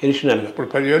ఇచ్చారు. ఎడిషనల్గా ఇప్పుడు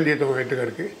 10,000 జీతం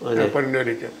ఏటగారికి, 12,000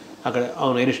 ఇచ్చారు అక్కడ.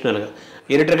 అవును, ఎడిషనల్గా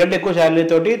ఎడిటర్ కంటే ఎక్కువ శాలరీ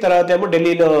తోటి. తర్వాత ఏమో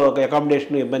ఢిల్లీలో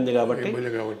అకామిడేషన్ ఇబ్బంది కాబట్టి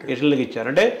ఎడిషనల్గా ఇచ్చారు.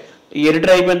 అంటే ఈ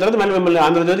ఎడిటర్ అయిపోయిన తర్వాత మళ్ళీ మిమ్మల్ని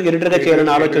ఆంధ్రజ్యోతికి ఎడిటర్గా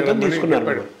చేయాలని ఆలోచనతో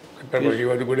తీసుకున్నారు.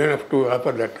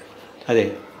 అదే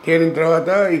చేరిన తర్వాత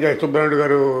ఇక సుబ్రహ్మణ్యుడు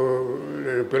గారు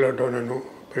పిలవటం, నన్ను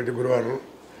ప్రతి గురువారం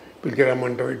పిలిచి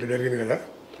రమ్మంటాం, ఇట్లా జరిగింది కదా.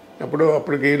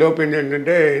 అప్పటికి ఈ లోపు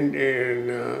ఏంటంటే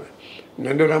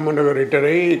నందు రామన్న గారు రిటైర్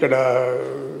అయ్యి ఇక్కడ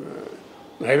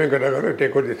వెంకటరావు గారు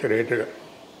టేక్అవుట్ చేశారు ఎడిటర్గా.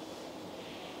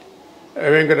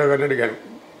 వెంకటరావు గారిని అడిగాను,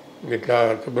 ఇట్లా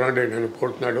సుబ్రహ్మణ్యుడు నన్ను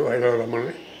పోతున్నాడు, హైదరాబాద్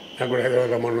రమ్మని, నాకు కూడా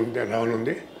హైదరాబాద్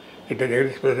రావనుంది, ఇట్లా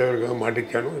జగదీష్ ప్రసాద్ గారు మాట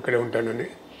ఇచ్చాను ఇక్కడే ఉంటానని,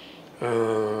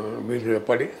 మీరు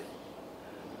చెప్పాలి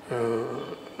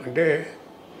అంటే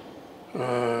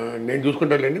నేను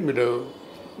చూసుకుంటానండి, మీరు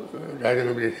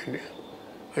రాజీనామా చేసేయండి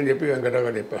అని చెప్పి వెంకటరావు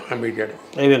గారు చెప్పారు, హామీ ఇచ్చాడు.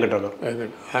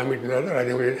 హామీ ఇచ్చిన తర్వాత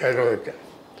రాజీనామా చేసి హైదరాబాద్ వచ్చాను.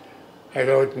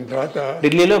 హైదరాబాద్ వచ్చిన తర్వాత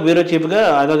ఢిల్లీలో బ్యూరో చీఫ్గా,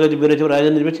 ఆంధ్రజ్యోతి బ్యూరో చీఫ్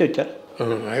రాజేంద్ర వచ్చి వచ్చారు.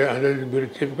 ఆంధ్రజ్యోతి బ్యూరో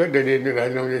చీఫ్గా ఢిల్లీ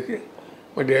రాజీనామా చేసి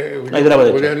మళ్ళీ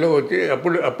ఉదయంలో వచ్చి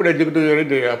అప్పుడు ఎగ్జిక్యూటివ్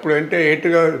జరిగింది. అప్పుడు అంటే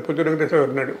ఎయిట్గా పుత్తూరు వెంకటేశ్వర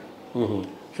ఉన్నాడు,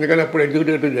 ఎందుకంటే అప్పుడు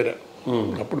ఎగ్జిక్యూటివ్ జరా,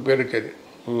 అప్పుడు పేరు వచ్చేది.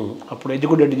 అప్పుడు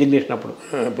ఎగ్జిక్యూటివ్ డిజిగ్నేషన్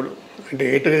అప్పుడు అంటే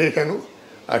ఎయిట్గా చేశాను,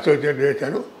 అసోసియేట్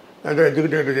చేశాను, అందులో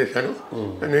ఎగ్జిక్యూటివ్ చేశాను.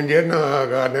 నేను చేరిన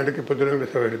 6 నెలలకి పుత్తూరు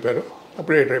వెంకటేశ్వర వెళ్ళిపోయారు,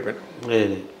 అప్పుడు ఎయిటర్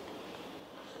అయిపోయాను.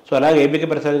 సో అలాగే ఏపీకే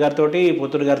ప్రసాద్ గారితో,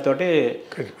 పుత్తూరు గారితో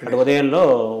ఉదయంలో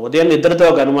ఇద్దరితో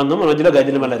ఒక అనుబంధం, మధ్యలో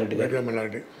గజనమల్లారెడ్డి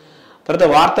గారు. తర్వాత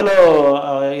వార్తలో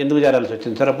ఎందుకు చేరాల్సి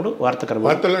వచ్చింది సార్? అప్పుడు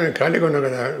వార్తలో నేను ఖాళీగా ఉన్నాను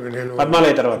కదా, నేను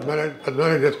పద్మాలయ తర్వాత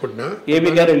పద్మాలయ చేసుకుంటున్నా,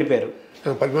 ఏపీ గారు వెళ్ళిపోయారు,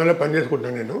 పద్మాలయ పని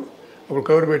చేసుకుంటున్నాను నేను. అప్పుడు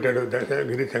కవర్ పెట్టాడు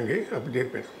గిరి సంఘి, అప్పుడు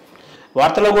చెప్పాను.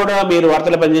 వార్తలో కూడా మీరు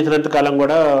వార్తలు పనిచేసినంత కాలం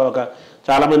కూడా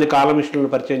చాలామంది కాలమిస్టులను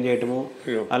పరిచయం చేయటము,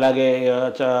 అలాగే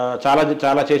చాలా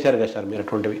చాలా చేశారు కదా సార్ మీరు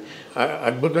అటువంటివి.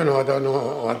 అద్భుతమైన వాతావరణం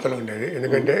వార్తలు ఉండేది,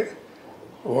 ఎందుకంటే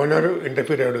ఓనర్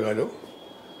ఇంటర్ఫీర్ అయ్యాడు కాదు,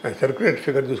 సర్క్యులేట్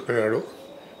ఫిగర్ చూసుకునేవాడు.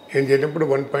 నేను చేసినప్పుడు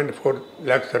 1.4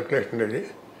 lakhs సర్క్యులేషన్ ఉండేది,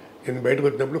 నేను బయటకు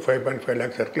వచ్చినప్పుడు 5.5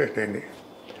 lakhs సర్క్యులేషన్ అయింది.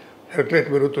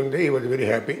 సర్క్యులేషన్ పెరుగుతుంది. ఈ వాజ్ వెరీ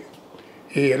హ్యాపీ.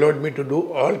 ఈ allowed me to do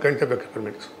all kinds of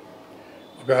experiments.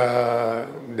 ఒక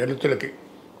దళితులకి,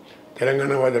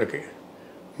 తెలంగాణ వాళ్ళకి,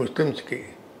 ముస్లిమ్స్కి,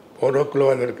 పౌరకుల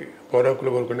వాళ్ళకి, పౌరకులు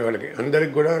కోరుకునే వాళ్ళకి,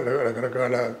 అందరికి కూడా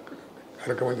రకరకాల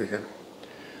కార్యక్రమాలు చేశాను.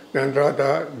 దాని తర్వాత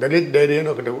దళిత్ డైరీ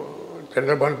అని ఒకటి,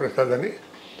 చంద్రబాబు ప్రసాద్ అని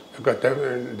ఒక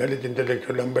దళిత్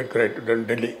ఇంటలెక్చువల్, అంబేద్కర్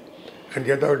ఢిల్లీ అని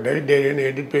చేత దళిత్ డైరీ అని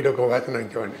ఎడిట్ పేరు ఒక వాసన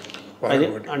ఇచ్చేవాడిని.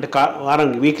 అంటే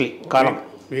వారానికి వీక్లీ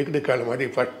కాలం అది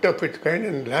first of it's kind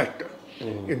and last.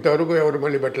 ఇంతవరకు ఎవరు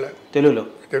మళ్ళీ పెట్టలే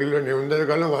తెలుగులో నేను ఉన్నది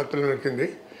కాలం వార్తలు నడిచింది.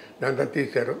 దాని తర్వాత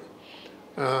తీశారు.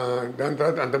 దాని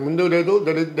తర్వాత అంత ముందు లేదు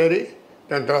దళిత్ డైరీ,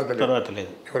 దాని తర్వాత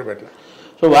లేదు, ఎవరు పెట్టలే.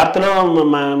 సో వార్తలో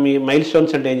మీ మైల్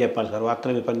స్టోన్స్ అంటే ఏం చెప్పాలి సార్?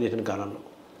 వార్తలు మీరు పనిచేసిన కాలంలో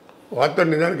వార్తలు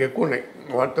నిజానికి ఎక్కువ ఉన్నాయి.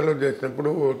 వార్తలు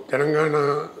చేసినప్పుడు తెలంగాణ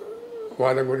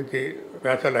వాదం గురించి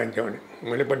వ్యాసాలు రాయించేవాడిని.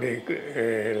 మల్లిపల్లి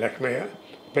Lakshmaiah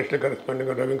special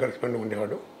correspondent, Ravi correspondent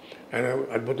ఉండేవాడు. ఆయన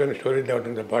అద్భుతమైన స్టోరీలు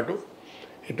తేవడంతో పాటు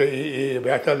ఇట్లా ఈ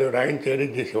వ్యాసాలు రాయించి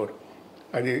ఎడిట్ చేసేవాడు.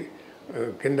 అది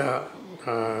కింద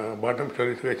బాటం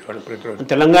స్టోరీస్ వేసేవాడు ప్రతిరోజు.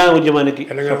 తెలంగాణ ఉద్యమానికి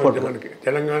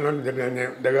తెలంగాణలో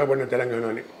దగాబడిన తెలంగాణ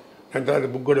అని. దాని తర్వాత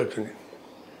బుక్ కూడా వచ్చింది.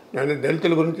 దాని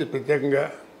దళితుల గురించి ప్రత్యేకంగా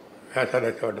వ్యాసాలు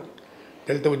రాసేవాడు.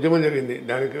 దళిత ఉద్యమం జరిగింది,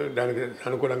 దానికి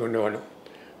అనుకూలంగా ఉండేవాడు.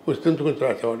 ముస్లింస్ గురించి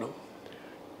రాసేవాడు.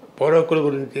 పౌర హక్కుల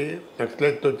గురించి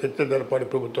నక్సలైట్తో చర్చ జరపాలి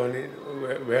ప్రభుత్వాన్ని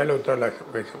వేల ఉత్తరాలు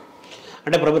వేశాం.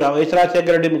 అంటే వైఎస్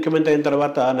రాజశేఖర రెడ్డి ముఖ్యమంత్రి అయిన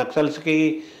తర్వాత నక్సల్స్కి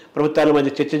ప్రభుత్వాల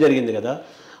మధ్య చర్చ జరిగింది కదా,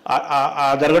 ఆ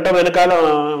జరగటం వెనకాల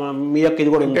మీ యొక్క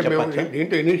ఇది కూడా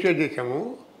దీంట్లో ఇనిషియేట్ చేశాము.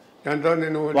 దాని తర్వాత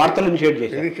నేను వార్తలు ఇనిషియేట్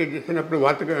చేసినప్పుడు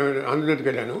ఆంధ్రజ్యోతికి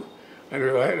వెళ్ళాను.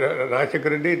 రాజశేఖర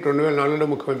రెడ్డి 2004లో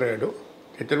ముఖ్యమంత్రి అయ్యాడు.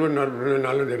 చర్చలు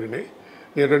 2004లో జరిగినాయి.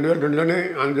 నేను 2002లోనే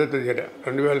ఆంధ్రజ్యోతిలో చేరా.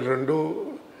 2002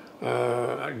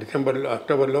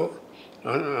 అక్టోబర్లో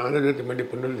ఆంధ్రజ్యోతి మళ్ళీ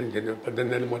పునరుద్ధరించింది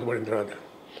 18 ఏళ్ళు మూతపడిన తర్వాత.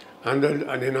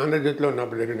 నేను ఆంధ్రజ్యోతిలో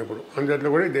ఉన్నప్పుడు జరిగినప్పుడు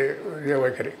ఆంధ్రజ్యోతిలో కూడా ఇదే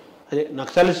వైఖరి. అదే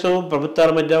నక్సల్స్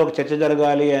ప్రభుత్వాల మధ్య ఒక చర్చ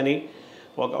జరగాలి అని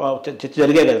ఒక చర్చ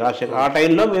జరిగే కదా రాజశేఖర్. ఆ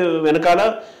టైంలో మీరు వెనకాల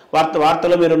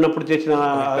వార్తలో మీరు ఉన్నప్పుడు చేసిన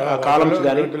కాలమ్స్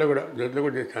కానీ జ్యోతిలో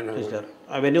కూడా చేశాను.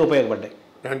 అవన్నీ ఉపయోగపడ్డాయి.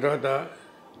 దాని తర్వాత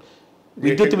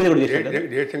విద్యుత్ మీద కూడా చేశారు.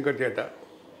 జయశంకర్ చేత,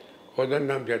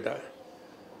 కోదండరాం చేత,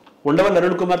 ఉండవల్లి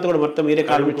అరుణ్ కుమార్తో కూడా మొత్తం మీరే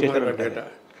కాలమ్ చేశారు.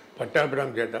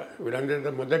 పట్టాభిరామ్ చేత,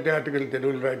 వీళ్ళందరితో మొదటి ఆర్టికల్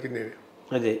తెలుగులో రాయించింది.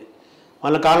 అదే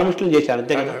వాళ్ళ కాలమిస్టులు చేశారు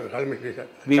అంతే కదా. కాలమిస్ట్ చేశారు.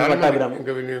 బీబీ పట్టాభిరామ్,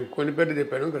 ఇంకా నేను కొన్ని పేర్లు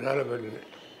చెప్పాను, ఇంకా చాలా పేర్లు ఉన్నాయి.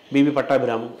 బీబీ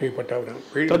పట్టాభిరాము, బీబీ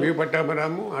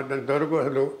పట్టాభిరాము అంతవరకు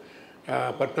అసలు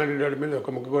పర్సనాలిటీ డెవలప్మెంట్ ఒక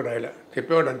ముక్క కూడా రాయలే,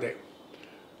 చెప్పేవాడు అంతే.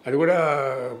 అది కూడా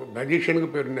మ్యాజిషియన్కి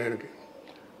పేరుంది ఆయనకి.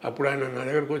 అప్పుడు ఆయన నా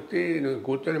దగ్గరకు వచ్చి నేను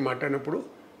కూర్చొని మాట్లాడినప్పుడు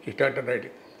ఈ స్టార్టర్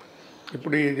రైటింగ్.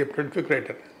 ఇప్పుడు ఇది ప్రొలిఫిక్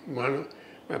రైటర్. మన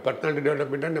పర్సనాలిటీ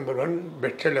డెవలప్మెంట్ అని నెంబర్ 1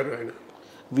 బెస్ట్ సెల్లర్ ఆయన.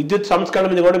 విద్యుత్ సంస్కరణ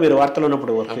మీద కూడా మీరు వార్తలు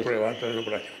ఉన్నప్పుడు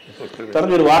తర్వాత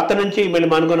మీరు వార్త నుంచి మళ్ళీ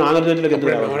మానుకొని ఆంధ్రజ్యోతిలోకి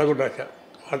నవల కూడా రాశా.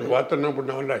 వార్త ఉన్నప్పుడు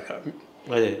నవల రాశా.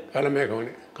 అదే కాలమేఘం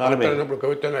అని. ఉన్నప్పుడు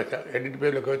కవితలు రాశా. ఎడిట్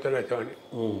పేర్లో కవితలు రాసేవాడిని.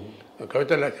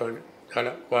 కవితలు రాసేవాడిని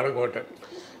చాలా వారం కోట.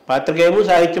 పాత్రికేయము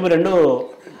సాహిత్యము రెండు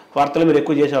వార్తలు మీరు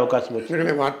ఎక్కువ చేసే అవకాశం వచ్చింది.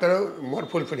 ఎందుకంటే వార్తలు మోర్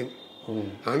ఫుల్ఫిలింగ్.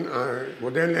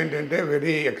 ఉదయం ఏంటంటే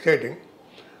వెరీ ఎక్సైటింగ్,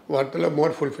 వార్తలో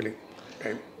మోర్ ఫుల్ఫిలింగ్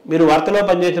టైం. మీరు వార్తలో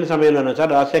పనిచేసిన సమయంలోనే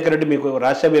సార్ రాజశేఖర రెడ్డి మీకు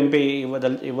రాజ్యసభ ఎంపీ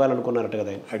ఇవ్వాలనుకున్నారట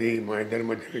కదా? అది మా ఇద్దరి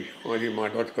మధ్య విషయం. అది మా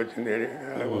టోస్కి వచ్చింది.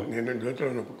 నేను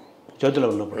జ్యోతిలో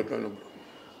ఉన్నప్పుడు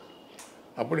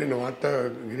అప్పుడు నేను వార్త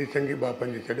గిరిశంగి బాగా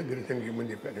పనిచేశాడు. గిరిశంగి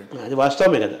ఇమ్మని చెప్పాను. అది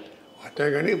వాస్తవమే కదా?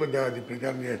 వాస్తవమే, కానీ అది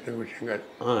ప్రచారం చేసిన విషయం కాదు.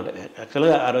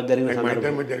 యాక్చువల్గా ఆ రోజు జరిగిన మా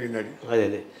ఇద్దరి మధ్య జరిగింది అది.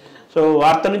 అదే సో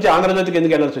వార్త నుంచి ఆంధ్రజ్యోతికి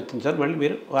ఎందుకు వెళ్ళాల్సి వచ్చింది సార్? మళ్ళీ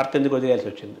మీరు వార్త ఎందుకు వదిలేయాల్సి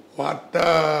వచ్చింది? వార్త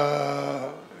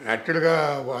యాక్చువల్గా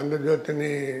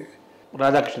ఆంధ్రజ్యోతిని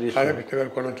రాధాకృష్ణ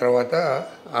గారు కొన్న తర్వాత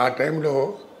ఆ టైంలో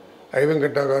ఐ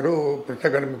వెంకట్రావు గారు ప్రెస్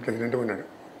అకాడమీ ప్రెసిడెంట్ ఉన్నాడు,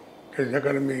 ప్రెస్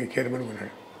అకాడమీ చైర్మన్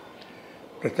ఉన్నాడు.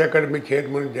 ప్రెస్ అకాడమీ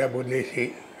చైర్మన్ జాబ్ వదిలేసి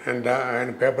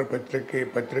ఆయన పేపర్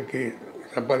పత్రికకి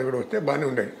సంపాదకుడు వస్తే బాగానే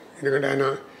ఉండేది. ఎందుకంటే ఆయన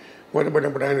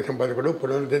మూతపడినప్పుడు ఆయన సంపాదకుడు,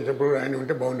 పునరుద్ధరించినప్పుడు ఆయన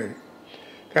ఉంటే బాగుండేది.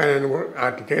 కానీ ఆయన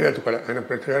అటు చేయదలుచుకోవాలి. ఆయన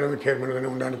ప్రెస్ అకాడమీ చైర్మన్గానే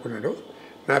ఉండాలనుకున్నాడు.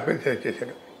 నా పేరు సెలెక్ట్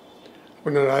చేశాడు.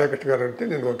 ఇప్పుడు నేను రాధాకృష్ణ గారు అంటే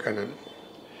నేను ఓకే అన్నాను.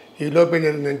 ఈ లోపు ఏం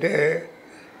జరిగిందంటే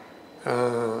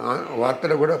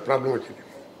వార్తలో కూడా ప్రాబ్లం వచ్చింది.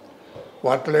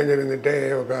 వార్తలో ఏం జరిగిందంటే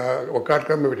ఒక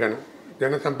కార్యక్రమం పెట్టాను,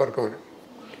 జన సంపర్కం అని.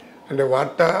 అంటే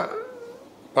వార్త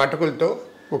పాఠకులతో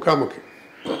ముఖాముఖి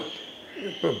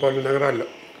పలు నగరాల్లో,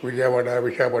 విజయవాడ,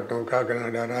 విశాఖపట్నం,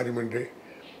 కాకినాడ, రాజమండ్రి,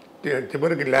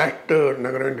 చివరికి లాస్ట్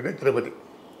నగరం ఏంటంటే తిరుపతి.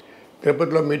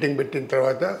 తిరుపతిలో మీటింగ్ పెట్టిన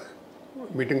తర్వాత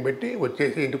మీటింగ్ పెట్టి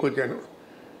వచ్చేసి ఇంటికి వచ్చాను.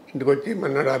 ఇంటికి వచ్చి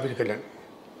మన్నాడు ఆఫీస్కి వెళ్ళాను.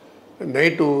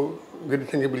 నైటు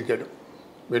గిరిశంగి పిలిచాడు,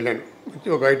 వెళ్ళాను. వచ్చి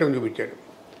ఒక ఐటెం చూపించాడు.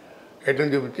 ఐటెం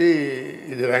చూపించి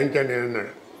ఇది రాయించాను నేను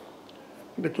అన్నాడు.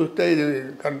 అంటే చూస్తే ఇది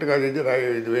కరెక్ట్ కాదు,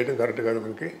 ఇది వేయడం కరెక్ట్ కాదు,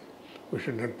 మనకి we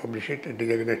should not publish it, it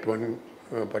is against one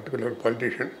particular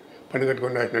politician, పని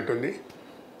కట్టుకొని రాసినట్టుంది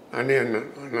అని అన్నా.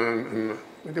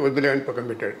 అయితే వద్దులే అని పక్కన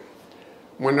పెట్టాడు.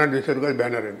 మొన్నటి చూసారు కదా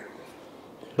బ్యానర్ అని,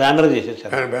 బ్యానర్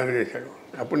చేశాడు.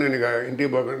 అప్పుడు నేను ఇక ఇంటికి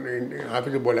పోకుండా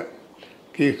ఆఫీస్కి పోలే.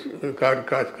 కీస్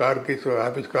కార్ కీస్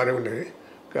ఆఫీస్ కారే ఉండేది,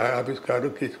 ఆఫీస్ కారు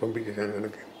కీస్ పంపించేశాను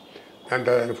ఆయనకి. దాని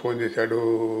తర్వాత ఆయన ఫోన్ చేశాడు,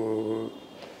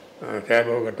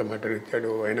 సాయిబాబు గారితో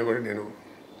మాట్లాడిచ్చాడు. అయినా కూడా నేను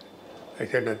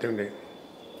ఐసైడ్ నచ్చింది.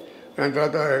 దాని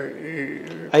తర్వాత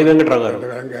ఐ వెంకట్రావు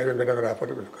గారు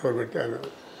ఆఫర్ కవర్ పెడితే ఆయన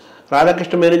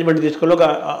రాధాకృష్ణ మేనేజ్మెంట్ తీసుకుని ఒక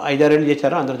 5-6 ఏళ్ళు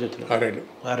చేశారు ఆంధ్రజ్యోతిలో.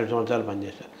 6 సంవత్సరాలు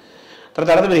పనిచేశారు.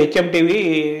 తర్వాత మీరు హెచ్ఎంటీవీ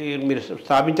మీరు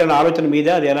స్థాపించాలని ఆలోచన మీద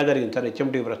అది ఎలా జరిగింది సార్?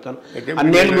 హెచ్ఎంటీవీ ప్రస్తుతం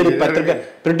అన్నేళ్ళు మీరు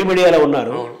ప్రింట్ మీడియాలో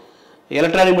ఉన్నారు,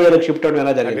 ఎలక్ట్రానిక్ మీడియాలోకి షిఫ్ట్ అవ్వడం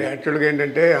ఎలా జరిగింది? యాక్చువల్గా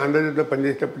ఏంటంటే ఆంధ్రప్రదేశ్లో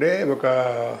పనిచేసేటప్పుడే ఒక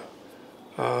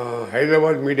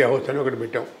హైదరాబాద్ మీడియా హౌస్ అని ఒకటి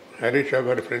పెట్టాం. హరీష్ రావు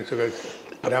గారి ఫ్రెండ్స్ కలిసి,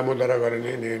 రామోదరావు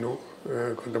గారిని, నేను,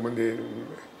 కొంతమంది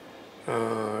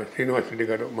శ్రీనివాస్ రెడ్డి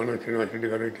గారు, శ్రీనివాస్ రెడ్డి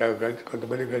గారు, ఇట్లా కలిసి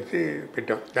కొంతమంది కలిసి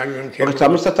పెట్టాం. దానికి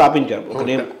సంస్థ స్థాపించారు,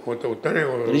 ఉత్తనే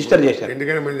రిజిస్టర్ చేశారు,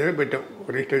 ఎందుకైనా మంది పెట్టాం,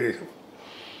 రిజిస్టర్ చేసాం.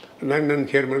 దానికి నన్ను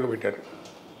చైర్మన్గా పెట్టారు.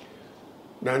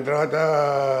 దాని తర్వాత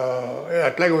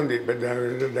అట్లాగే ఉంది, పెద్ద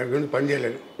దాని గురించి పని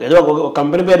చేయలేదు. ఏదో ఒక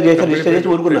కంపెనీ పేరు చేసి రిజిస్టర్ చేసి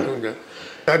ఊరుకున్నాను.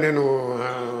 నేను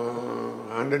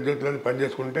ఆంధ్రజ్యోతిలో పని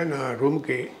చేసుకుంటే నా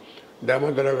రూమ్కి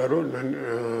దామోదరరావు గారు, నన్ను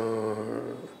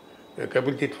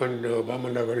కపిల్ చిట్ ఫండ్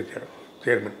వామన్రావు గారు ఇచ్చారు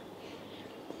చైర్మన్.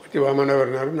 వచ్చి వామన్రావు గారు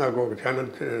అన్నారు, నాకు ఒక ఛానల్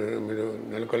మీరు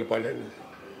నెలకొల్పాలి,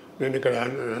 నేను ఇక్కడ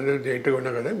ఆంధ్రజ్యోతి ఎయిట్గా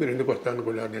ఉన్నా కదా, మీరు ఎందుకు వస్తాను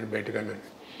అనుకున్నారు, నేను బయటకు అన్నాను.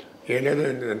 ఏం లేదు,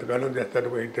 ఎంతకాలం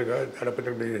చేస్తారు ఎయిట్గా,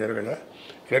 తాడపత్రిక చేశారు కదా,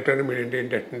 ఎలక్ట్రానిక్ మీడియా అంటే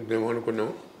ఇంట్రెస్ట్ ఉంటుందేమో అనుకున్నాం,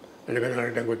 అందుకని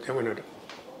అడగడానికి వచ్చామన్నాడు.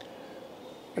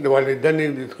 అంటే వాళ్ళిద్దరిని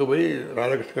తీసుకుపోయి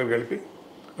రాధాకృష్ణ గారు కలిపి,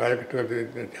 రాధాకృష్ణ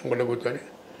గారి చెంబలో కూర్చొని,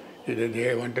 ఇది they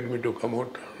wanted me to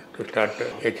కమ్అట్ to start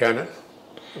A channel.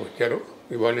 వచ్చారు,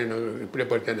 ఇవాళ నేను ఇప్పుడే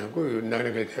పడితే నాకు ఇందాకనే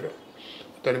కలిశారు,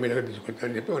 తన మీద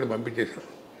తీసుకొచ్చానని చెప్పి వాళ్ళు పంపించేశారు.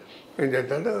 ఏం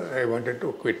చేస్తాడో I wanted to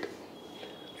quit.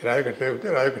 Radhakrishna చెప్తే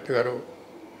రాధాకృష్ణ గారు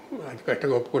అతి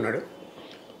కష్టంగా ఒప్పుకున్నాడు.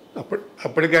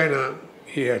 అప్పటికే ఆయన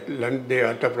ఈ lunch the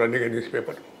art of running news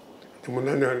paper,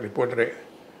 ముందు రిపోర్టరే.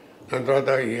 దాని తర్వాత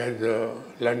ఈ has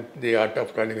lunch the art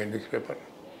of running news paper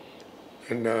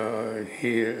and ఈ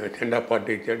జెండా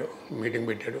పార్టీ ఇచ్చాడు, మీటింగ్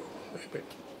పెట్టాడు,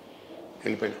 అయిపోయింది,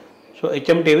 వెళ్ళిపోయాను. సో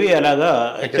హెచ్ఎంటీవీ అలాగా,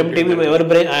 హెచ్ఎంటీవీ ఎవరి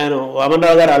బ్రెయిన్? ఆయన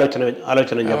వామన్రావు గారు ఆలోచన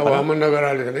వామన్రావు గారు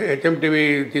ఆలోచన. హెచ్ఎంటీవీ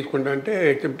తీసుకుంటా అంటే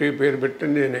హెచ్ఎంటీవీ పేరు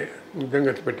పెట్టండి, నేనే నిజంగా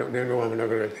కలిసి పెట్టాం, నేను వామన్రావు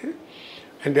గారు కలిసి.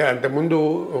 అంటే అంతకుముందు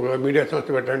ఒక మీడియా సంస్థ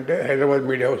పెట్టాలంటే హైదరాబాద్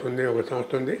మీడియా హౌస్ ఉంది, ఒక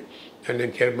సంస్థ ఉంది, దాన్ని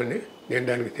నేను చైర్మన్ని, నేను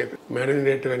దానికి మేనేజింగ్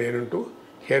డైరెక్టర్గా నేనుంటూ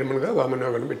చైర్మన్గా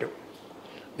వామన్రావు గారిని పెట్టాం.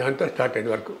 దాంతో స్టార్ట్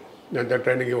అయింది వర్క్. దాంతో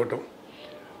ట్రైనింగ్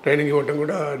ఇవ్వటం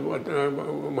కూడా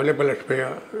మల్లెపల్లి లక్ష్మయ్య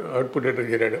అవుట్పుట్ ఎడిటర్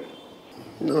చేరాడు.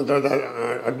 తర్వాత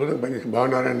అద్భుతంగా పనిచేసి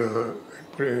భావనారాయణ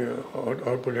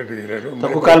అవుట్పుట్ ఎడిటర్ చేరాడు.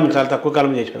 చాలా తక్కువ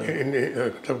కాలం చేశాడు,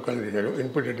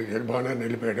 ఇన్పుట్ ఎడిటర్ చేశాడు. భావనారాయణ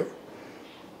వెళ్ళిపోయాడు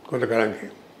కొంతకాలానికి.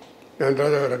 దాని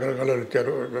తర్వాత రకరకాల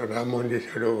వచ్చారు, రామ్మోహన్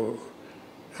చేశాడు,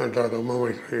 దాని తర్వాత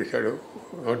ఉమామహేశ్వర చేశాడు.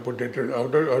 అవుట్పుట్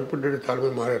ఎడిటర్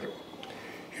చాలామంది మారారు.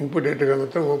 ఇన్పుట్ ఎడిటర్గా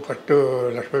మొత్తం ఫస్ట్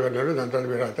లక్ష్మయ్య గారు ఉన్నాడు, దాని తర్వాత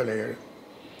వీరాతలు అయ్యాడు,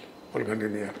 వాళ్ళు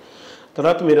కంటిన్యూ అయ్యారు.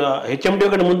 తర్వాత మీరు హెచ్ఎంటీ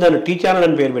కంటే ముందు టీ ఛానల్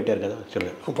అని పేరు పెట్టారు కదా?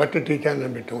 ఫస్ట్ టీ ఛానల్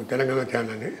అని పెట్టాము, తెలంగాణ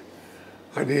ఛానల్ అని.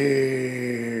 అది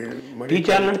టీ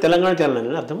ఛానల్ అంటే తెలంగాణ ఛానల్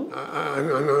అని అర్థం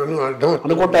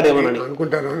అనుకుంటారేమో అని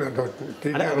అర్థం.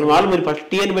 వాళ్ళు మీరు ఫస్ట్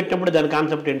టీ అని పెట్టినప్పుడు దాని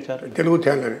కాన్సెప్ట్ ఏంటి సార్? తెలుగు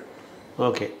ఛానల్ అని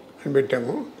ఓకే అని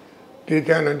పెట్టాము. టీ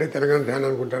ఛానల్ అంటే తెలంగాణ ఛానల్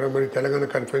అనుకుంటారు, మరి తెలంగాణ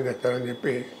కన్ఫ్యూజ్ చేస్తారని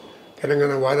చెప్పి,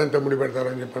 తెలంగాణ వాదంతో ముడి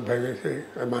పెడతారని చెప్పి భయం వేసి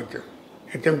అది మార్చాం.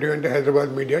 హెచ్ఎంటీవీ అంటే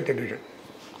హైదరాబాద్ మీడియా టెలివిజన్,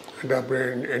 అంటే అప్పుడు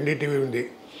ఎన్డీటీవీ ఉంది,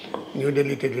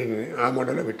 న్యూఢిల్లీ టెలివిజన్ ఉంది, ఆ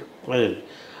మోడల్లో పెట్టాం. అదే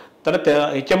తర్వాత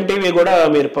హెచ్ఎంటీవీ కూడా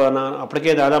మీరు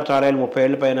అప్పటికే దాదాపు 30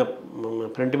 ఏళ్ళ పైన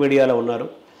ప్రింట్ మీడియాలో ఉన్నారు,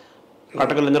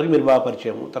 పాఠకులందరికీ మీరు బాగా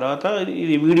పరిచయం. తర్వాత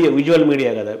ఇది విజువల్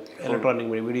మీడియా కదా, ఎలక్ట్రానిక్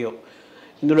మీడియా, వీడియో,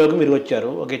 ఇందులోకి మీరు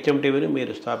వచ్చారు, ఒక హెచ్ఎంటీవీని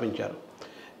మీరు స్థాపించారు.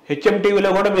 హెచ్ఎంటీవీలో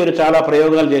కూడా మీరు చాలా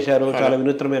ప్రయోగాలు చేశారు, చాలా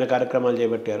వినూత్నమైన కార్యక్రమాలు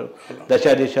చేపట్టారు. దశ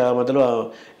మొదలు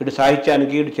ఇటు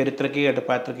సాహిత్యానికి, ఇటు చరిత్రకి, అటు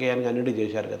పాత్రికేయానికి అన్నిటి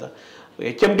చేశారు కదా.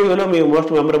 హెచ్ఎంటీవీలో మీ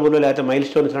మోస్ట్ మెమరబుల్ లేకపోతే మైల్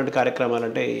స్టోన్స్ లాంటి కార్యక్రమాలు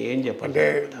అంటే ఏం చెప్పండి? అంటే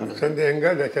నిస్సందేహంగా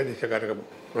దశ కార్యక్రమం,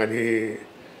 అది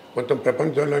మొత్తం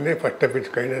ప్రపంచంలోనే first of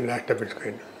it's kind and last of it's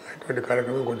kind. అటువంటి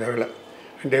కార్యక్రమం కొంచెం జరగల.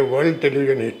 అంటే వరల్డ్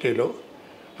టెలివిజన్ హిస్టరీలో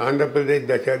ఆంధ్రప్రదేశ్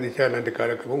దశ లాంటి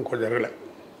కార్యక్రమం కొంచెం జరగల.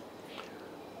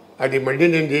 అది మళ్ళీ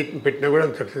నేను పెట్టినా కూడా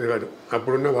సక్సెస్ కాదు.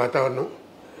 అప్పుడున్న వాతావరణం,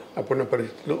 అప్పుడున్న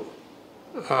పరిస్థితులు,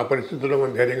 ఆ పరిస్థితుల్లో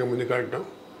మనం ధైర్యంగా ముందుకెళ్ళటం,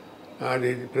 అది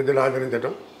ప్రజలు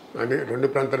ఆదరించడం, అని 2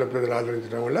 ప్రాంతాల ప్రజలు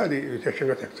ఆదరించడం వల్ల అది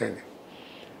విశేషంగా సక్సెస్ అయింది.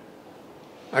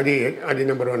 అది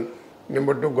నెంబర్ 1.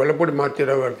 నెంబర్ 2, గొల్లపూడి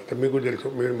మారుతీరావు గారికి మీకు తెలుసు,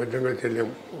 మీరు మధ్యం కలిసి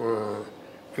వెళ్ళాము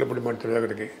గొల్లపూడి మారుతీరావు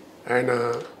గారికి. ఆయన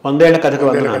 100 ఏళ్ల కథకు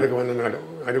వందనాడు,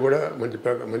 అది కూడా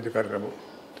మంచి కార్యక్రమం.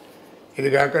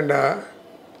 ఇది కాకుండా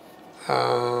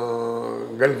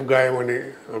గల్ఫ్ గాయం అని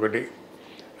ఒకటి,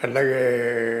 అట్లాగే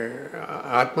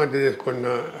ఆత్మహత్య చేసుకున్న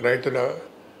రైతుల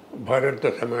భార్యలతో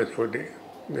సమావేశం ఒకటి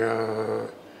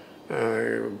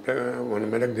మన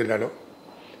మెదక్ జిల్లాలో.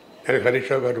 దానికి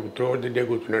హరీష్ రావు గారు త్రూఅవుట్ ది డే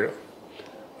కూర్చున్నాడు.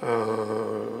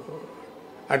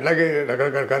 అట్లాగే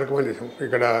రకరకాల కార్యక్రమాలు చేసాం.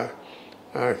 ఇక్కడ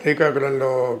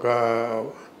శ్రీకాకుళంలో ఒక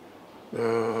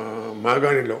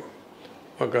మాగాణిలో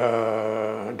ఒక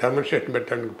డెమాన్స్ట్రేషన్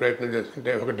పెట్టడానికి ప్రయత్నం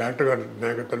చేస్తుంటే ఒక డాక్టర్ గారి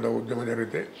నాయకత్వంలో ఉద్యమం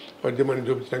జరిగితే ఉద్యమాన్ని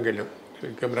చూపించడానికి వెళ్ళాం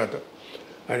కెమెరాతో.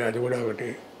 అది కూడా ఒకటి.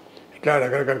 ఇట్లా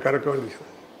రకరకాల కార్యక్రమాలు చేసాం.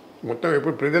 మొత్తం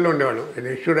ఎప్పుడు ప్రజల్లో ఉండేవాళ్ళం. ఇది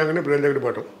ఇష్యూ రాగానే ప్రజల దగ్గర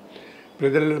పోవటం,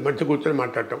 ప్రజల మంచి కూర్చొని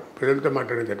మాట్లాడటం, ప్రజలతో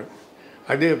మాట్లాడించడం.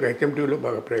 అది ఒక హెచ్ఎంటీవీలో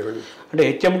బాగా ప్రయోగం. అంటే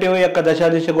హెచ్ఎంటీవీ యొక్క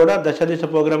దశాదిశ కూడా దశాదిశ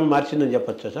ప్రోగ్రామ్ మార్చిందని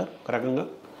చెప్పొచ్చా సార్ ఒక రకంగా?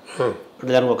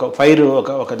 అంటే దానికి ఒక ఫైర్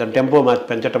ఒక దాని టెంపో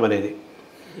పెంచడం అనేది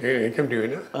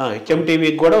హెచ్ఎంటీవీనా?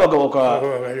 హెచ్ఎంటీవీకి కూడా ఒక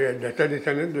దశాదిశ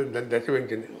అనేది దశ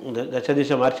పెంచింది,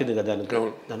 దశాదిశ మార్చింది కదా దానికి,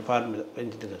 దాని ఫార్మ్ మీద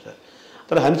పెంచింది కదా సార్.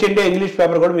 తర్వాత హన్స్ ఇండియా ఇంగ్లీష్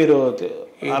పేపర్ కూడా మీరు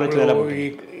ఆలోచన.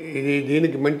 ఇది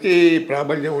దీనికి మంచి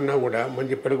ప్రాబల్యం ఉన్నా కూడా,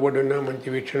 మంచి పలుకుబడి ఉన్నా, మంచి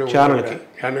వీక్షణ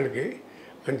ఛానల్కి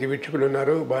మంచి వీక్షకులు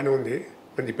ఉన్నారు, బాగానే ఉంది,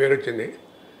 మంచి పేరు వచ్చింది.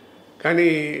 కానీ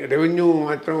రెవెన్యూ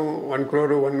మాత్రం 1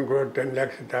 crore 10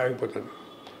 lakhs ఆగిపోతుంది.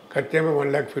 ఖర్చు ఏమో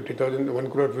 1,50,000 1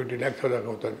 crore 50 lakhs దాకా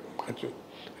అవుతుంది ఖర్చు.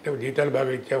 అంటే జీతాలు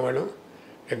బాగా ఇచ్చేవాళ్ళం,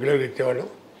 రెగ్యులర్గా ఇచ్చేవాళ్ళం,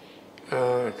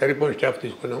 సరిపోయిన స్టాఫ్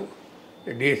తీసుకున్నాం,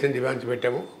 డిఎస్ఎన్ బ్రాంచ్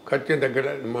పెట్టాము. ఖర్చు దగ్గర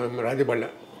రాజీపడ్డ,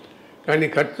 కానీ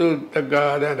ఖర్చు తగ్గ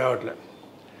ఆదాయం రావట్లే.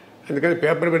 అందుకని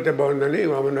పేపర్ పెడితే బాగుందని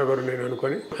వామన్రావు గారు నేను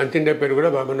అనుకొని హన్స్ ఇండియా పేరు కూడా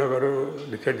వామన్రావు గారు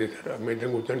డిసైడ్ చేశారు. మీ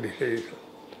ఇద్దరం కూర్చొని డిసైడ్ చేశాం.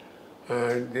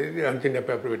 హన్స్ ఇండియా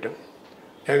పేపర్ పెట్టాం.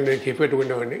 దానికి నేను చీఫ్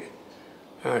పెట్టుకునేవాడిని.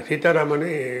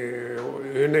 సీతారామని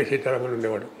యుఎన్ఐ సీతారామన్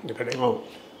ఉండేవాడు ఇక్కడే.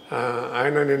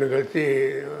 ఆయన నేను కలిసి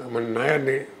మన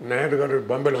నాయర్ గారు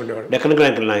బాంబేలో ఉండేవాడు. డెక్కన్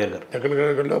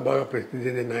క్రానికల్లో బాగా ప్రసిద్ధి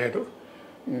చెందిన నాయరు.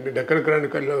 డెక్కన్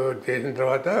క్రానికల్లో చేసిన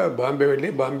తర్వాత బాంబే వెళ్ళి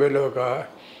బాంబేలో ఒక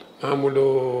మామూలు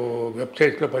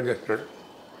వెబ్సైట్స్లో పనిచేస్తున్నాడు.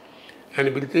 ఆయన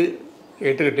పిలిచి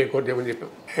ఎయిట్గా టేక్ ఓవర్ చేయమని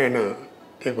చెప్పాం. ఆయన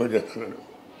టేక్ ఓవర్ చేస్తున్నాడు.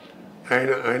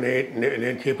 ఆయన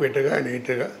నేను చీఫ్ ఎయిటర్గా, ఆయన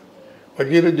ఎయిటర్గా.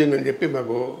 వజీరుద్దీన్ అని చెప్పి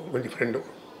మాకు మంచి ఫ్రెండు.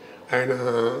 ఆయన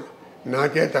నా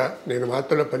చేత నేను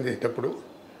వార్తల్లో పనిచేసేటప్పుడు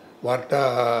వార్త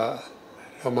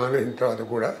మానేసిన తర్వాత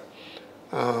కూడా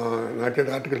నా చేత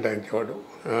ఆర్టికల్ రాయించేవాడు.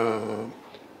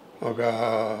 ఒక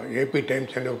ఏపీ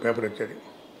టైమ్స్ అనే ఒక పేపర్ వచ్చేది,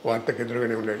 వార్తకు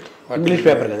ఎదురుగానే ఉండేది, ఇంగ్లీష్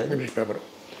పేపర్.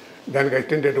 దానికి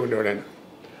అసిస్టెంట్ ఎయిటర్ ఉండేవాడు ఆయన.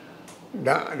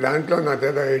 దాంట్లో నా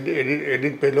చేత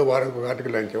ఎడిట్ పేజ్లో వారానికి ఒక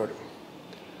ఆర్టికల్ రాయించేవాడు.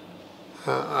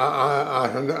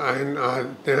 ఆయన ఆ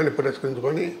స్నేహాన్ని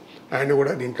పురస్కరించుకొని ఆయన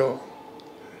కూడా దీంట్లో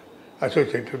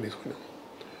అసోసియేట్గా తీసుకున్నాం.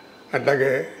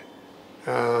 అట్లాగే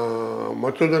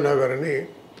మసూదరావు గారని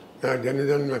నా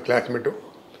జర్నలిజం నా క్లాస్మేటు.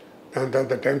 దాని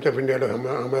తర్వాత టైమ్స్ ఆఫ్ ఇండియాలో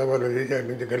అహ్మదాబాద్లో చేసి అక్కడి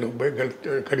నుంచి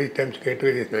ఖరీజ్ టైమ్స్కి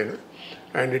ఎయిట్గా చేసిన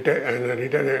ఆయన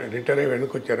రిటైర్ అయ్యి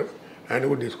వెనక్కి వచ్చారు. ఆయన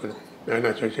కూడా తీసుకున్నాం, ఆయన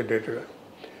అసోసియేట్ ఎడిటర్గా.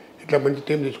 ఇట్లా మంచి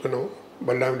టీం తీసుకున్నాం.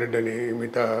 బలరామ రెడ్డి అని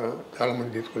మిగతా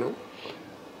చాలామంది తీసుకున్నాం.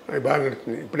 అది బాగా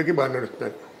నడుస్తుంది, ఇప్పటికీ బాగా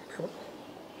నడుస్తున్నారు.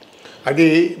 అది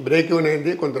బ్రేక్ ఈవెన్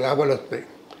అయింది, కొంత లాభాలు వస్తున్నాయి.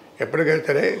 ఎప్పటికైనా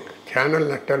సరే ఛానల్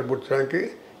నష్టాలు పుట్టడానికి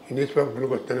ఈ న్యూస్ పేపర్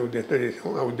పనికి వస్తాయనే ఉద్దేశంతో చేసాం.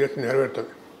 ఆ ఉద్దేశం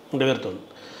నెరవేరుతుంది.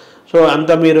 సో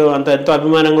మీరు ఎంతో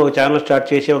అభిమానంగా ఒక ఛానల్ స్టార్ట్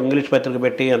చేసి ఒక ఇంగ్లీష్ పత్రిక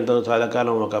పెట్టి ఎంతో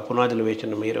చాలాకాలం ఒక పునాదులు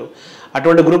వేసిన మీరు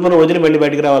అటువంటి గ్రూప్ను వదిలి మళ్ళీ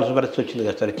బయటికి రావాల్సిన పరిస్థితి వచ్చింది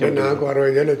కదా సార్? నాకు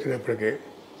 65 ఏళ్ళు వచ్చినప్పటికీ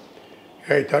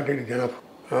I thought it is enough.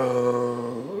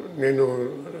 నేను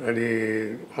అది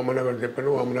వామనగర్ చెప్పాను,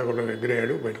 వామనగర్లో ఎగ్రీ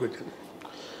అయ్యాడు, బయటకు వచ్చాను.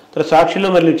 తర్వాత సాక్షిలో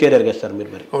మళ్ళీ చేరారు కదా సార్ మీరు?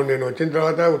 మరి అవును, నేను వచ్చిన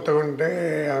తర్వాత ఉత్తగా ఉంటే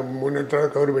 3 నెలల తర్వాత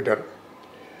కవర్ పెట్టారు.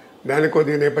 దానికి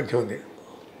కొద్దిగా నేపథ్యం ఉంది.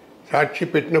 సాక్షి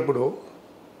పెట్టినప్పుడు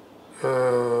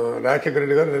రాజశేఖర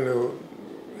రెడ్డి గారు నేను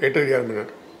ఎడిటర్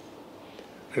చేయాలన్నారు.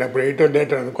 అంటే అప్పుడు ఎడిటర్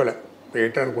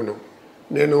అనుకున్నాం.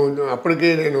 అప్పటికే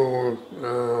నేను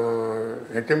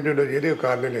హెచ్ఎంటీలో చేరి ఒక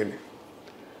 6 నెలలు అయింది.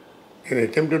 నేను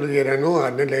హెచ్ఎంటీలో చేరాను,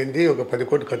 6 నెలలు అయింది. ఒక 10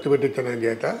 కోట్లు ఖర్చు పెట్టించాను ఆయన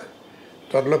చేత.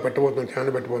 త్వరలో పెట్టబోతున్నాను,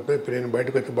 ఛానల్ పెట్టబోతున్నాను. ఇప్పుడు నేను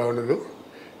బయటకు వచ్చి బాగుండదు.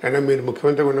 అయినా మీరు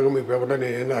ముఖ్యమంత్రిగా ఉండగా మీ పేపర్లో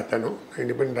నేను ఏం రాస్తాను,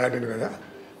 ఇండిపెండెంట్ రాలేను కదా,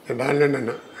 నేను రాలేను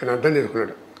అన్న. ఆయన అర్థం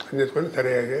చేసుకొని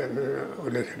సరే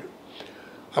వదిలేశాడు.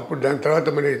 అప్పుడు దాని తర్వాత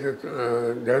మరి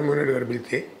జగన్మోహన్ రెడ్డి గారు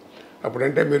పిలిచి,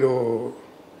 అప్పుడంటే మీరు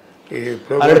ఈ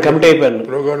ప్రో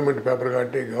గవర్నమెంట్ పేపర్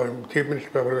కాబట్టి చీఫ్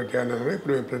మినిస్టర్ పేపర్ కాబట్టి అన్నారు.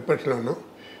 ఇప్పుడు మేము ప్రతిపక్షంలో ఉన్నాం,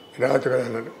 మీరు రావచ్చు కదా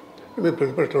అన్నాడు. మీరు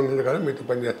ప్రతిపక్షంలో ఉన్నది కదా మీతో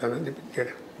పనిచేస్తానని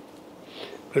చెప్పి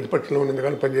ప్రతిపక్షంలో ఉన్నది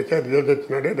కానీ పనిచేస్తే రిజల్ట్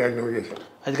వచ్చినాడే రాజీనామా చేశారు.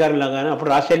 అధికారంలో కానీ అప్పుడు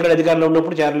రాజశేఖర అధికారంలో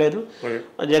ఉన్నప్పుడు చేరలేదు,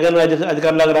 జగన్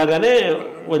అధికారంలోకి రాగానే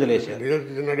వదిలేశారు. రిజల్ట్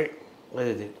వచ్చినాడే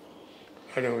అదే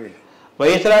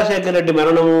వైఎస్ రాజశేఖర రెడ్డి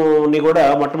మరణంని కూడా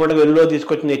మొట్టమొదటిగా వెలుగులో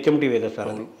తీసుకొచ్చింది హెచ్ఎంటీవీ కదా సార్?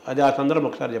 అది ఆ సందర్భం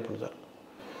ఒకసారి చెప్పండి సార్.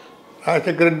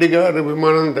 రాజశేఖర రెడ్డి గారు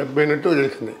విమానం తప్పిపోయినట్టు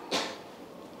తెలిసింది.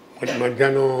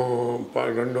 మధ్యాహ్నం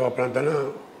 2 ఆ ప్రాంతాన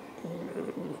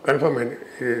కన్ఫర్మ్ అయింది,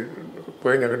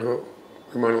 పోయింది అక్కడికి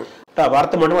విమానం.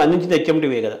 వార్త మండలం అందించింది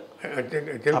హెచ్ఎంటీవీ కదా?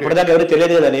 అప్పటిదాకా ఎవరికి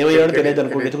తెలియదు కదా, ఏమయ్యాడో తెలియదు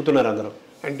అనుకుంటూ వెతుకుతున్నారు అందరూ.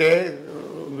 అంటే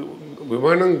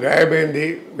విమానం గాయమైంది,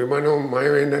 విమానం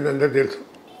మాయమైందని అందరూ తెలుసు.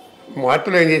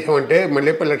 వార్తలు ఏం చేసామంటే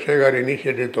మల్లేపల్లి లక్ష్మయ్య గారి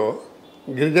ఇనిషియేటివ్తో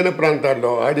గిరిజన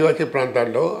ప్రాంతాల్లో, ఆదివాసీ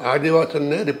ప్రాంతాల్లో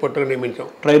ఆదివాసులనే రిపోర్టర్గా నియమించాం.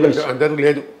 ట్రైబల్స్ అందరికీ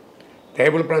లేదు.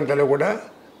 ట్రైబల్ ప్రాంతాల్లో కూడా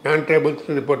నాన్ ట్రైబల్స్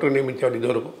రిపోర్టర్గా నియమించాం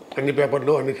ఇదివరకు, అన్ని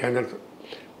పేపర్లు, అన్ని channels.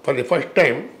 For the first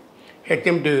time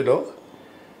హెచ్ఎంటీవీలో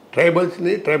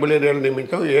ట్రైబల్స్ని tribal ఏరియాలో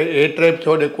నియమించాం. ఏ ట్రైబ్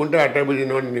చోటు ఎక్కువ ఉంటే ఆ ట్రైబల్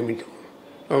యూనివర్ని నియమించాం.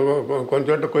 కొంత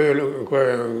చోట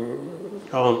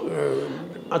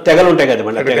తెగలు ఉంటాయి కదా,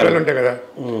 తెగలు ఉంటాయి కదా,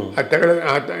 ఆ తెగ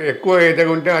ఎక్కువ ఏ తెగ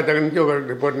ఉంటే ఆ తెగ నుంచి ఒక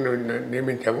రిపోర్ట్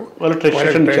నియమించాము. వాళ్ళకి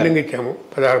ట్రైనింగ్ ఇచ్చాము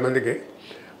 16 మందికి.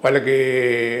 వాళ్ళకి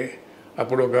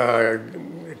అప్పుడు ఒక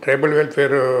tribal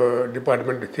welfare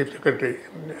department chief secretary,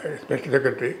 special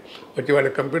secretary వచ్చి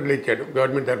వాళ్ళకి కంప్యూటర్లు ఇచ్చాడు.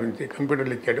 గవర్నమెంట్ తరఫు నుంచి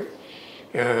కంప్యూటర్లు ఇచ్చాడు.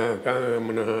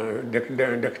 మన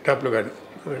డెస్క్టాప్లు కాదు,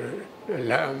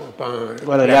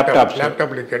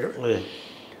 ల్యాప్టాప్లు ఇచ్చాడు.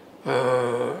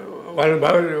 వాళ్ళు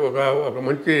బాగా ఒక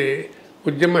మంచి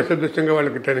ఉద్యమ సదృశ్యంగా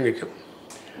వాళ్ళకి ట్రైనింగ్ ఇచ్చాం.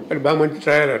 వాళ్ళు బాగా మంచి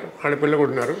తయారయ్యారు. ఆడపిల్లలు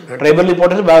కూడా ఉన్నారు. ట్రైబల్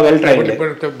రిపోర్టర్స్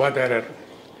బాగా తయారయ్యారు.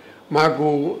 మాకు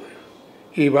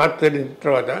ఈ వార్త తెలిసిన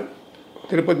తర్వాత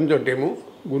తిరుపతి నుంచి ఒకటేమో,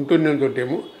 గుంటూరు నుంచి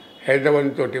ఒకటేమో, హైదరాబాద్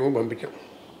నుంచి ఒకటేమో పంపించాం.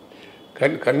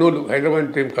 కర్నూలు, హైదరాబాద్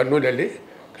టీం కర్నూలు వెళ్ళి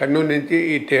కర్నూలు నుంచి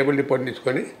ఈ టేబుల్ రిపోర్ట్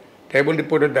తీసుకొని టేబుల్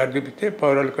రిపోర్ట్ దారి చూపిస్తే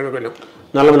పౌరాల కొండకు వెళ్ళాం.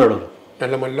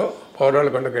 నల్లమల్లో పౌరాల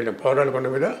కొండకు వెళ్ళాం. పౌరాల కొండ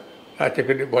మీద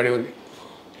రాజశేఖర్ బాడీ ఉంది.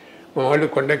 మా వాళ్ళు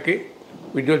కొండకి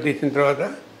విజువల్ తీసిన తర్వాత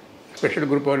స్పెషల్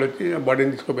గ్రూప్ వాళ్ళు వచ్చి ఆ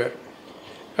బాడీని తీసుకుపోయారు.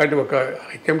 కాబట్టి ఒక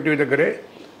హెచ్ఎంటీవీ దగ్గరే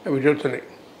విజువల్స్ ఉన్నాయి,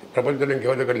 ప్రపంచంలో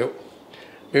ఇంకెవరి దగ్గర లేవు.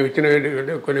 మేము ఇచ్చిన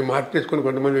కొన్ని మార్పు తీసుకుని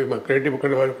కొంతమంది మా క్రియేటివ్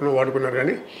వాడుకున్నారు.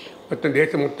 కానీ మొత్తం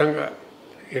దేశం మొత్తంగా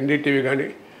ఎన్డీటీవీ కానీ,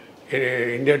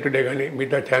 ఇండియా టుడే కానీ,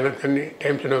 మిగతా ఛానల్స్ అన్నీ,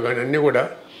 టైమ్స్ నో కానీ అన్నీ కూడా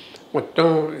మొత్తం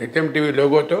హెచ్ఎంటీవీ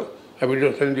లోగోతో ఆ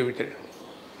విజువల్స్ అన్ని చూపించారు.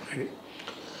 అది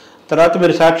తర్వాత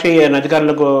మీరు సాక్షి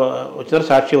అధికారులకు వచ్చినారు,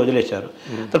 సాక్షి వదిలేశారు.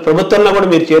 ప్రభుత్వంలో కూడా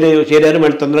మీరు చేరారు,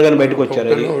 మళ్ళీ తొందరగానే బయటకు వచ్చారు.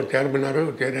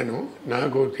 చేరాను.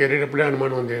 నాకు చేరేటప్పుడే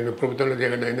అనుమానం ఉంది నేను ప్రభుత్వంలో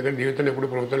చేయగలను. ఎందుకంటే జీవితంలో ఎప్పుడు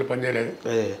ప్రభుత్వంలో పనిచేయలేదు.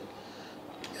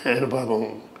 ఆయన పాపం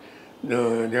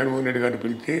జగన్మోహన్ రెడ్డి గారు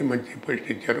పిలిచి మంచి పోస్ట్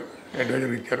ఇచ్చారు,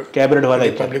 అడ్వైజర్ ఇచ్చారు, క్యాబినెట్ హోదా,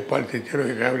 పబ్లిక్ పాలసీ ఇచ్చారు,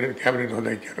 క్యాబినెట్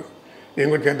హోదా ఇచ్చారు. నేను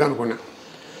కూడా చేద్దాం అనుకున్నా.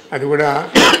 అది కూడా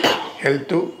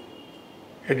health,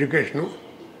 education,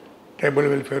 tribal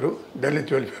welfare,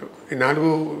 Dalit welfare, ఈ 4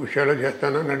 విషయాలు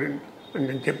చేస్తాను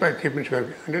నేను చెప్పాను చీఫ్ మినిస్టర్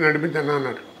గారికి. అంటే నడిపించాను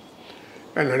అన్నారు.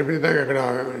 కానీ నడిపించడానికి అక్కడ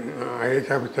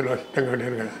ఐఏఎస్ ఆఫీసర్లు సిద్ధంగా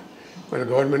లేరు కదా, వాళ్ళ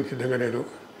గవర్నమెంట్ సిద్ధంగా లేదు.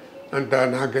 అంత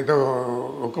నాకేదో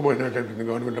ఒక్కబోసినట్టు అనిపించింది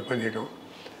గవర్నమెంట్లో పనిచేయడం.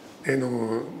 నేను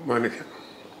మానేశాను.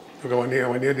 ఒక 1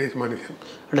 year చేసి మానేశాను.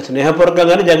 అంటే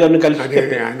స్నేహపూర్వకంగానే జగన్ కలిసి అదే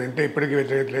ఆయన అంటే ఇప్పటికీ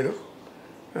వ్యతిరేకలేదు.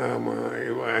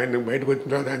 ఆయన బయటకు వచ్చిన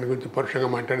తర్వాత ఆయన గురించి పరోక్షంగా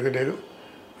మాట్లాడేది లేదు.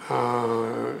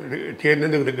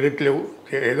 చేరినందుకు రిగ్రెట్ లేవు.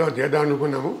 ఏదో చేద్దాం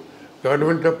అనుకున్నాము.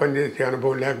 గవర్నమెంట్లో పనిచేసే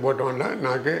అనుభవం లేకపోవడం వల్ల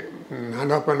నాకే నా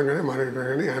లోపంగానే మారేది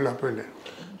కానీ ఆయన లోపం లేదు.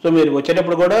 సో మీరు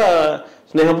వచ్చేటప్పుడు కూడా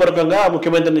స్నేహపూర్వకంగా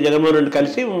ముఖ్యమంత్రిని జగన్మోహన్ రెడ్డి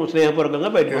కలిసి స్నేహపూర్వకంగా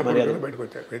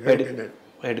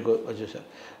బయటకు వచ్చేసారు.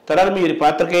 తర్వాత మీరు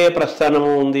పాత్రికేయ ప్రస్థానము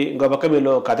ఉంది, ఇంకో పక్క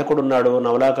మీలో కథకుడు ఉన్నాడు,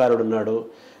 నవలాకారుడు ఉన్నాడు,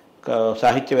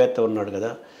 సాహిత్యవేత్త ఉన్నాడు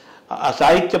కదా. ఆ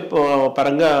సాహిత్య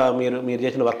పరంగా మీరు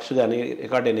చేసిన వర్క్స్ కానీ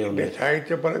రికార్డ్ అయినా ఉన్నాయి?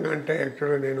 సాహిత్య పరంగా అంటే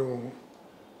యాక్చువల్గా నేను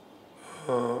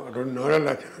 2 నవలలు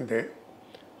రాశాను అంతే.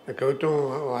 కవిత్వం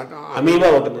అమీబా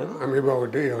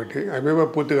ఒకటి అమీబా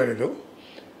పూర్తి కాలేదు.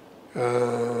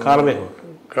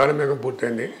 కాలమేఘం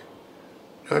పూర్తయింది.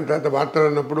 దాని తర్వాత వార్తలు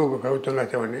అన్నప్పుడు ఒక కవితలు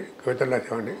రాసేవాడిని,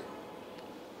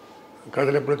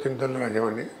 కథలు ఎప్పుడు చింతలు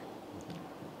రాసేవాడిని.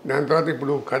 దాని తర్వాత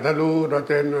ఇప్పుడు కథలు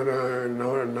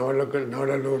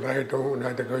నవలలు రాయటం,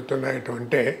 లేకపోతే కవిత్వం రాయటం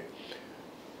అంటే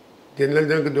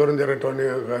జర్నలిజంకి దూరం జరగటం అనే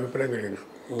ఒక అభిప్రాయం కలిగిన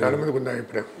చాలామందికి ఉంది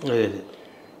అభిప్రాయం.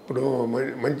 ఇప్పుడు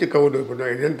మంచి కవులు, ఇప్పుడు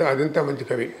అదంతా మంచి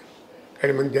కవి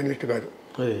కానీ మంచి జర్నలిస్ట్ కాదు.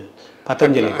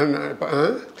 పతంజలి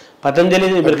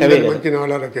మంచి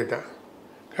నవల రచయిత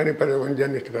కానీ మంచి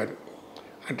జర్నలిస్ట్ కాదు.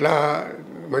 అట్లా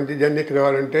మంచి జర్నలిస్ట్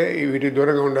కావాలంటే వీటికి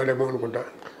దూరంగా ఉండాలేమో అనుకుంటా.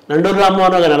 నండూరు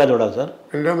రామ్మోహన్ గారు ఎలా చూడాలి సార్?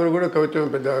 నండూరు కూడా కవిత్వం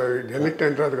పెద్ద జర్నలిస్ట్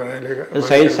అయిన తర్వాత రాయలేక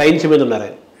సైన్స్ మీద ఉన్నారు.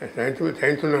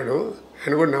 సైన్స్ ఉన్నాడు.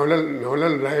 ఆయన కూడా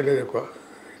నవలలు రాయలేదు, ఎక్కువ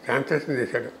ట్రాన్స్లేషన్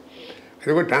చేశాడు.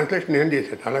 అది కూడా ట్రాన్స్లేషన్ నేను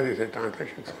చేశాను, చాలా చేశాను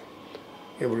ట్రాన్స్లేషన్స్.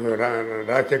 ఇప్పుడు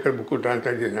రాజశేఖర్ బుక్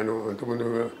ట్రాన్స్లేట్ చేశాను. అంతకుముందు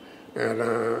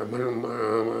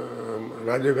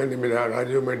రాజీవ్ గాంధీ మీద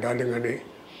రాజీవ్ మై డార్లింగ్ అని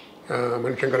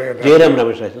మణిశంకర్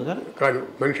కాదు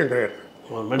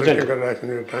మణిశంకర్ రాసిన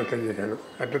ట్రాన్స్లేట్ చేశాను.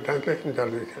 అట్లా ట్రాన్స్లేషన్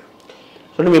చాలా చేశాను.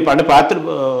 సో మీ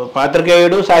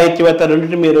పాత్రికేయుడు సాహిత్యవేత్త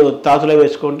రెండింటిని మీరు తాసులో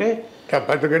వేసుకుంటే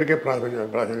పత్రికేయుడికే ప్రాధాన్యత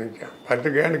ప్రాధాన్యత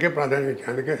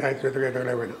అందుకే సాహిత్యవేత్తగా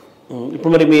ఎదగలేకపోయినా.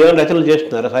 ఇప్పుడు మరి మీ ఏమైనా రచనలు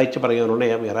చేస్తున్నారా? సాహిత్యపరంగా ఏమైనా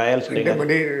ఉన్నాయా మీరు రాయాల్సి? అంటే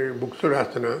మరి బుక్స్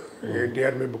రాస్తున్నా.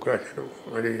 ఎన్టీఆర్ మీద బుక్ రాశాను,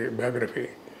 అది బయోగ్రఫీ.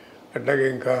 అట్లాగే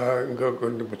ఇంకా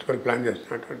కొన్ని పుస్తకాలు ప్లాన్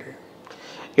చేస్తున్నటువంటి.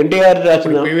 ఎన్టీఆర్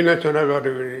రాసిన పివి నరసింహరావు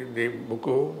గారు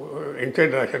బుక్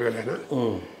ఇన్సైడ్ రాశారు కదా ఆయన.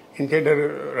 ఇన్సైడర్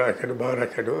రాశాడు, బాగా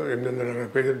రాశాడు. 860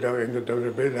 పేజీలు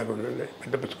 890 పేజీలు దాకా ఉంది,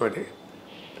 పెద్ద పుస్తకం అది.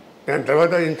 దాని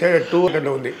తర్వాత ఇన్సైడర్ 2 అక్కడ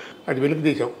ఉంది, అది వెలుగు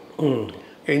తీసాం.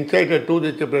 ఇన్సైడర్ 2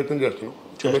 తెచ్చే ప్రయత్నం చేస్తున్నాం.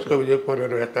 విజయ్ కుమార్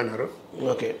గారు వేస్తున్నారు.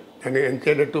 ఓకే, దాన్ని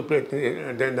ఇన్సైడర్ 2 ప్రయత్నం,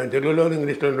 దాని తెలుగులో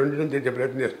ఇంగ్లీష్లో రెండు తెచ్చే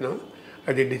ప్రయత్నం చేస్తున్నాం.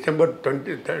 అది December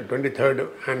 23rd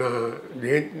ఆయన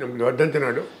వర్ధంతి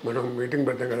నాడు మనం మీటింగ్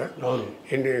పెడతాం కదా,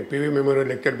 పివి మెమోరియల్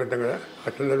లెక్చర్ పెడతాం కదా,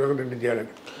 ఆ సందర్భంగా రిలీజ్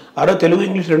చేయాలని. ఆరో తెలుగు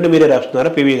ఇంగ్లీష్ రెండు మీరే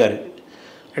రాస్తున్నారా పివి గారు?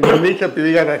 అంటే ఇంగ్లీష్లో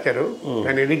పివి గారు రాశారు,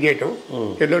 దాన్ని ఎడిట్ చేయటం,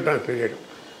 తెలుగు ట్రాన్స్లేట్ చేయడం.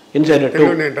 ఇన్సైడర్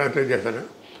తెలుగు నేను ట్రాన్స్లేట్ చేస్తాను.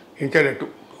 ఇన్సైడర్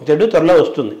 2 త్వరలో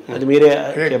వస్తుంది, అది మీరే.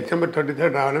 December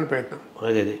 23rd రావాలని ప్రయత్నం.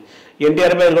 అదే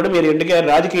ఎన్టీఆర్ బయోగ్రఫీ కూడా మీరు ఎన్టీఆర్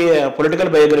రాజకీయ పొలిటికల్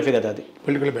బయోగ్రఫీ కదా, అది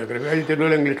పొలిటికల్ బయోగ్రఫీ. అది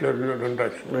తెలుగులో ఇంగ్లీష్లో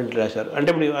రెండు రాశారు. అంటే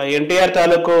ఇప్పుడు ఎన్టీఆర్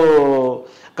తాలూకు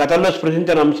గతంలో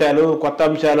స్పృశించిన అంశాలు, కొత్త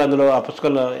అంశాలు అందులో ఆ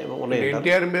పుస్తకంలో ఉన్నాయి.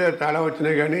 ఎన్టీఆర్ మీద చాలా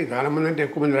వచ్చినాయి కానీ చాలామంది అంటే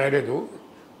ఎక్కువ మంది రాయలేదు.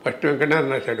 ఫస్ట్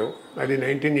వెంకటనారాయణ రాశాడు, అది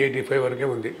 1985 వరకే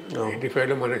ఉంది.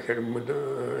 85లో మానేశాడు, ముందు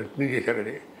చేశారు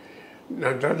అది.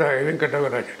 దాని తర్వాత వెంకటరావు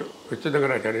రాశాడు, విస్తృతంగా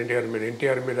రాశాడు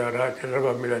ఎన్టీఆర్ మీద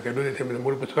చంద్రబాబు మీద, తెలుగుదేశం మీద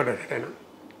 3 పుస్తకాలు రాశాడు ఆయన.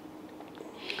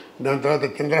 దాని తర్వాత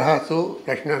చంద్రహాసు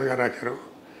లక్ష్మీనారాయణ గారు రాశారు,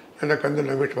 దాని కందుల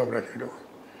రమేష్ బాబు రాశాడు.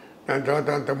 దాని తర్వాత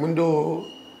అంతకుముందు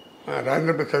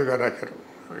రాజేంద్ర ప్రసాద్ గారు రాశారు,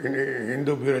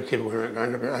 హిందూ బ్యూరో చీఫ్.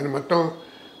 ఆయన మొత్తం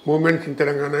moments in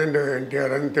Telangana and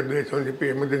NTR అని తెలుగుదేశం అని చెప్పి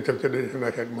ఎమర్జెన్సీ ఆఫ్ తెలుగుదేశం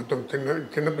రాశాడు. మొత్తం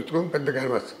చిన్న పుస్తకం, పెద్ద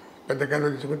క్యాన్వాస్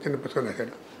తీసుకుని చిన్న పుస్తకం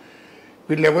రాశాడు.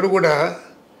 వీళ్ళెవరు కూడా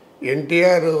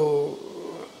ఎన్టీఆర్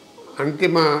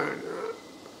అంతిమ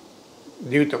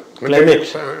జీవితం,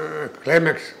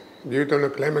 క్లైమాక్స్ జీవితంలో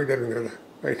క్లైమాక్స్ జరిగింది కదా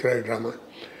వైస్రాయ్ డ్రామా,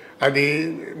 అది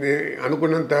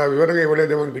అనుకున్నంత వివరంగా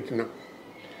ఇవ్వలేదేమో అనిపించింది.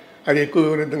 అది ఎక్కువ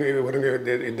వివరంగా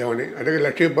ఇద్దామని. అలాగే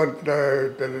లక్ష్మీపార్త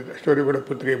స్టోరీ కూడా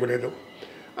పూర్తిగా ఇవ్వలేదు,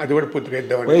 అది కూడా పూర్తిగా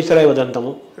ఇద్దామని. వైస్రాయ్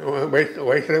ఉదంతము,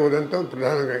 వైస్రాయ్ ఉదంతం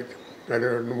ప్రధానంగా ఇచ్చాము. అది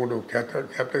 2-3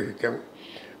 చాప్టర్స్ ఇచ్చాము.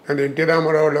 దాని ఎన్టీ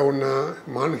రామారావులో ఉన్న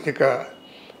మానసిక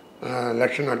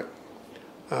లక్షణాలు,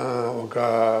 ఒక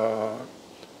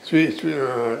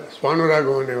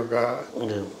స్వానురాగం అనే ఒక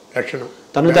లక్షణం,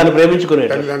 తను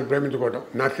ప్రేమించుకోవటం,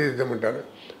 నార్సిసిజం అంటారు,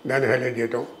 దాన్ని హైలైట్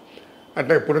చేయటం.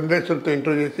 అట్లా పురంధేశ్వరితో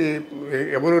ఇంటర్వ్యూ చేసి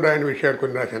ఎవరు రాయని విషయాలు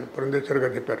కొన్ని రాశాను. పురంధేశ్వరి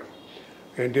గారు చెప్పారు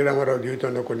ఎన్టీ రామారావు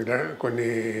జీవితంలో కొన్ని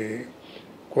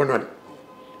కోణాలు,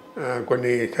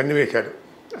 కొన్ని సన్నివేశాలు,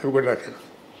 అవి కూడా రాశాను.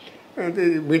 అయితే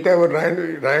మిగతా వాళ్ళు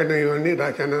రాయనివన్నీ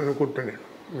రాశాను అనుకుంటున్నాను.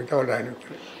 మిగతా వాళ్ళు రాయని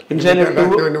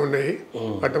ఉన్నాయి,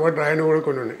 వాటి రాయని కూడా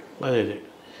కొన్ని ఉన్నాయి. అదే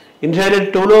ఇన్సైడర్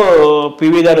 2లో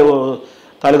పివి గారు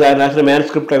తాలూకు ఆయన రాసిన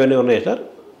మ్యాన్స్క్రిప్ట్ అవన్నీ ఉన్నాయి సార్,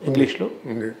 ఇంగ్లీష్లో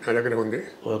ఉంది, నా దగ్గర ఉంది.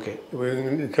 ఓకే,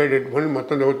 ఇన్సైడర్ 1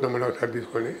 మొత్తం చదువుతున్నాం మనం ఒకసారి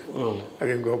తీసుకొని.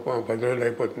 అది ఇంకో 10 రోజులు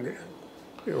అయిపోతుంది.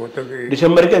 మొత్తం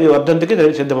డిసెంబర్కి అది వర్ధంతికి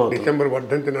సిద్ధమవుతుంది. డిసెంబర్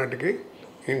వర్ధంతి నాటికి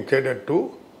ఇన్సైడర్ 2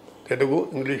 తెలుగు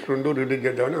ఇంగ్లీష్ 2 రిలీజ్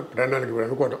చేద్దామని ప్రణాళిక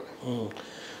అనుకోవడం.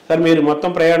 సార్ మీరు మొత్తం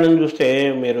ప్రయాణం చూస్తే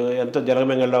మీరు ఎంత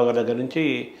జలగమంగళరావు గారి దగ్గర నుంచి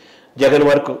జగన్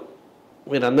వరకు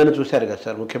మీరు అందరినీ చూశారు కదా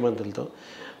సార్, ముఖ్యమంత్రులతో.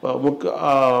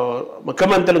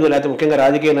 ముఖ్యమంత్రులు లేకపోతే ముఖ్యంగా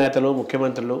రాజకీయ నేతలు,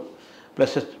 ముఖ్యమంత్రులు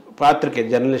ప్లస్ పాత్రికే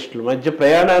జర్నలిస్టుల మధ్య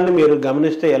ప్రయాణాన్ని మీరు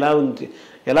గమనిస్తే ఎలా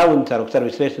ఉంది సార్ ఒకసారి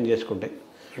విశ్లేషణ చేసుకుంటే?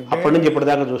 అప్పటి నుంచి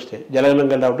ఇప్పటిదాకా చూస్తే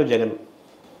జలగమంగళరావు టు జగన్.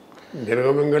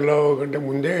 జలగమంగళరావు కంటే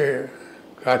ముందే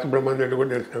కాశీ బ్రహ్మాండ కూడా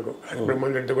తెలుసు నాకు. కాశీ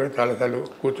బ్రహ్మాండ కూడా చాలాసార్లు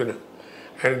కూర్చున్నా,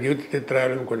 ఆయన జీవిత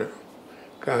చిత్రాలనుకున్నా.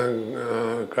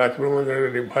 కాశీ బ్రహ్మాండ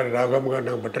భార్య రాఘవమ్మ గారు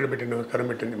నాకు బట్టలు పెట్టి నమస్కారం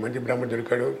పెట్టింది. మంచి బ్రాహ్మణ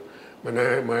దొరికాడు,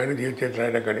 మా ఆయన జీవిత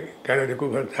చిత్రాలు కానీ అది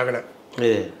ఎక్కువగా సాగల.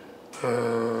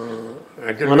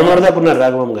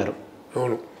 రాఘవమ్మ గారు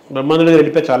అవును, బ్రహ్మాండ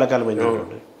వెళ్ళిపోయి చాలా కాలం అయింది.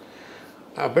 అవును,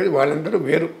 అబ్బాయి వాళ్ళందరూ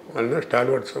వేరు, వాళ్ళందరూ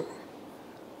stalwarts,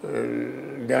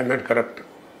 they are not corrupt.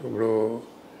 ఇప్పుడు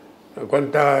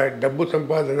కొంత డబ్బు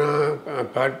సంపాదన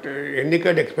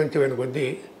ఎన్నికలు ఎక్స్పెన్సివ్ అయిన కొద్దీ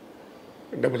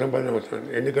డబ్బు సంపాదన వస్తుంది.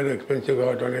 ఎన్నికలు ఎక్స్పెన్సివ్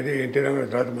కావటం అనేది ఎన్టీ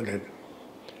రామారావు తర్వాత మొదలైంది.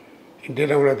 ఎన్టీ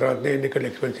రామారావు తర్వాతనే ఎన్నికలు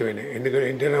ఎక్స్పెన్సివ్ అయినాయి.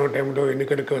 ఎన్టీ రామారావు టైంలో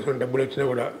ఎన్నికల కోసం డబ్బులు వచ్చినా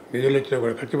కూడా, నిధులు వచ్చినా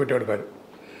కూడా ఖర్చు పెట్టేవాడు కాదు.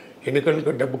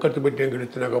 ఎన్నికలకు డబ్బు ఖర్చు పెట్టి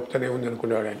గెలుస్తున్నా గొప్పతనే ఉంది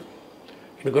అనుకునేవాడు ఆయన.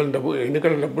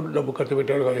 ఎన్నికల డబ్బు ఖర్చు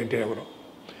పెట్టేవాడు కాదు ఎన్టీ రామారావు.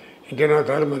 ఎన్టీ రామారావు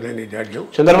తర్వాత మొదలైంది జాడ్యం.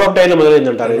 చంద్రబాబు టైంలో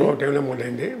మొదలైందంటారు. చంద్రబాబు టైంలో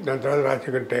మొదలైంది. దాని తర్వాత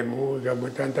రాజశేఖర్ టైము, ఇక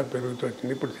మొత్తం అంతా పెరుగుతూ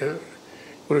వచ్చింది.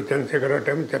 ఇప్పుడు చంద్రశేఖరరావు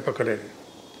టైం చెప్పక్కర్లేదు.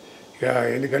 ఇక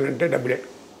ఎన్నికలంటే డబ్బులే.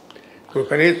 ఇప్పుడు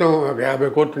కనీసం ఒక 50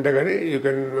 కోట్లు ఉంటే కానీ you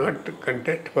can not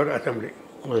contest for assembly.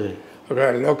 ఒక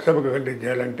లోక్సభకు కంటెస్ట్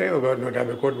చేయాలంటే ఒక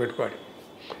 150 కోట్లు పెట్టుకోవాలి.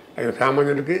 అది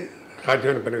సామాన్యులకి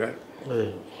సాధ్యమైన పని కాదు.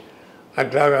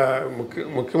 అట్లాగా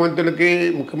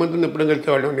ముఖ్యమంత్రిని ఎప్పుడు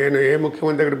కలిసేవాళ్ళం. నేను ఏ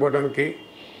ముఖ్యమంత్రి దగ్గర పోవడానికి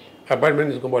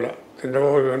అపాయింట్మెంట్ తీసుకోపోలే.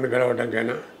 చంద్రబాబు గారిని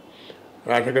కలవడానికైనా,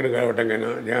 రాజశేఖర్ని కలవటంకైనా,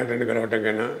 జగన్ రెడ్డిని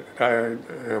కలవటంకైనా,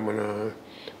 మన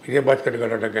విజయభాస్కర్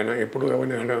కలవటంకైనా ఎప్పుడు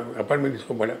ఎవరిని అపాయింట్మెంట్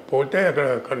తీసుకోవాలి. పోతే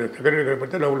అక్కడ సెక్రటరీ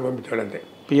కనపడితే డబ్బులు పంపించాడు అంతే.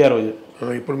 పిఆర్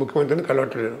ఇప్పుడు ముఖ్యమంత్రిని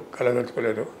కలవట్లేదు,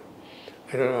 కలదలుచుకోలేదు,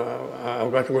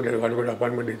 అవకాశం కూడా లేదు. వాళ్ళు కూడా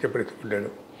అపాయింట్మెంట్ ఇచ్చే పరిస్థితి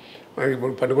లేదు.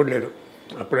 ఇప్పుడు పని కూడా లేదు.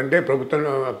 అప్పుడంటే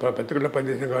ప్రభుత్వంలో పత్రికల్లో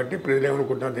పనిచేసాం కాబట్టి ప్రజలు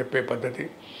ఏమనుకుంటున్నారు చెప్పే పద్ధతి,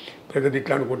 ప్రజలు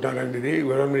ఇట్లా అనుకుంటున్నారు అనేది,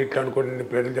 గవర్నమెంట్ ఇట్లా అనుకుంటుంది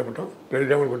ప్రజలు చెప్పడం, ప్రజలు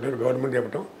ఏమనుకుంటున్నారు గవర్నమెంట్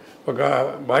చెప్పడం ఒక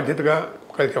బాధ్యతగా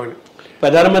కలిసామని.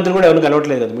 ప్రధానమంత్రి కూడా ఎవరు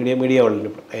కలవట్లేదు కదా మీడియా వాళ్ళని.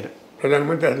 ఇప్పుడు ఆయన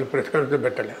ప్రధానమంత్రి అసలు ప్రెస్ కాన్ఫరెన్స్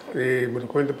పెట్టాలి. ఈ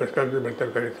ముఖ్యమంత్రి ప్రెస్ కాన్ఫరెన్స్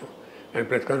పెడతారు కనీసం, ఆయన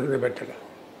ప్రెస్ కాన్ఫరెన్స్ పెట్టాలి.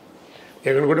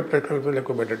 జగన్ కూడా ప్రెస్ కాన్ఫరెన్స్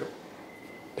ఎక్కువ పెట్టడం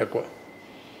తక్కువ.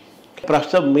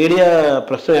 ప్రస్తుతం మీడియా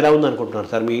ప్రస్తుతం ఎలా ఉంది అనుకుంటున్నారు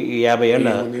సార్ మీ 50 ఏళ్ళ?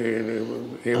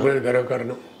 ఏమున్నది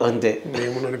గర్వకారణం అంతే,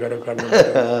 ఏమున్నది గర్వకారణం.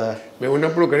 మేము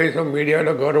ఉన్నప్పుడు కనీసం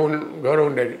మీడియాలో గౌరవం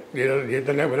ఉండేది,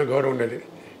 జీతం లేకపోయినా గౌరవం ఉండేది.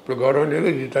 ఇప్పుడు గౌరవం లేదు,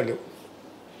 జీతాలు లేవు.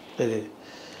 అది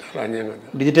చాలా అన్యాయంగా.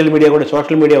 డిజిటల్ మీడియా కూడా,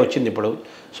 సోషల్ మీడియా వచ్చింది. ఇప్పుడు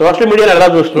సోషల్ మీడియాలో ఎలా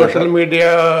చూస్తున్నారు? Social media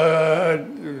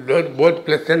both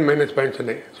plus and minus points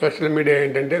ఉన్నాయి. సోషల్ మీడియా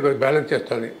ఏంటంటే కొంచెం బ్యాలెన్స్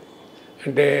చేస్తుంది.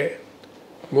 అంటే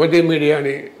మోదీ మీడియా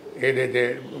అని ఏదైతే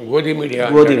గోధీ మీడియా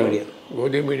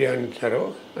అని ఇచ్చారో,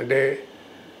 అంటే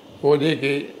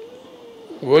మోదీకి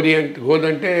గోధి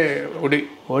అంటే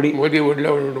మోదీ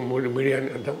ఒడిలో ఉన్న మీడియా అని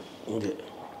అర్థం.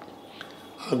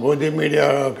 ఆ గోధీ మీడియా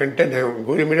కంటే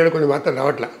గోధీ మీడియాలో కొన్ని వార్తలు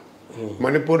రావట్లా.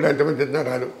 మణిపూర్లో ఎంతమంది తిన్నా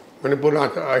రాదు, మణిపూర్లో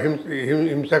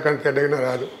హింసాకాంక్ష జరిగినా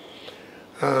రాదు.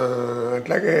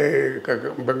 అట్లాగే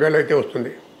బెంగాల్ అయితే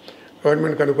వస్తుంది,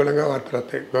 గవర్నమెంట్కి అనుకూలంగా వార్తలు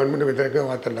వస్తాయి, గవర్నమెంట్ వ్యతిరేకంగా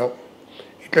వార్తలు రావు.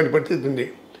 ఇట్లాంటి పరిస్థితి ఉంది.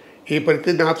 ఈ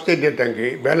పరిస్థితిని ఆఫ్సెట్ చేయడానికి,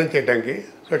 బ్యాలెన్స్ చేయడానికి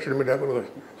సోషల్ మీడియా కూడా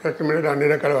వస్తుంది. సోషల్ మీడియాలో అన్ని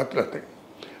రకాల వార్తలు వస్తాయి,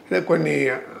 అదే కొన్ని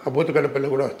అభూత కల్పనలు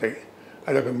కూడా వస్తాయి.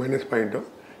 అదొక మైనస్ పాయింట్.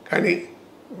 కానీ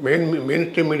మెయిన్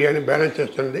స్ట్రీమ్ మీడియాని బ్యాలెన్స్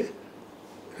చేస్తుంది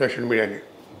సోషల్ మీడియాని.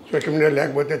 సోషల్ మీడియా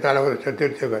లేకపోతే చాలా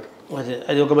తీర్చే కాదు.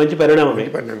 అది ఒక మంచి పరిణామం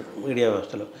మీడియా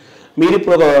వ్యవస్థలో. మీరు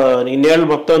ఇప్పుడు ఇన్నేళ్ళు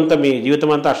మొత్తం అంతా మీ జీవితం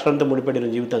అంతా అక్షరంతో ముడిపడిన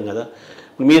జీవితం కదా,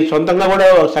 మీరు సొంతంగా కూడా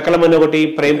సకలమైన ఒకటి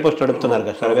ప్రైమ్ పోస్ట్ నడుపుతున్నారు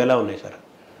కదా సార్, అవి ఎలా ఉన్నాయి సార్?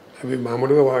 అవి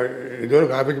మామూలుగా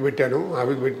ఇదివరకు ఆఫీస్ పెట్టాను,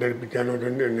 ఆఫీస్ పెట్టి నడిపించాను.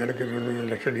 నెలకి 2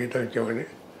 లక్షల జీతాలు ఇచ్చేవాడిని.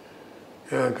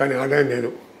 కానీ ఆదాయం లేదు.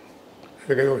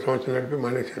 అందుకని 1 సంవత్సరం నడిపి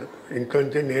మానేశాను. ఇంట్లో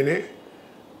నుంచి నేనే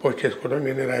పోస్ట్ చేసుకోవడం,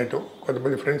 నేనే రాయటం.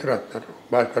 కొంతమంది ఫ్రెండ్స్ రాస్తున్నారు,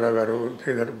 భాస్కరరావు గారు,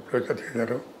 ప్రొఫెసర్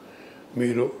శ్రీధర్,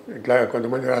 మీరు ఇట్లా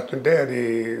కొంతమంది రాస్తుంటే అది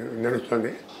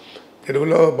నడుస్తుంది.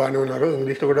 తెలుగులో బాగానే ఉన్నారు,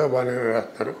 ఇంగ్లీష్లో కూడా బాగానే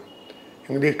రాస్తున్నారు.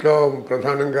 ఇంగ్లీష్లో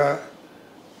ప్రధానంగా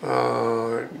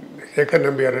శేఖర్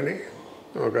నంబియార్ అని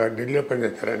ఒక ఢిల్లీలో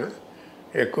పనిచేస్తారు. ఆయన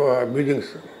ఎక్కువ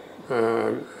మ్యూజియంస్,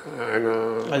 ఆయన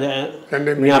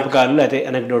సండే జ్ఞాపకాలు అదే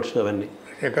అనెక్డోట్స్ అవన్నీ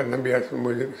శేఖర్ నంబియార్స్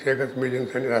శేఖర్స్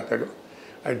మ్యూజియంస్ అని రాస్తాడు.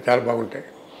 అది చాలా బాగుంటాయి.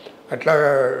 అట్లా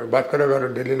భాస్కరరావు గారు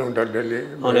ఢిల్లీలో ఉంటారు, Delhi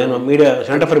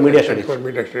centre for media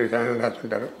studies ఆయన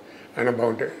రాస్తుంటారు, ఆయన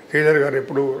బాగుంటాయి. శ్రీధర్ గారు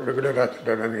ఎప్పుడు రెగ్యులర్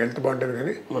రాస్తుంటారు, ఆయన హెల్త్ బాగుంటుంది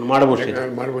కానీ మాడబూసి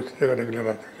గారు రెగ్యులర్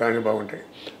రాస్తుంటారు, ఆయన బాగుంటాయి.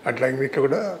 అట్లా ఇంగ్లీష్లో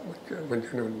కూడా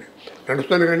మంచిగానే ఉంది,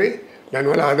 నడుస్తుంది. కానీ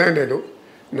దానివల్ల ఆదాయం లేదు.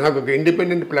 నాకు ఒక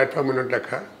ఇండిపెండెంట్ ప్లాట్ఫామ్ ఉన్నట్టు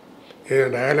లెక్క. ఏదైనా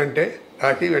రాయాలంటే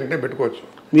రాసి వెంటనే పెట్టుకోవచ్చు.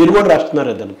 మీరు కూడా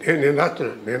రాస్తున్నారు? నేను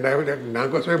రాస్తున్నాను, నేను రాయకపోతే నా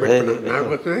కోసమే పెట్టుకున్నాను. నా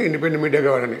కోసమే ఇండిపెండెంట్ మీడియా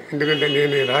కావాలని. ఎందుకంటే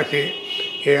నేను రాసి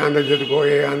ఏ ఆంధ్రజ్యోతికో,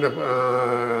 ఏ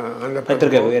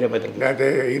ఆంధ్రపత్రికో లేకపోతే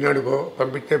ఈనాడుకో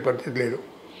పంపించే పరిస్థితి లేదు.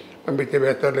 పంపించే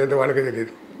వేస్తారు లేదో వాళ్ళకే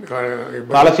తెలియదు,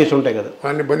 పాలసీస్ ఉంటాయి కదా,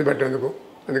 వాళ్ళని ఇబ్బంది పెట్టేందుకు.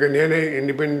 అందుకని నేనే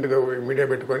ఇండిపెండెంట్గా మీడియా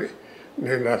పెట్టుకొని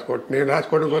నేను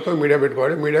రాసుకోవడం కోసం మీడియా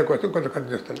పెట్టుకోవాలి, మీడియా కోసం కొంత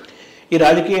ఖర్చు చేస్తాను. ఈ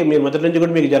రాజకీయం మీ మొదటి నుంచి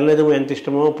కూడా మీకు జర్నలిజం ఎంత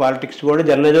ఇష్టమో, పాలిటిక్స్ కూడా,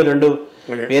 జర్నలిజం రెండు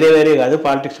వేరే కాదు.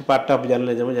 Politics part of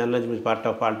journalism, journalism part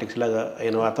of politics లాగా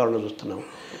అయిన వాతావరణం చూస్తున్నాం.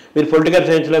 మీరు పొలిటికల్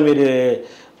సైన్స్లో మీరు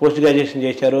పోస్ట్ గ్రాడ్యుయేషన్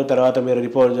చేశారు, తర్వాత మీరు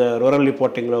రూరల్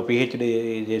రిపోర్టింగ్లో పిహెచ్డి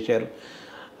చేశారు.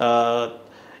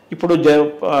 ఇప్పుడు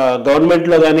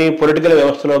గవర్నమెంట్లో కానీ పొలిటికల్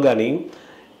వ్యవస్థలో కానీ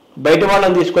బయట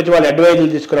వాళ్ళని తీసుకొచ్చి వాళ్ళ అడ్వైజులు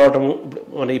తీసుకురావటము,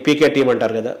 మన ఈ పీకే టీం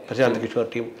అంటారు కదా, ప్రశాంత్ కిషోర్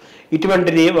టీం,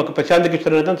 ఇటువంటిది ఒక ప్రశాంత్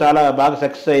కిషోర్ అయితే చాలా బాగా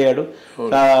సక్సెస్ అయ్యాడు.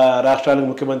 రాష్ట్రాలకు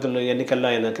ముఖ్యమంత్రులు ఎన్నికల్లో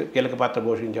ఆయన కీలక పాత్ర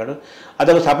పోషించాడు.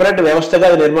 అదొక సపరేట్ వ్యవస్థగా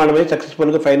అది నిర్మాణమై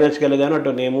సక్సెస్ఫుల్గా ఫైనాన్షియల్ గాను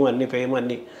అటు నేము అన్ని ఫేమ్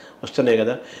అన్నీ వస్తున్నాయి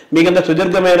కదా. మీకంతా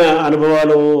సుదీర్ఘమైన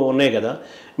అనుభవాలు ఉన్నాయి కదా,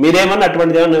 మీరేమన్నా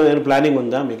అటువంటిది ఏమన్నా ప్లానింగ్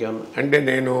ఉందా మీకేమన్నా? అంటే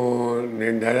నేను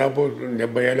దాదాపు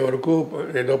 70 ఏళ్ళ వరకు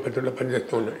ఏదో పత్రికలో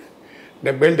పనిచేస్తూ ఉన్నాయి.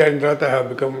 70 ఏళ్ళు దాటిన తర్వాత I have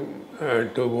become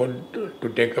to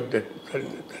take up that.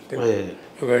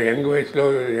 ఒక యంగ్ ఏజ్లో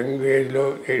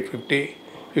 50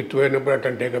 పోయినప్పుడు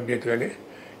అట్లా టేకప్ చేయొచ్చు. కానీ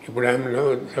ఇప్పుడు ఐఎమ్లో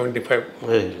 75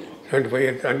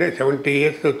 ఇయర్స్. అంటే 70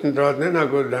 ఇయర్స్ వచ్చిన తర్వాతనే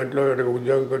నాకు దాంట్లో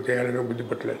ఉద్యోగం చేయాలని బుద్ధి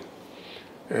పట్టలేదు.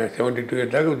 72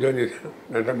 ఇయర్స్ దాకా ఉద్యోగం చేశాను,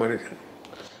 దాంట్లో మానేశాను.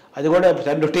 అది కూడా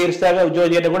 50 ఇయర్స్ దాకా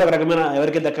ఉద్యోగం చేయడం కూడా ఒక రకమైన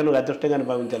ఎవరికి దక్కను అదృష్టంగానే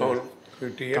భావించాను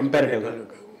కంపారిటివ్గా.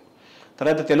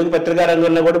 తర్వాత తెలుగు పత్రికా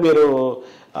రంగంలో కూడా మీరు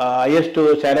హైయెస్ట్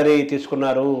శాలరీ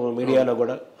తీసుకున్నారు మీడియాలో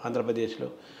కూడా ఆంధ్రప్రదేశ్లో.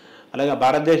 అలాగే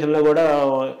భారతదేశంలో కూడా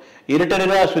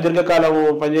ఎడిటర్గా సుదీర్ఘకాలం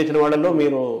పనిచేసిన వాళ్ళలో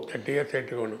మీరు 30 years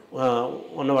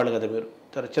ఉన్నవాళ్ళు కదా. మీరు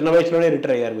చిన్న వయసులోనే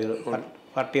రిటైర్ అయ్యారు. మీరు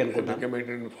 40 అనుకుంటున్నారు.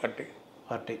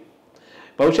 40.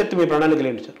 భవిష్యత్తు మీ ప్రణాళికలు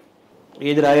ఏంటి సార్?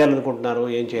 ఏది రాయాలనుకుంటున్నారు,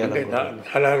 ఏం చేయాలి?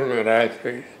 చాలా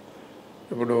రాయాల్సి.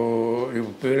 ఇప్పుడు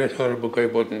పీవీఎస్ఆర్ బుక్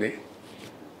అయిపోతుంది.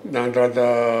 దాని తర్వాత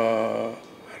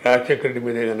రాజశేఖర రెడ్డి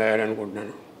మీద ఏదైనా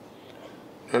రాయాలనుకుంటున్నాను.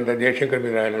 దాని తర్వాత జయశంకర్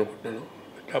మీద రాయాలనుకుంటున్నాను.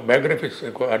 బయోగ్రఫీస్,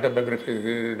 ఆటోబయోగ్రఫీస్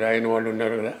రాయని వాళ్ళు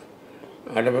ఉంటారు కదా,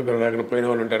 ఆటోబయోగ్రఫీ రాయని పోయిన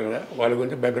వాళ్ళు ఉంటారు కదా, వాళ్ళ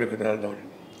గురించి బయోగ్రఫీ రాద్దామని.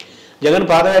 జగన్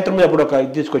పాదయాత్ర మీద అప్పుడు ఒక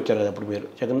ఇది తీసుకొచ్చారు కదా అప్పుడు మీరు.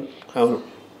 జగన్ అవును,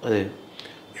 అదే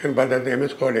జగన్ పాదయాత్ర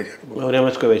ఎంఎస్కో వేశారు.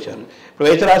 ఎంఎస్కో వేశారు. ఇప్పుడు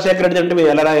వైఎస్ రాజశేఖర రెడ్డి అంటే మీరు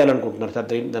ఎలా రాయాలనుకుంటున్నారు సార్?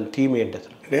 దాని థీమ్ ఏంటి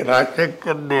అసలు?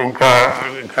 రాజశేఖర్ని ఇంకా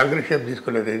కాంగ్రెస్ షేప్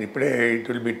తీసుకోలేదు. ఇప్పుడే it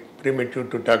will be premature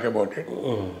to talk about it.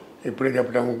 ఇప్పుడే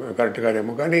చెప్పడం కరెక్ట్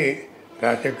కాదేమో. కానీ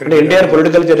రాజశేఖర్ ఎన్టీఆర్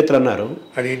పొలిటికల్ చరిత్ర అన్నారు.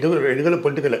 అది ఎదుగుల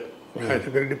political.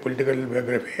 Rajasekhara Reddy political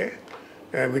biography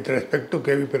with respect to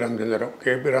KVP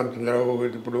Ramachandra Rao.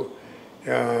 ఇప్పుడు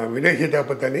విదేశీ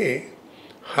దాపత్ అని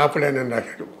హాఫ్ లైన్ అని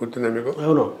రాశాడు, గుర్తుందా మీకు?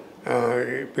 అవును.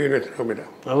 పీవీఎస్ఆర్ మీద.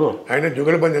 అవును. ఆయన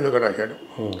జుగల్బంద్ అని కూడా రాశాడు.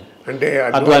 అంటే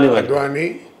అద్వానీ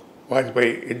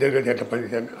వాజ్పేయి ఇద్దరు కలిసి ఎట్లా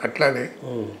పనిచేశారు. అట్లానే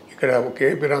ఇక్కడ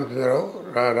కేవీపీ రామచంద్రరావు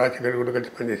రాజశేఖర్ కూడా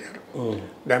కలిసి పనిచేశారు.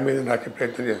 దాని మీద రాసే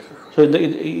ప్రయత్నం చేస్తున్నారు. సో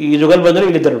ఈ జుగల్బంద్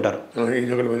వీళ్ళిద్దరు ఉంటారు. ఈ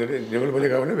జుగల్బంద్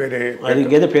కాకుండా వేరే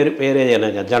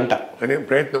జంట అనే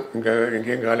ప్రయత్నం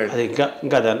ఇంకేం కాలేదు. అది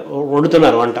ఇంకా దాన్ని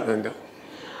వండుతున్నారు వంట.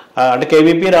 అంటే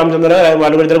కేవీపీ రామచంద్రరావు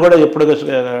వాళ్ళిద్దరు కూడా ఎప్పుడు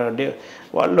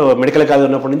వాళ్ళు మెడికల్ కాలేజ్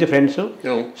ఉన్నప్పటి నుంచి ఫ్రెండ్స్.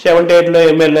 78లో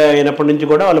ఎమ్మెల్యే అయినప్పటి నుంచి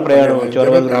కూడా వాళ్ళ ప్రయాణం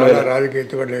రాజకీయ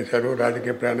ఎత్తుగడలు వేశారు,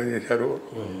 రాజకీయ ప్రయాణం చేశారు,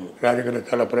 రాజకీయాలు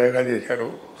చాలా ప్రయోగాలు చేశారు,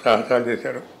 సాహసాలు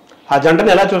చేశారు. ఆ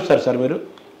జంటను ఎలా చూస్తారు సార్ మీరు?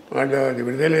 వాళ్ళు అది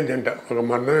విడదలేని జంట. ఒక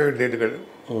మరణమే విడదీయదు కదా,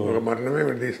 ఒక మరణమే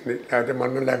విడదీస్తుంది. లేకపోతే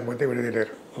మరణం లేకపోతే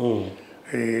విడదీయలేరు.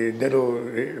 ఈ ఇద్దరు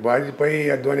వాజ్పేయి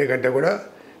అద్వానీ కంటే కూడా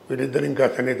వీళ్ళిద్దరు ఇంకా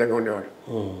సన్నిహితంగా ఉండేవాడు.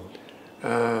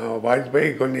 వాజ్పేయి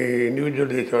కొన్ని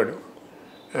ఇండివిజువల్ చేసేవాడు,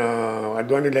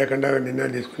 అద్వానీ లేకుండా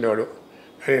నిర్ణయం తీసుకునేవాడు.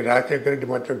 కానీ రాజశేఖర రెడ్డి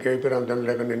మాత్రం కేవీపీ రామచంద్ర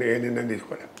లేకుండా ఏ నిర్ణయం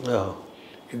తీసుకోవాలి.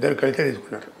 ఇద్దరు కలిసే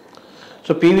తీసుకున్నారు.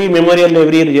 So PV memorial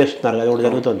every year చేస్తున్నారు కదా, ఒకటి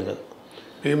జరుగుతుంది కదా.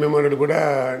 పీవీ మెమోరియల్ కూడా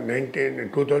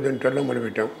 2012లో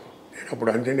మొదలుపెట్టాం. నేను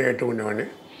అప్పుడు అంజనీ ఎట్టు ఉండేవాడిని.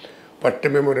 First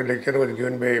memorial lecture was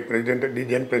given by president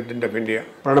of India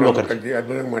Pranab Mukherjee.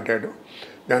 అద్భుతంగా మాట్లాడు.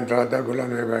 దాని తర్వాత గులాం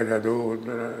నబీ ఆజాద్,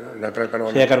 రకరకాల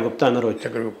శేఖర్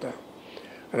గుప్తా,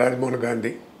 రాజ్మోహన్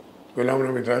గాంధీ. గులాం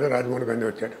నబీ తర్వాత రాజ్మోహన్ గాంధీ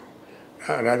వచ్చాడు.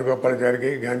 రాజగోపాలాచారికి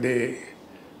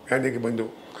గాంధీకి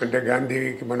బంధువు. అంటే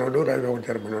గాంధీకి మనోడు,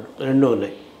 రాజగోపాలాచారి మనోడు, రెండూ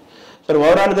ఉన్నాయి. సార్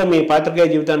ఓవరాల్గా మీ పాత్రికేయ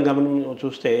జీవితాన్ని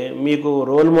చూస్తే మీకు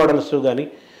రోల్ మోడల్స్ కానీ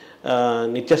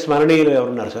నిత్య స్మరణీయులు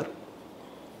ఎవరున్నారు సార్?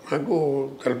 నాకు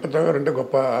చలపతిరావు గారు అంటే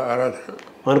గొప్ప ఆరాధన.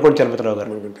 అనుకోండి చలపతిరావు గారు.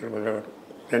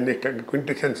 జర్నలిస్ట్ అంటే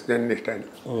క్వింటెసెన్స్ జర్నలిస్ట్ ఆయన.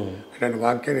 ఆయన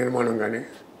వాక్య నిర్మాణం కానీ,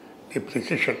 the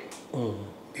precision,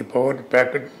 the power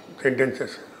packet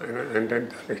sentences అంటే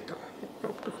చాలా ఇష్టం.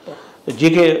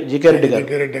 జీకే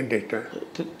రెడ్డి అంటే ఇష్టం.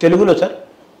 తెలుగులో సార్?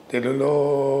 తెలుగులో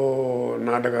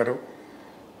నాటగారు,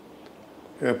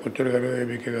 పుత్తూరు గారు,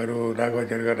 ఏబీకే గారు,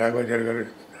 రాఘవాచారి గారు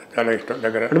చాలా ఇష్టం.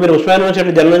 దగ్గర అంటే మీరు ఉస్మానియా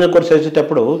యూనివర్సిటీ జర్నలిజం కోర్స్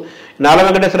చేసేటప్పుడు నాలా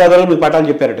వెంకటేశ్వరరావు గారు మీకు పాఠాలు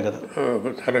చెప్పారట కదా?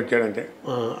 సార్ వచ్చారంటే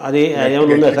అది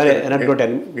ఏమైనా ఉందా సార్?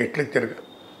 గెస్ట్ లెక్చర్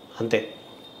అంతే,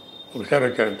 ఒకసారి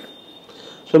వచ్చారంటే.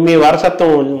 సో మీ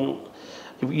వారసత్వం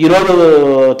ఈరోజు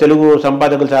తెలుగు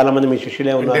సంపాదకులు చాలా మంది మీ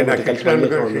శిష్యులే ఉన్నారు.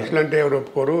 శిష్యులు అంటే ఎవరు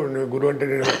ఒప్పుకోరు, గురువు అంటే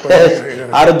నేను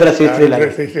ఆరుద్ర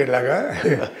శ్రీశ్రీ లాగా.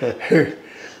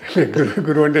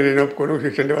 గురువు అంటే నేను ఒప్పుకోను,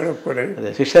 శిష్యులు అంటే వాళ్ళు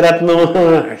ఒప్పుకోలేదు. శిష్యరత్నం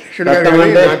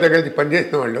నాతో కలిసి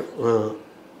పనిచేసిన వాళ్ళు.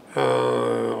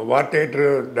 వార్ థియేటర్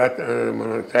మన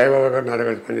సాయిబాబా గారు నాతో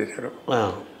కలిసి పనిచేశారు.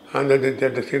 ఆంధ్రజ్యోతి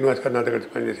థియేటర్ శ్రీనివాస్ గారు నాతో కలిసి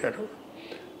పనిచేశారు.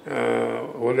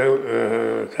 ఉదయం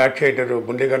సాక్షి ఎడిటర్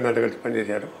బుండే గారు నాతో కలిసి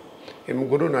పనిచేశారు. ఈ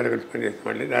ముగ్గురు నాతో కలిసి పనిచేసిన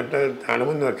వాళ్ళు. దాంట్లో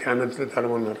చాలామంది ఉన్నారు, ఛానల్స్లో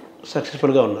చాలామంది ఉన్నారు,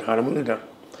 సక్సెస్ఫుల్గా ఉన్నారు, చాలామంది ఉంటారు.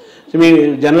 మీ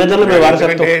జర్నలిజంలో మీ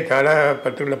వారసత్వం చాలా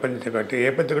పత్రికలు పనిచేస్తాయి కాబట్టి, ఏ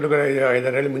పత్రికలు కూడా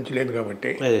 5-6 ఏళ్ళు మించి లేదు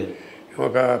కాబట్టి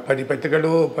ఒక 10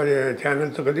 పత్రికలు 10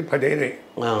 ఛానల్స్ కలిసి 10 అయినాయి.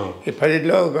 ఈ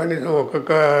 10లో కనీసం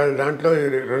ఒక్కొక్క దాంట్లో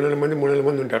 200 మంది 300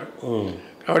 మంది ఉంటారు.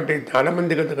 కాబట్టి చాలా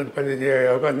మంది కలిసి పనిచేసే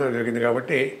అవకాశం దొరికింది.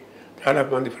 కాబట్టి చాలా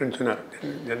మంది ఫ్రెండ్స్ ఉన్నారు.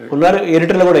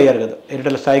 ఎడిటర్లు కూడా అయ్యారు కదా,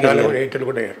 ఎడిటర్ల స్థాయికి ఎడిటర్లు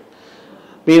కూడా అయ్యారు.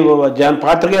 మీ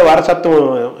పాత్రికేయ వారసత్వం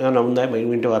ఏమైనా ఉందా మీ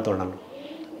ఇంటి వాతావరణంలో?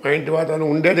 మా ఇంటి వాతావరణం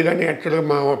ఉండేది, కానీ యాక్చువల్గా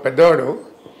మా పెద్దవాడు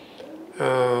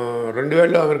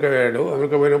 2000లో అమెరికా వెళ్ళాడు.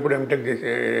 అమెరికా పోయినప్పుడు ఎంటెక్ చేసి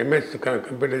ఎంఎస్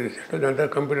కంప్యూటర్ చేశాడు. దాని తర్వాత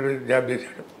కంప్యూటర్ జాబ్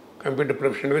చేశాడు, కంప్యూటర్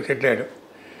ప్రొఫెషనల్గా సెటిల్ అయ్యాడు.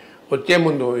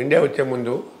 ఇండియా వచ్చే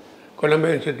ముందు కొలంబియా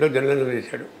యూనివర్సిటీలో జర్నలిజం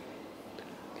చేశాడు.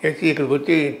 చేసి ఇక్కడికి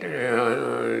వచ్చి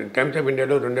టైమ్స్ ఆఫ్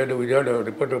ఇండియాలో 2 ఏళ్ళు విజయవాడ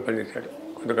రిపోర్టర్ పనిచేశాడు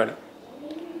కొంతకాలం.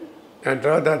 దాని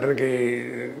తర్వాత అతనికి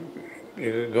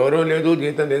గౌరవం లేదు,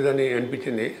 జీతం లేదని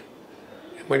అనిపించింది.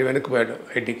 మళ్ళీ వెనక్కిపోయాడు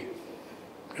ఐటీకి.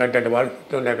 అంటే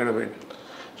వారసత్వం లేకుండా పోయింది.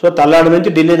 సో తల్లాడు నుంచి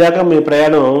ఢిల్లీ దాకా మీ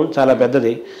ప్రయాణం చాలా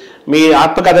పెద్దది. మీ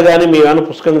ఆత్మకథ కానీ మీ ఏమైనా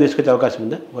పుస్తకంగా తీసుకొచ్చే అవకాశం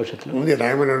ఉందా భవిష్యత్తులో? ముందు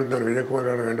రాయమని అడుగుతున్నారు, విజయ్ కుమార్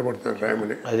గారు వెంటబడుతున్నారు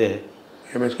రాయమని. అదే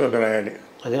ఎంఎస్కోకి రాయాలి.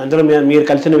 అదే అందులో మీరు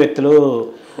కలిసిన వ్యక్తులు,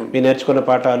 మీరు నేర్చుకున్న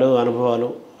పాఠాలు, అనుభవాలు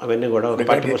అవన్నీ కూడా ఒక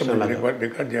పాఠ్యపుస్తకం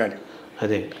రికార్డ్ చేయాలి.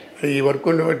 అదే ఈ వర్క్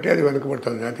బట్టి అది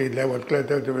వెనకబడుతుంది. అయితే ఇలా వర్క్లో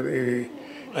అయితే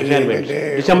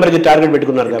డిసెంబర్కి టార్గెట్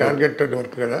పెట్టుకున్నారు. టార్గెట్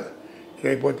వర్క్ కదా, ఇది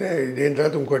అయిపోతే దీని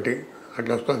తర్వాత ఇంకోటి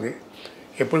అట్లా వస్తుంది.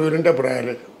 ఎప్పుడు వీరుంటే అప్పుడు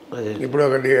రాయాలి. ఇప్పుడు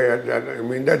ఒకటి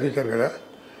మీ ఇందా చూశారు కదా,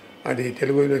 అది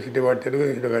తెలుగు యూనివర్సిటీ, వాడు తెలుగు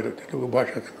యూనివర్సిటీ కాదు, తెలుగు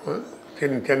భాషా సంఘం,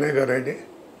 చెన్నై గారు అయితే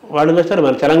వాళ్ళు వస్తారు.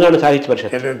 మన తెలంగాణ సాహిత్య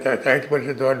పరిషత్, సాహిత్య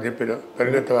పరిషత్ వాడు చెప్పారు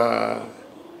పరిణత.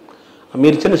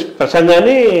 మీరు ఇచ్చిన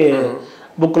ప్రసంగాన్ని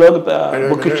బుక్లో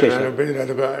బుక్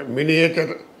అదొక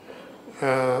మినియేచర్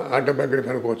ఆటోబయోగ్రఫీ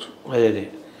అనుకోవచ్చు. అదే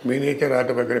మినియేచర్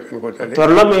ఆటోబయోగ్రఫీ అనుకోవచ్చు. అది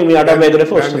త్వరలో మీ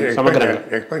ఆటోబయోగ్రఫీ వస్తుంది, సమగ్రంగా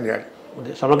ఎక్స్ప్లెయిన్ చేయాలి,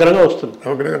 సమగ్రంగా వస్తుంది,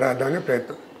 సమగ్రంగా రాద్దామనే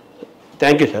ప్రయత్నం.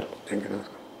 Thank you sir. Thank you,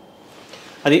 నమస్కారం.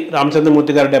 అది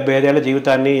రామచంద్రమూర్తి గారు 75 ఏళ్ల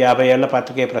జీవితాన్ని, 50 ఏళ్ల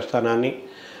పాత్రికేయ ప్రస్థానాన్ని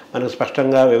మనకు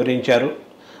స్పష్టంగా వివరించారు.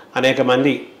 అనేక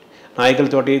మంది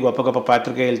నాయకులతోటి, గొప్ప గొప్ప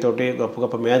పాత్రికేయులతోటి, గొప్ప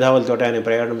గొప్ప మేధావులతోటి ఆయన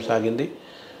ప్రయాణం సాగింది.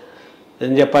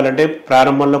 ఏం చెప్పాలంటే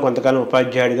ప్రారంభంలో కొంతకాలం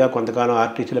ఉపాధ్యాయుడిగా, కొంతకాలం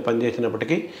ఆర్టీసీలో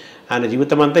పనిచేసినప్పటికీ ఆయన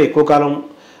జీవితం అంతా ఎక్కువ కాలం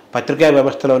పత్రికా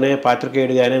వ్యవస్థలోనే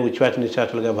పాత్రికేయుడిగానే ఉచ్ఛ్వాస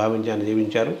నిశ్వాసాలుగా భావించి ఆయన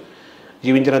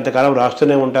జీవించినంతకాలం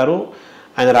రాస్తూనే ఉంటారు.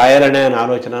 ఆయన రాయాలనే ఆయన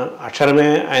ఆలోచన, అక్షరమే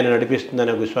ఆయన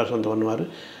నడిపిస్తుందనే విశ్వాసంతో ఉన్నవారు.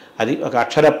 అది ఒక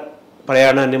అక్షర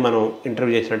ప్రయాణాన్ని మనం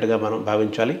ఇంటర్వ్యూ చేసినట్టుగా మనం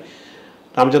భావించాలి.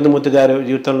 రామచంద్రమూర్తి గారి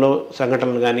జీవితంలో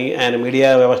సంఘటనలు కానీ, ఆయన మీడియా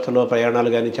వ్యవస్థలో ప్రయాణాలు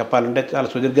కానీ చెప్పాలంటే చాలా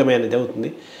సుదీర్ఘమైనది అవుతుంది.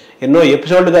 ఎన్నో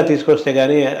ఎపిసోడ్లుగా తీసుకొస్తే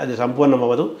కానీ అది సంపూర్ణం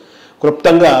అవ్వదు.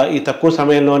 క్లుప్తంగా ఈ తక్కువ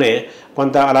సమయంలోనే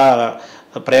కొంత అలా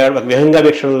విహంగా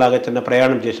వీక్షణలాగా చిన్న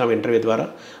ప్రయాణం చేశాం ఇంటర్వ్యూ ద్వారా.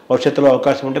 భవిష్యత్తులో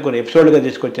అవకాశం ఉంటే కొన్ని ఎపిసోడ్లుగా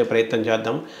తీసుకొచ్చే ప్రయత్నం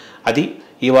చేద్దాం. అది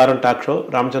ఈ వారం టాక్ షో.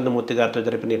 రామచంద్రమూర్తి గారితో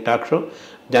జరిపిన ఈ టాక్ షో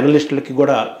జర్నలిస్టులకి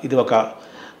కూడా ఇది ఒక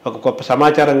గొప్ప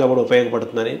సమాచారంగా కూడా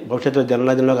ఉపయోగపడుతుందని, భవిష్యత్తులో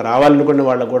జర్నలిజంలోకి రావాలనుకునే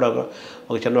వాళ్ళకు కూడా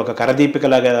ఒక చిన్న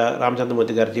కరదీపికలాగా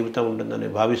రామచంద్రమూర్తి గారి జీవితం ఉంటుందని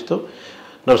భావిస్తూ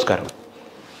నమస్కారం.